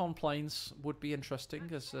 the recon planes would be interesting,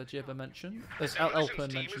 as Jibber mentioned. As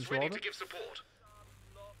Elpern mentions, rather.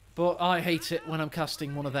 But I hate it when I'm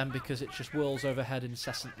casting one of them because it just whirls overhead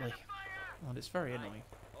incessantly. And it's very annoying.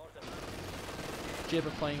 Jibber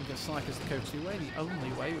playing the snipers the go-to way, the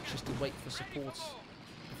only way, which is to wait for support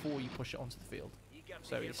before you push it onto the field.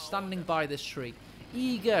 So he's standing by this tree,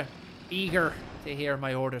 eager to hear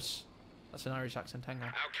my orders. That's an Irish accent, hang on.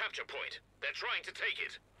 Our capture point. They're trying to take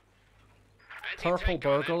it. Purple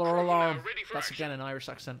burglar alarm. That's again an Irish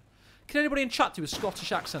accent. Can anybody in chat do a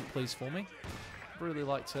Scottish accent, please, for me? Really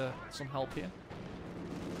like some help here.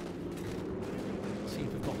 See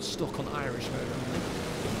if we've got stuck on Irish mode.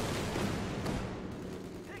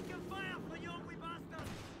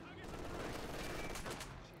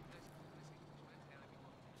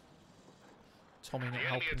 Tommy not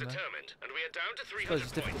helping there. I suppose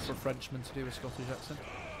it's difficult for a Frenchman to do a Scottish accent.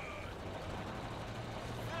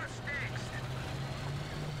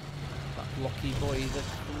 That blocky boy, the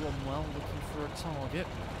Cromwell, looking for a target.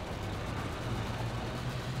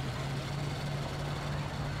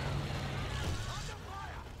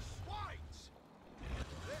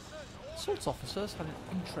 Assault officers had an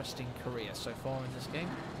interesting career so far in this game.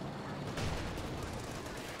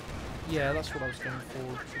 Yeah, that's what I was going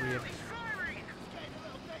for. Career.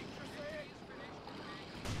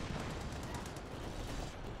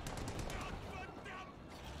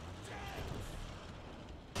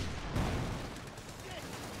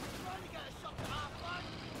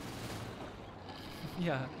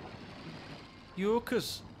 Yeah.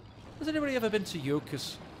 Yokas. Has anybody ever been to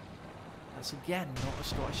Yokas? That's again not a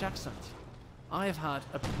Scottish accent. I have had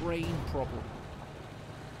a brain problem.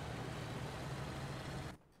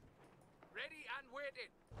 Ready and waiting.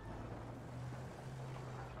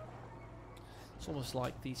 It's almost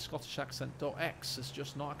like the Scottish accent .x is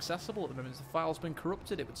just not accessible at the moment. The file's been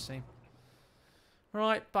corrupted, it would seem.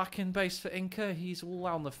 Right, back in base for Inca. He's all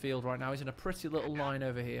out on the field right now. He's in a pretty little line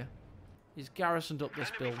over here. He's garrisoned up this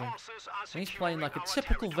building. And he's playing like a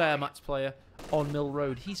typical Wehrmacht player on Mill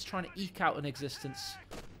Road. He's trying to eke out an existence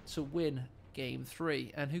to win Game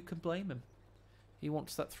 3. And who can blame him? He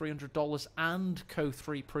wants that $300 and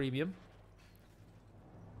Co-3 premium.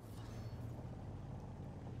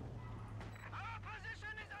 Our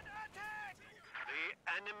position is under attack! The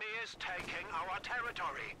enemy is taking our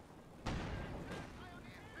territory.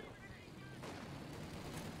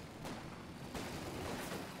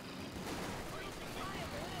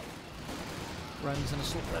 Wren's and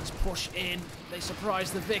Assault Reds push in. They surprise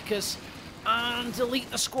the Vickers and delete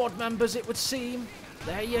the squad members, it would seem.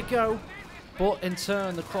 There you go. But in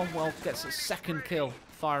turn, the Cromwell gets its second kill,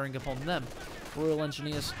 firing upon them. Royal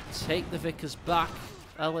Engineers take the Vickers back.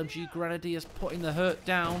 LMG Grenadiers putting the hurt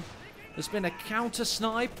down. There's been a counter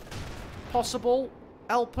snipe. Possible.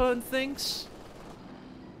 Elpern thinks.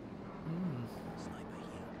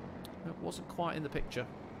 It wasn't quite in the picture.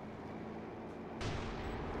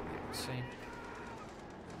 Let's see.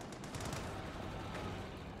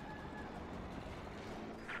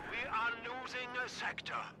 A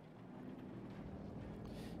sector.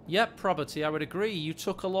 Yep, Probity, I would agree. You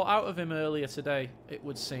took a lot out of him earlier today, it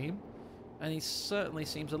would seem. And he certainly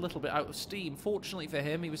seems a little bit out of steam. Fortunately for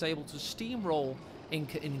him, he was able to steamroll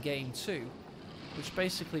Inca in Game 2, which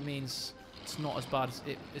basically means it's not as bad as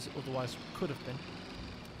it otherwise could have been.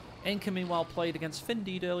 Inca, meanwhile, played against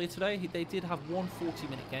Findeed earlier today. They did have one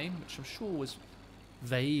 40-minute game, which I'm sure was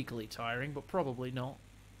vaguely tiring, but probably not.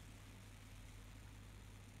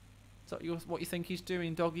 Is that what you think he's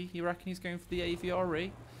doing, Doggy? You reckon he's going for the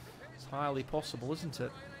AVRE? It's highly possible, isn't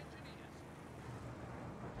it?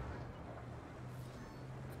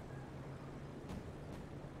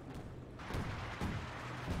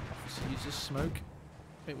 Officer uses smoke.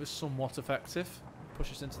 It was somewhat effective.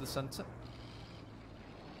 Pushes into the centre.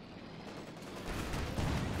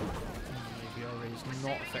 It's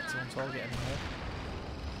not effective on target anymore.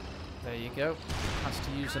 There you go. Has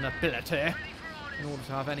to use an ability in order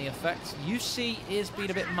to have any effect. UC is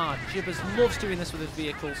being a bit mad. Jibbers loves doing this with his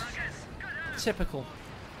vehicles. Typical.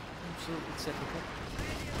 Absolutely typical.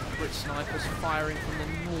 Brit snipers firing from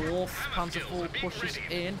the north. Panzer IV pushes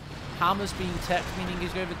in. Hammer's being teched, meaning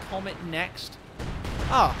he's going to Comet next.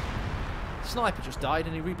 Ah! Sniper just died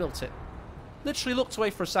and he rebuilt it. Literally looked away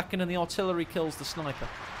for a second and the artillery kills the sniper.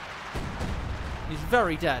 He's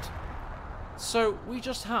very dead. So we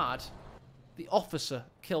just had the officer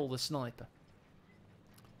kill the sniper.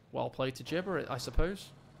 Well played to Jibber, I suppose.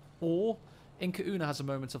 Or IncaUna has a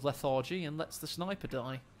moment of lethargy and lets the sniper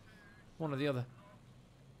die. One or the other.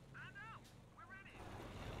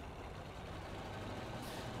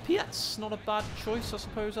 Piet's not a bad choice, I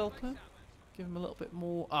suppose, Elper. Give him a little bit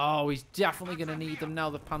more. Oh, he's definitely going to need them now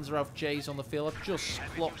the Panzerhaubitze J's on the field. I've just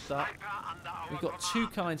clocked that. We've got two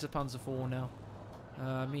kinds of Panzer IV now.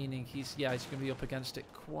 Meaning he's going to be up against it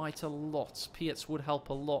quite a lot. Piet's would help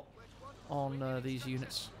a lot on these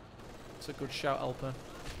units. It's a good shout, Elper.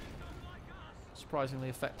 Surprisingly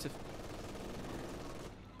effective.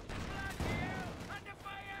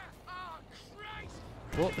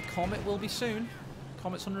 But the Comet will be soon.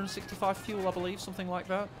 Comet's 165 fuel, I believe, something like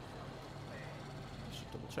that. I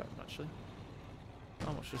should double check, actually.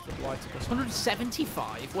 How much does the blighter cost?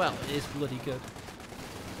 175? Well, it is bloody good.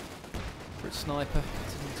 Brit sniper,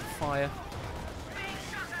 continuing to fire.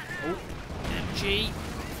 Oh, MG,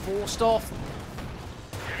 forced off.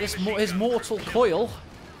 His mortal coil.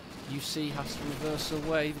 UC has to reverse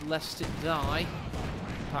away lest it die.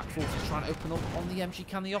 Pack 40 is trying to open up on the MG.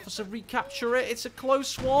 Can the officer recapture it? It's a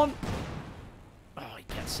close one. Oh, he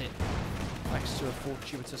gets it. Thanks to a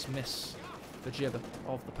fortuitous miss for Jibber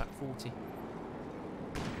of the Pack 40.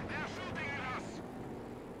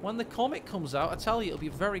 When the Comet comes out, I tell you, it'll be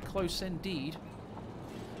very close indeed.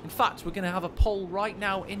 In fact, we're going to have a poll right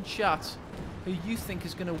now in chat who you think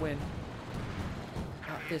is going to win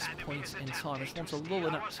at this point in time. I just want a lull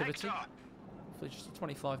in activity. Hopefully just a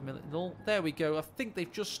 25-minute lull. There we go. I think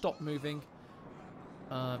they've just stopped moving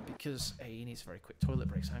because he needs very quick toilet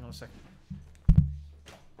breaks. Hang on a second.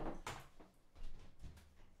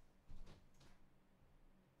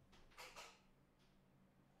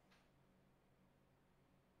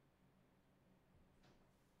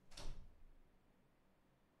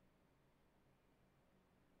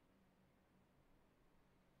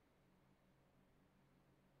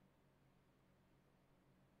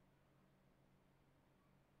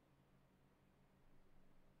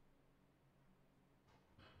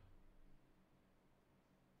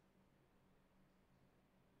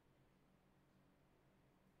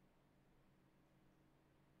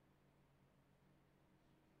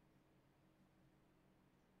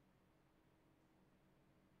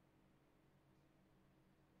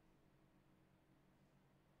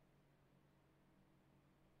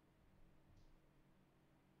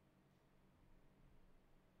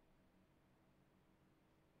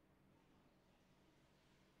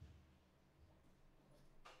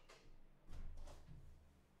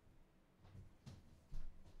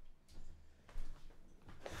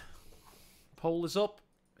 Poll is up.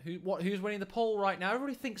 Who's winning the poll right now?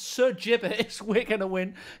 Everybody thinks Sir Jibber is we're going to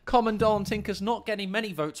win. Commandant Inca's not getting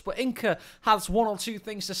many votes, but Inca has one or two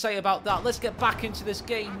things to say about that. Let's get back into this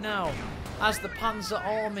game now. As the Panzer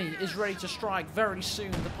Army is ready to strike very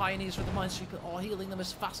soon, the Pioneers with the Minesweeper are healing them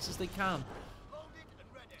as fast as they can.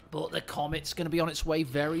 But the Comet's going to be on its way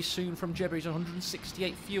very soon from Jibber. He's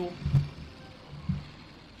 168 fuel.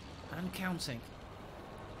 And counting.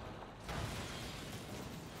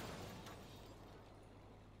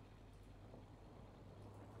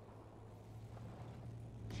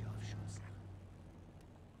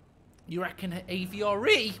 You reckon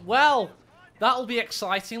AVRE? Well, that'll be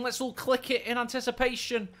exciting. Let's all click it in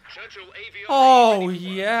anticipation. Oh,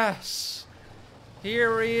 yes.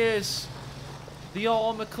 Here he is. The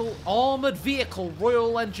armoured vehicle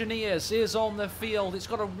Royal Engineers is on the field. It's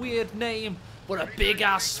got a weird name, but a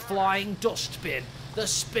big-ass flying dustbin. The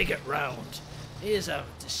Spigot Round is a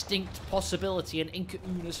distinct possibility in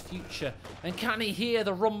IncaUna's future. And can he hear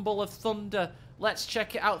the rumble of thunder? Let's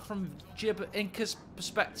check it out from Jibber Inca's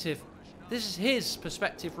perspective. This is his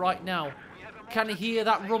perspective right now. Can he hear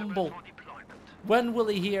that rumble? When will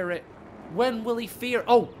he hear it? When will he fear?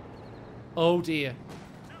 Oh! Oh dear.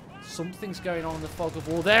 Something's going on in the fog of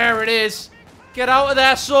war. There it is! Get out of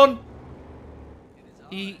there, son!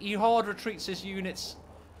 He hard retreats his units.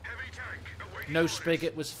 No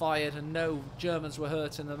Spigot was fired and no Germans were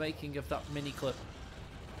hurt in the making of that mini clip.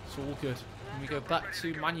 It's all good. And we go back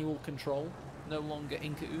to manual control. No longer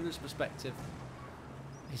IncaUna's perspective.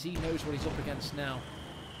 As he knows what he's up against now.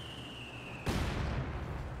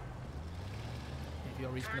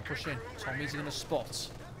 Maybe he's going to push in. Tommy's going to spot.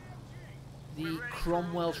 The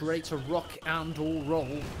Cromwell's ready to rock and or roll.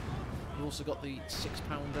 We've also got the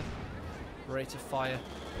 6-pounder ready to fire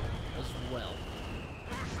as well.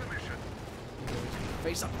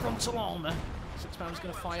 Face that frontal armour. 6-pounder's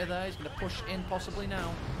going to fire there. He's going to push in possibly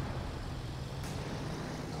now.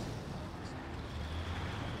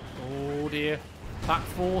 Oh dear. Pack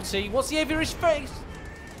 40. What's the aim of his face?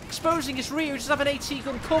 Exposing his rear. He just have an AT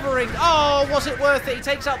gun covering. Oh, was it worth it? He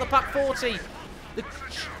takes out the Pack 40.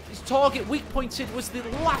 His target weak pointed was the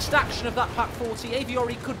last action of that Pack 40.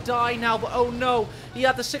 Aviori could die now, but oh no. He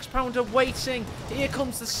had the 6-pounder waiting. Here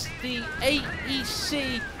comes the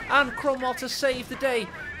AEC and Cromwell to save the day.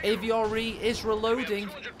 Aviori is reloading.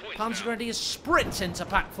 Panzergrenadiers sprint into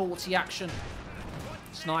Pack 40 action.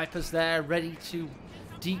 Snipers there, ready to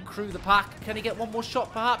decrew the pack. Can he get one more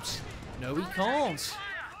shot, perhaps? No, he can't.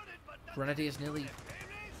 Grenadiers nearly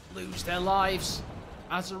lose their lives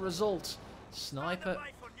as a result. Sniper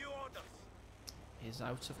is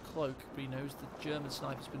out of cloak, but he knows the German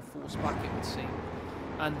sniper's been forced back, it would seem.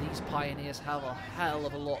 And these pioneers have a hell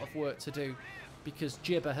of a lot of work to do, because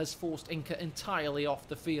Jibber has forced Inca entirely off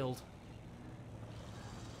the field.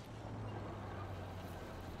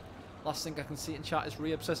 Last thing I can see in chat is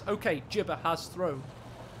Reub says, okay, Jibber has thrown.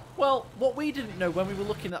 Well, what we didn't know when we were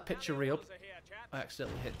looking at that picture, Reub, I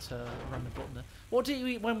accidentally hit a random button there. What did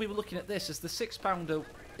we, when we were looking at this, is the 6-pounder,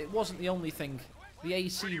 it wasn't the only thing. The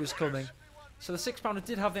AEC was coming. So the 6-pounder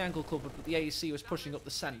did have the angle cover, but the AEC was pushing up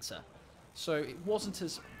the centre. So it wasn't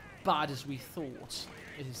as bad as we thought,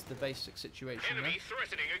 is the basic situation there. Enemy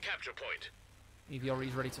threatening a capture point. EVRE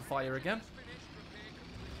is ready to fire again.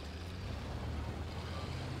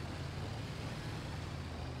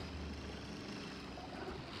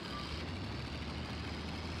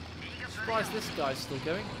 Surprised this guy's still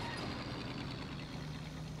going.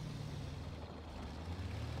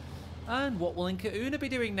 And what will IncaUna be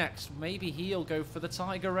doing next? Maybe he'll go for the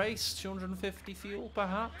Tiger race. 250 fuel,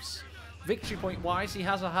 perhaps. Victory point wise, he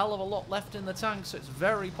has a hell of a lot left in the tank, so it's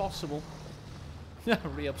very possible.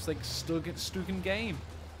 Reubs thinks Stugan game.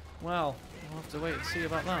 Well, we'll have to wait and see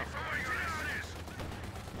about that.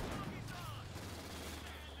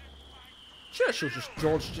 Churchill just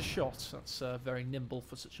dodged a shot. That's very nimble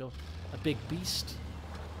for such a big beast.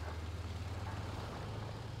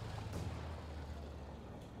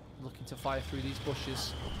 Looking to fire through these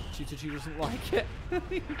bushes. 222 doesn't like it.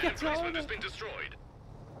 He gets on Has been destroyed.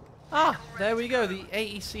 Ah, there we go. The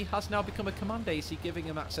AEC has now become a command AEC, giving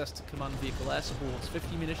him access to command vehicle air supports,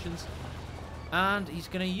 50 munitions, and he's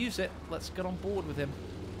going to use it. Let's get on board with him.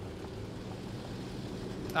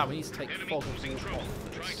 Ah, we need to take fog of war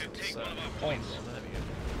off. There we go.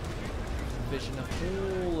 Vision of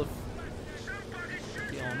all of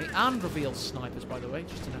the army, and reveals snipers, by the way,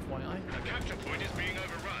 just an FYI. The capture point is being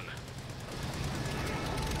overrun.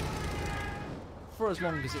 For as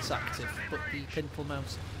long as it's active, but the pintle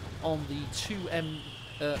mount on the 2M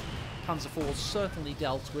Panzer IVs certainly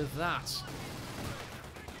dealt with that.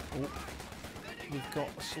 Oh, we've got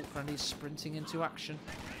assault grenades sprinting into action,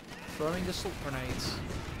 throwing assault grenades,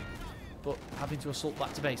 but having to assault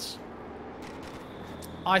back to base.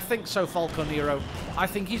 I think so, Falcon Nero. I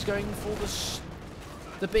think he's going for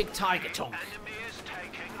the big Tiger Tonk.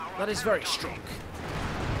 That is very strong.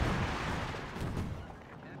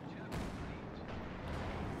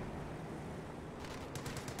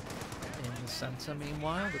 In the centre,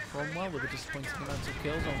 meanwhile, the Cromwell, with a disappointing amount of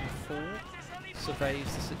kills, only 4,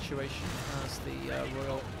 surveys the situation as the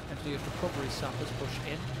Royal Engineers Recovery Sappers push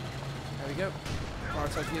in. There we go.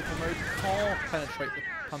 Prioritise vehicle mode, can't penetrate the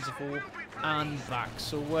Panzer IV, and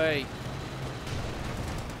backs away.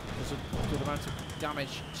 There's a good amount of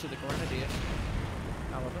damage to the Grenadier.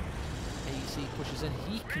 However, AEC pushes in.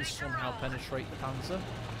 He can somehow penetrate the Panzer,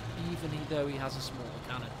 even though he has a smaller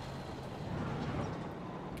cannon.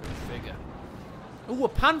 Go figure. Oh, a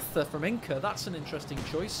Panther from Inca. That's an interesting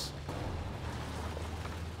choice.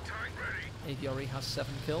 AVRE has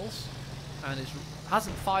 7 kills and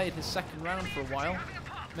hasn't fired his second round for a while.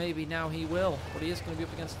 Maybe now he will, but he is going to be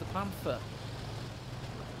up against the Panther.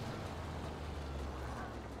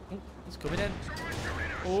 Oh, he's coming in.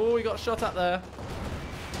 Oh, he got shot at there.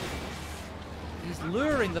 He's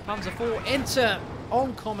luring the Panzer IV into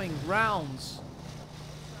oncoming rounds,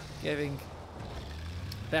 giving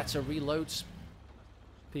better reload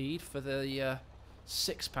speed for the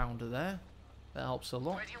 6-pounder there. That helps a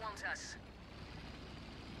lot. Where do you want us?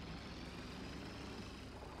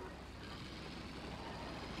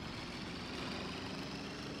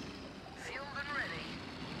 Fueled and ready.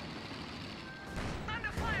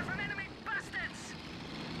 Under fire!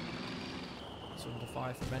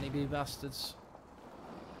 Try for many bee bastards.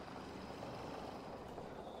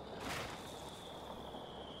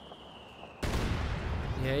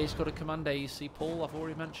 Yeah, he's got a command A, you see, Paul. I've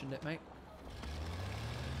already mentioned it, mate.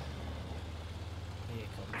 Here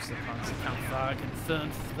comes the Panzerkampfwagen,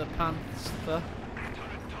 Fünf, the Panther.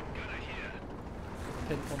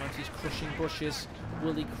 Implement, he's crushing bushes.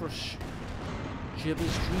 Will he crush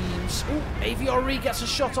Jibber's dreams? Oh, AVRE gets a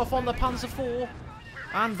shot off on the Panzer IV.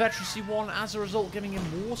 And Veterancy 1, as a result, giving him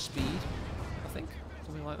more speed. I think.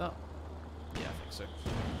 Something like that. Yeah, I think so.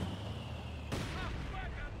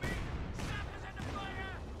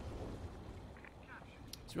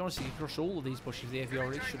 To be honest, he can crush all of these bushes, the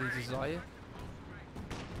AVRE, should he desire.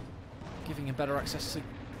 Giving him better access to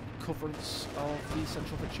coverance of the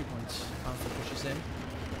central victory points. Panther pushes in.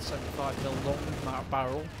 75mm long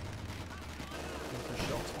barrel. Another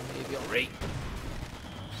shot on the AVRE.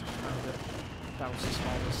 And it bounces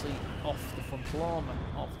harmlessly off the frontal armour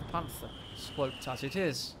of the Panther. Sloped as it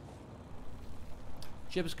is.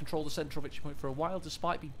 Jibber's controlled the central victory point for a while,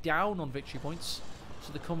 despite being down on victory points,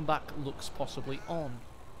 so the comeback looks possibly on.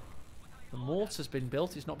 The mortar's been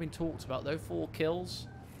built, it's not been talked about though, 4 kills,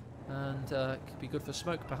 and could be good for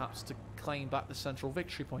Smoke perhaps to claim back the central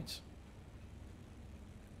victory point.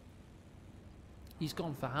 He's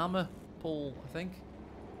gone for hammer, Paul, I think.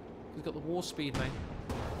 He's got the war speed, mate.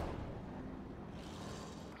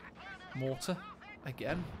 Mortar,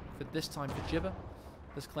 again, for this time for Jibber,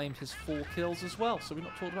 has claimed his 4 kills as well. So we're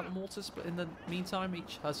not talking about the mortars, but in the meantime,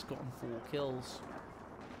 each has gotten 4 kills.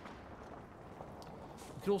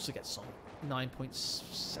 We could also get some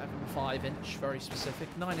 9.75 inch, very specific,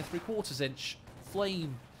 9 3/4 inch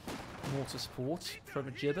flame mortar support from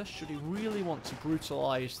a Jibber, should he really want to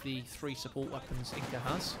brutalise the 3 support weapons Inca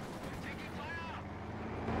has.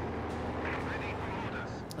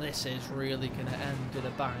 This is really going to end in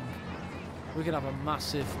a bang. We're going to have a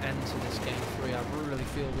massive end to this game 3. I really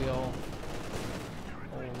feel we are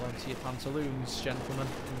all onto your pantaloons, gentlemen,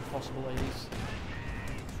 and possible ladies.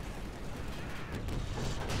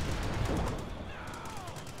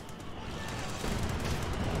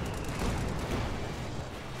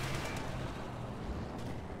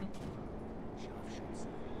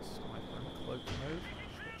 Sniper in cloak mode,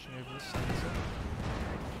 just watching over the centre.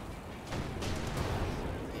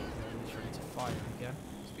 He's ready to fire again.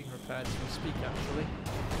 Repaired as we speak, actually.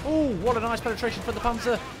 Oh, what a nice penetration from the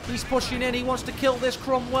Panzer. He's pushing in. He wants to kill this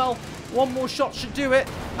Cromwell. One more shot should do it.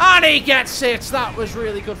 And he gets it. That was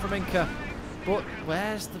really good from Inca. But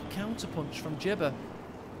where's the counterpunch from Jibber?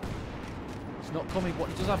 It's not coming. What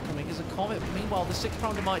he does have coming is a Comet. Meanwhile, the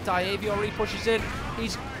 6-pounder might die. AVRE pushes in.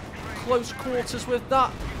 He's close quarters with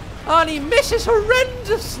that. And he misses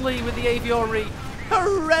horrendously with the AVRE.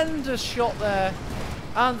 Horrendous shot there.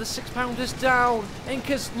 And the 6-pounder's down.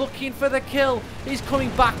 Inca's looking for the kill. He's coming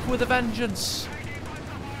back with a vengeance.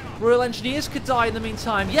 Royal Engineers could die in the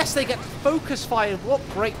meantime. Yes, they get focus fired. What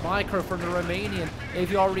great micro from the Romanian.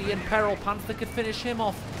 AVRE in peril. Panther could finish him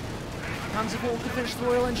off. Panzer IV could finish the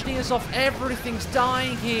Royal Engineers off. Everything's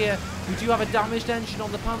dying here. We do have a damaged engine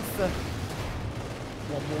on the Panther.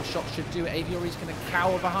 One more shot should do it. AVRE's going to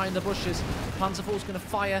cower behind the bushes. Panzer IV's going to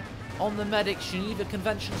fire on the medic. Geneva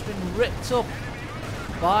Convention's been ripped up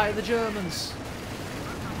by the Germans.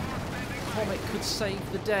 Comet could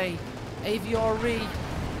save the day. AVRE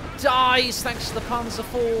dies thanks to the Panzer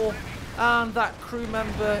IV, and that crew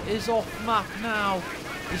member is off map now.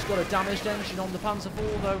 He's got a damaged engine on the Panzer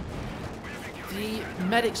IV though. The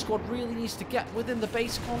medic squad really needs to get within the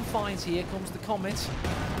base confines. Here comes the Comet.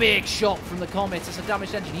 Big shot from the Comet. It's a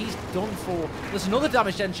damaged engine. He's done for. There's another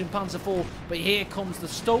damaged engine, Panzer IV. But here comes the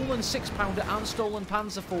stolen 6-pounder and stolen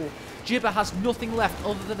Panzer IV. Jibber has nothing left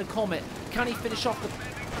other than a Comet. Can he finish off the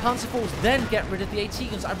Panzer IVs, then get rid of the AT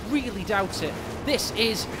guns? I really doubt it. This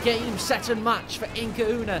is game, set and match for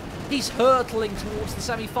IncaUna. He's hurtling towards the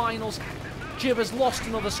semi-finals. Jibber's lost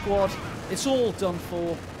another squad. It's all done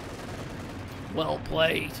for. Well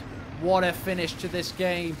played. What a finish to this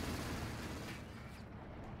game.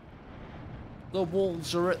 The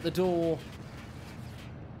Wolves are at the door.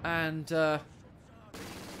 And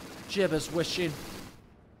Jibber's wishing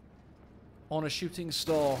on a shooting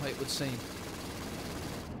star, it would seem.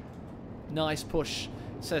 Nice push,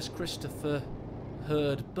 says Christopher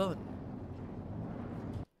Hurd-Bunn.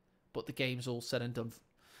 But the game's all said and done.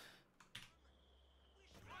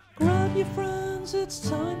 Grab your friends, it's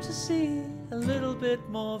time to see a little bit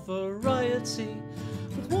more variety.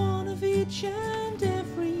 With one of each and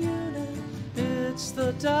every unit, it's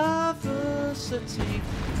the diversity.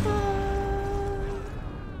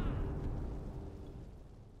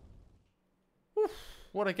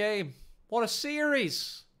 What a game. What a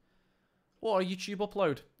series. What a YouTube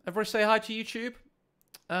upload. Everybody say hi to YouTube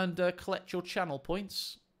and collect your channel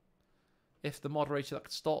points. If the moderator that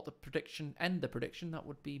could start the prediction, end the prediction, that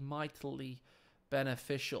would be mightily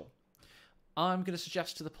beneficial. I'm going to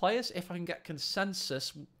suggest to the players, if I can get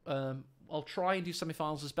consensus, I'll try and do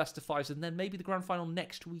semi-finals as best of fives, and then maybe the grand final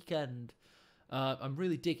next weekend. I'm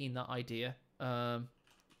really digging that idea. I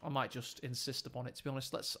might just insist upon it, to be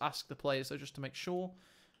honest. Let's ask the players, though, just to make sure.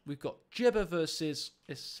 We've got Jibber versus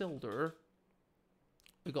Isildur.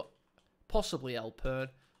 We've got possibly Elpern,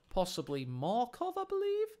 possibly Markov, I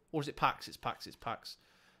believe. Or is it Pax? It's Pax, it's Pax.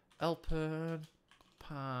 Elpern,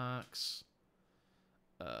 Pax.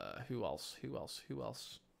 Who else? Who else? Who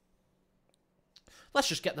else? Let's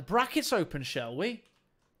just get the brackets open, shall we?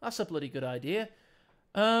 That's a bloody good idea.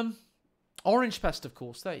 Orange Pest, of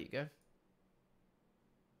course. There you go.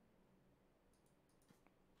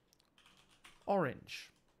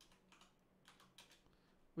 Orange.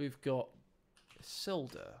 We've got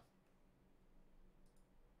Isildur.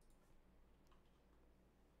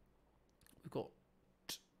 We've got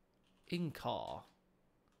Inca.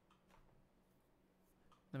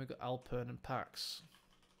 Then we've got Alpern and Pax.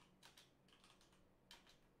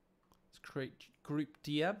 Let's create group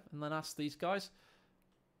DM and then ask these guys.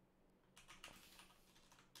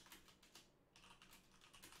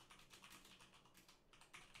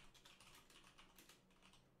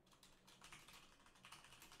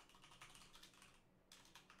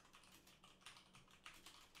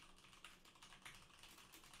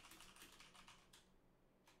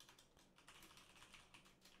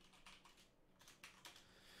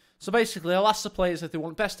 So basically, I'll ask the players if they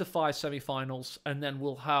want best of five semi-finals, and then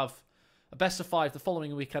we'll have a best of five the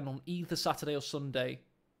following weekend on either Saturday or Sunday.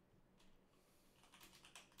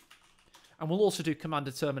 And we'll also do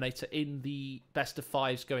Commander Terminator in the best of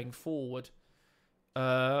fives going forward.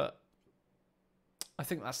 I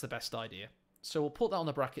think that's the best idea. So we'll put that on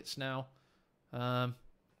the brackets now.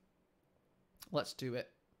 Let's do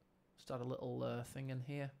it. Start a little thing in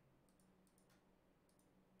here.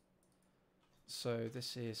 So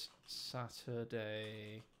this is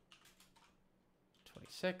Saturday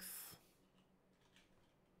 26th.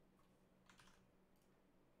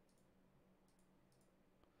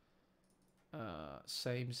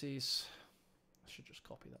 Samesies. I should just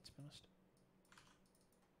copy that, to be honest.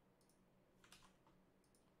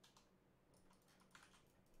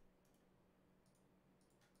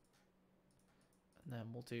 And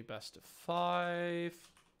then we'll do best of five.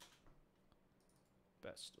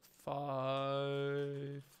 Best of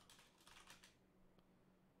five.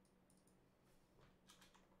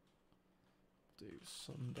 Do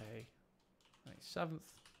Sunday 27th.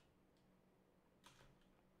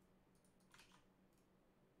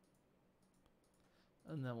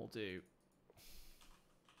 And then we'll do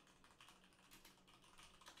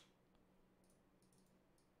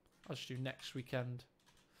I'll just do next weekend.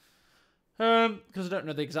 Because I don't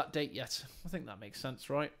know the exact date yet. I think that makes sense,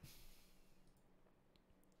 right?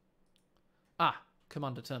 Ah,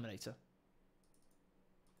 Commander Terminator.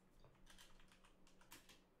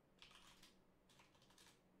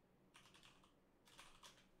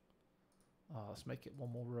 Oh, let's make it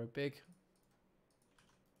one more row big.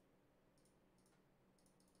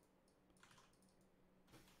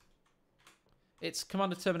 It's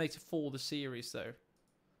Commander Terminator 4, the series, though.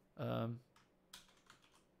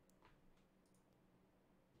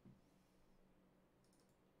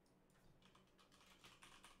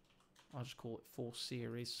 I'll just call it 4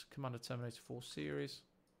 series. Commander Terminator 4 series.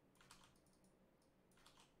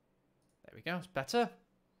 There we go. It's better.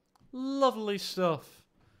 Lovely stuff.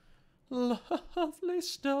 Lovely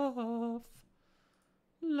stuff.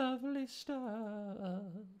 Lovely stuff.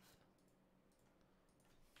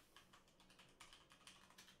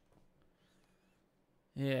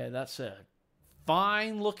 Yeah, that's a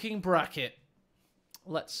fine looking bracket.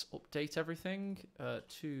 Let's update everything.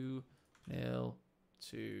 2-0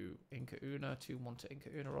 to IncaUna. 2-1 to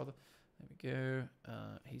IncaUna, rather. There we go.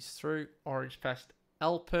 He's through. Orange Pest.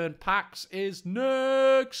 Alpern Pax is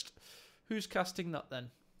next. Who's casting that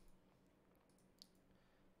then?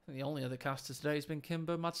 I think the only other caster today has been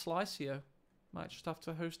Kimbo Madslicio. Might just have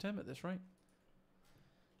to host him at this rate.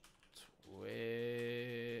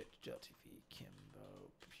 Twitch.tv Kimbo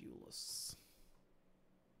Populus.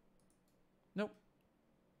 Nope.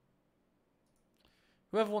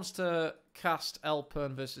 Whoever wants to cast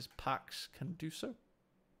Alpern versus Pax can do so.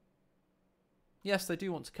 Yes, they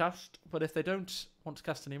do want to cast, but if they don't want to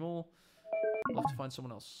cast anymore, I'll have to find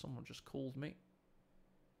someone else. Someone just called me.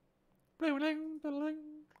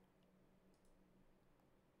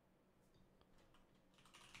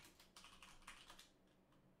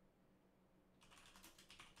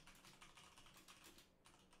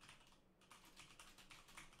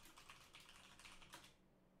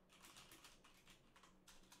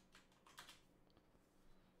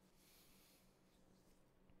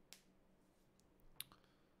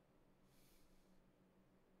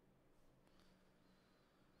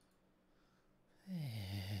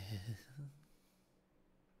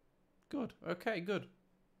 Good. Okay, good.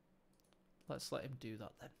 Let's let him do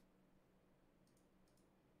that then.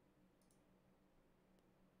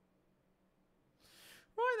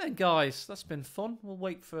 Right then, guys. That's been fun. We'll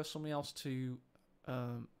wait for somebody else to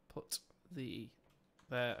put their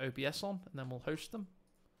OBS on, and then we'll host them.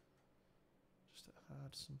 Just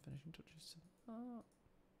add some finishing touches to that.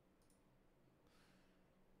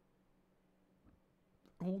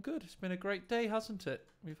 All good. It's been a great day, hasn't it?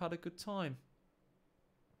 We've had a good time.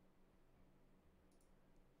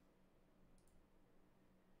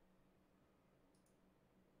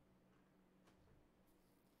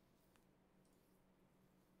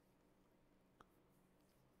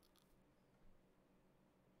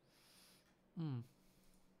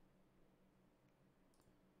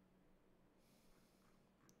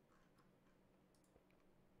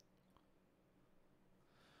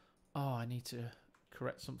 Oh, I need to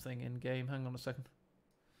correct something in game. Hang on a second.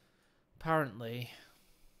 Apparently,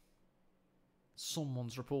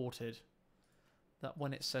 someone's reported that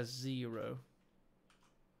when it says 0,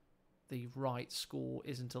 the right score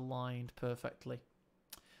isn't aligned perfectly.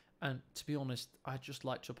 And to be honest, I'd just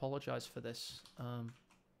like to apologise for this.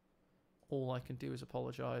 All I can do is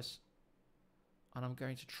apologise. And I'm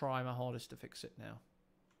going to try my hardest to fix it now.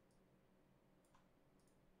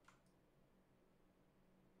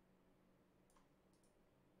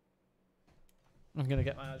 I'm going to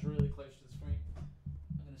get my eyes really close to the screen.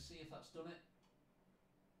 I'm going to see if that's done it.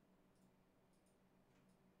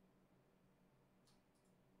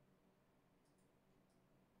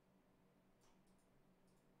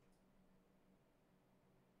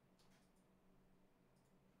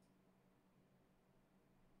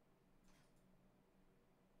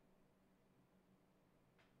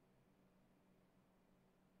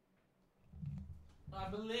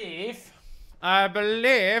 I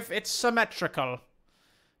believe it's symmetrical.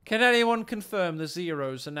 Can anyone confirm the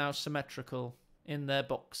zeros are now symmetrical in their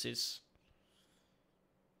boxes?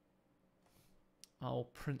 I'll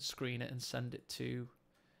print screen it and send it to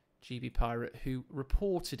GB Pirate, who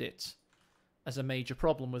reported it as a major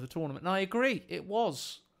problem with the tournament. And I agree, it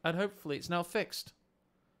was. And hopefully it's now fixed.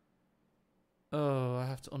 Oh, I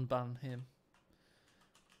have to unban him.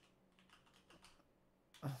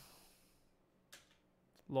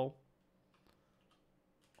 Lol.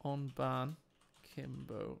 Unban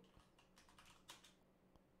Kimbo.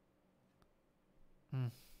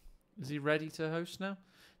 Is he ready to host now?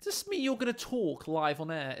 Does this mean you're going to talk live on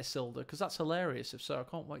air, Isilda? Because that's hilarious. If so, I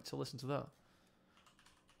can't wait to listen to that.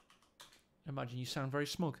 Imagine you sound very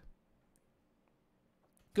smug.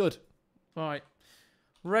 Good. All right.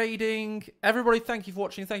 Raiding. Everybody, thank you for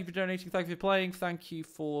watching. Thank you for donating. Thank you for playing. Thank you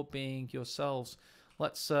for being yourselves.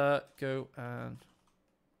 Let's go and...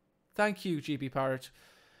 Thank you, GB Pirate.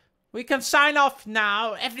 We can sign off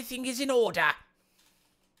now. Everything is in order.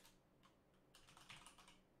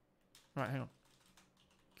 Right, hang on.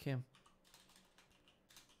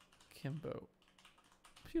 Kimbo.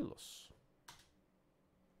 Pulos.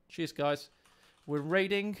 Cheers, guys. We're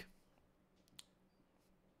raiding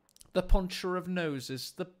the puncher of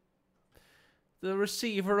noses, the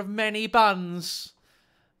receiver of many bans,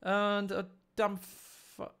 and a damn...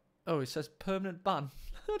 Oh, it says permanent ban.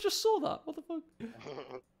 I just saw that. What the fuck?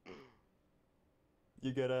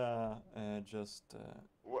 You gotta just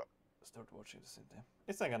start watching at the same time.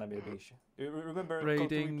 It's not gonna be a big issue. You remember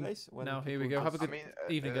Raiding. Replays? Now here we go. Have a good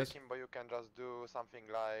evening, guys. Kimbo, you can just do something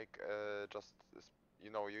like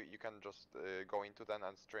you can just go into then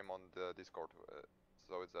and stream on the Discord.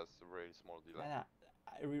 So it's just a really small delay.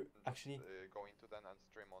 Actually, go into then and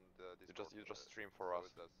stream on the Discord. You just stream for us.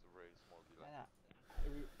 That's a really small delay.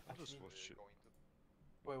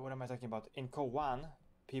 Wait, what am I talking about? In IncaUna,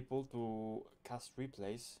 people to cast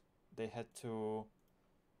replays, they had to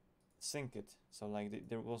sync it. So like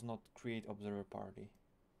there was not create observer party.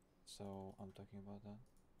 So I'm talking about that.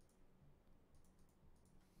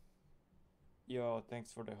 Yo,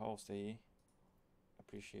 thanks for the host, AE.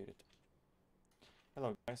 Appreciate it.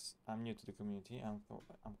 Hello guys, I'm new to the community. I'm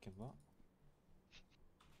Kimbo.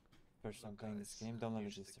 First time playing this game, don't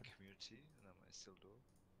register. Community, and I'm Isildur.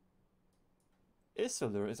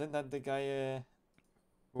 Isildur, isn't that the guy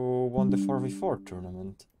who won the 4v4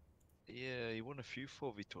 tournament? Yeah, he won a few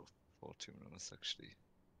 4v4 tournaments actually.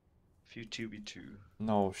 A few 2v2.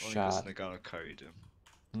 No shot. Nagano carried him.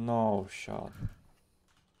 No shot.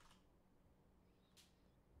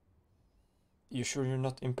 You sure you're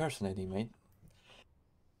not impersonating, mate?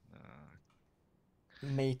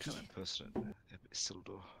 Mate. Can't impersonate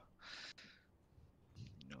Isildur.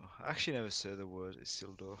 No, I actually never say the word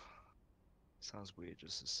Isildur. Sounds weird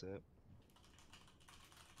just to say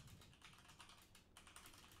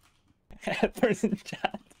it. Person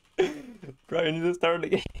chat. Bro, you need to start the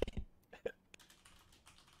game.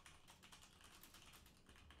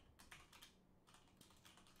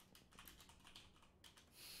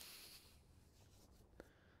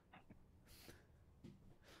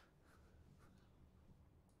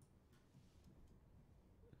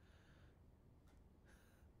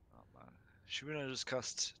 Oh man. Should we not just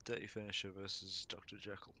cast Dirty Finisher versus Dr.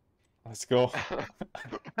 Jekyll? Let's go.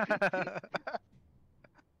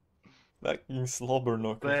 Fucking slobber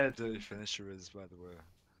knocker. Their Dirty Finisher is, by the way.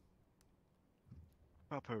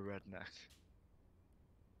 Proper redneck.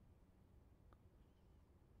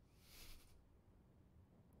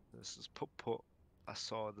 This is Put, I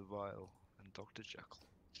Saw the Vial, and Dr. Jekyll.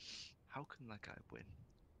 How can that guy win?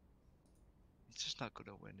 He's just not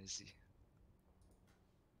gonna win, is he?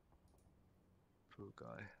 Poor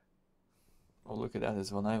guy. Oh, look at that,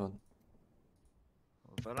 it's Van Ivan.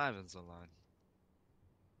 Well, Van Ivan's online.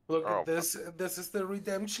 Look Oh. at this. This is the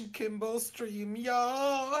Redemption Kimbo stream.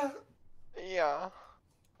 Yeah. Yeah.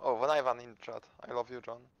 Oh, Van Ivan in chat. I love you,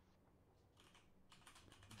 John.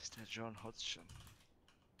 Mr. John Hodgson.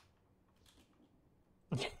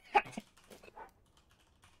 Hey,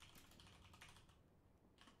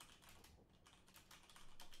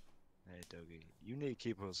 Dougie. You need to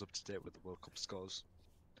keep us up to date with the World Cup scores.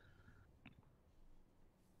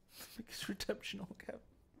 Biggest redemption all cap.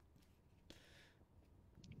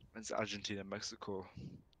 It's Argentina, Mexico.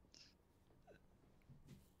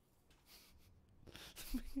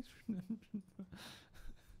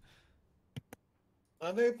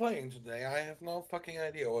 Are they playing today? I have no fucking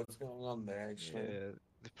idea what's going on there, actually. Yeah,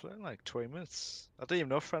 they're playing like 20 minutes. I didn't even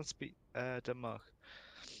know France beat Denmark.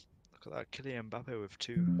 Look at that, Kylian Mbappe with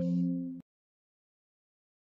 2.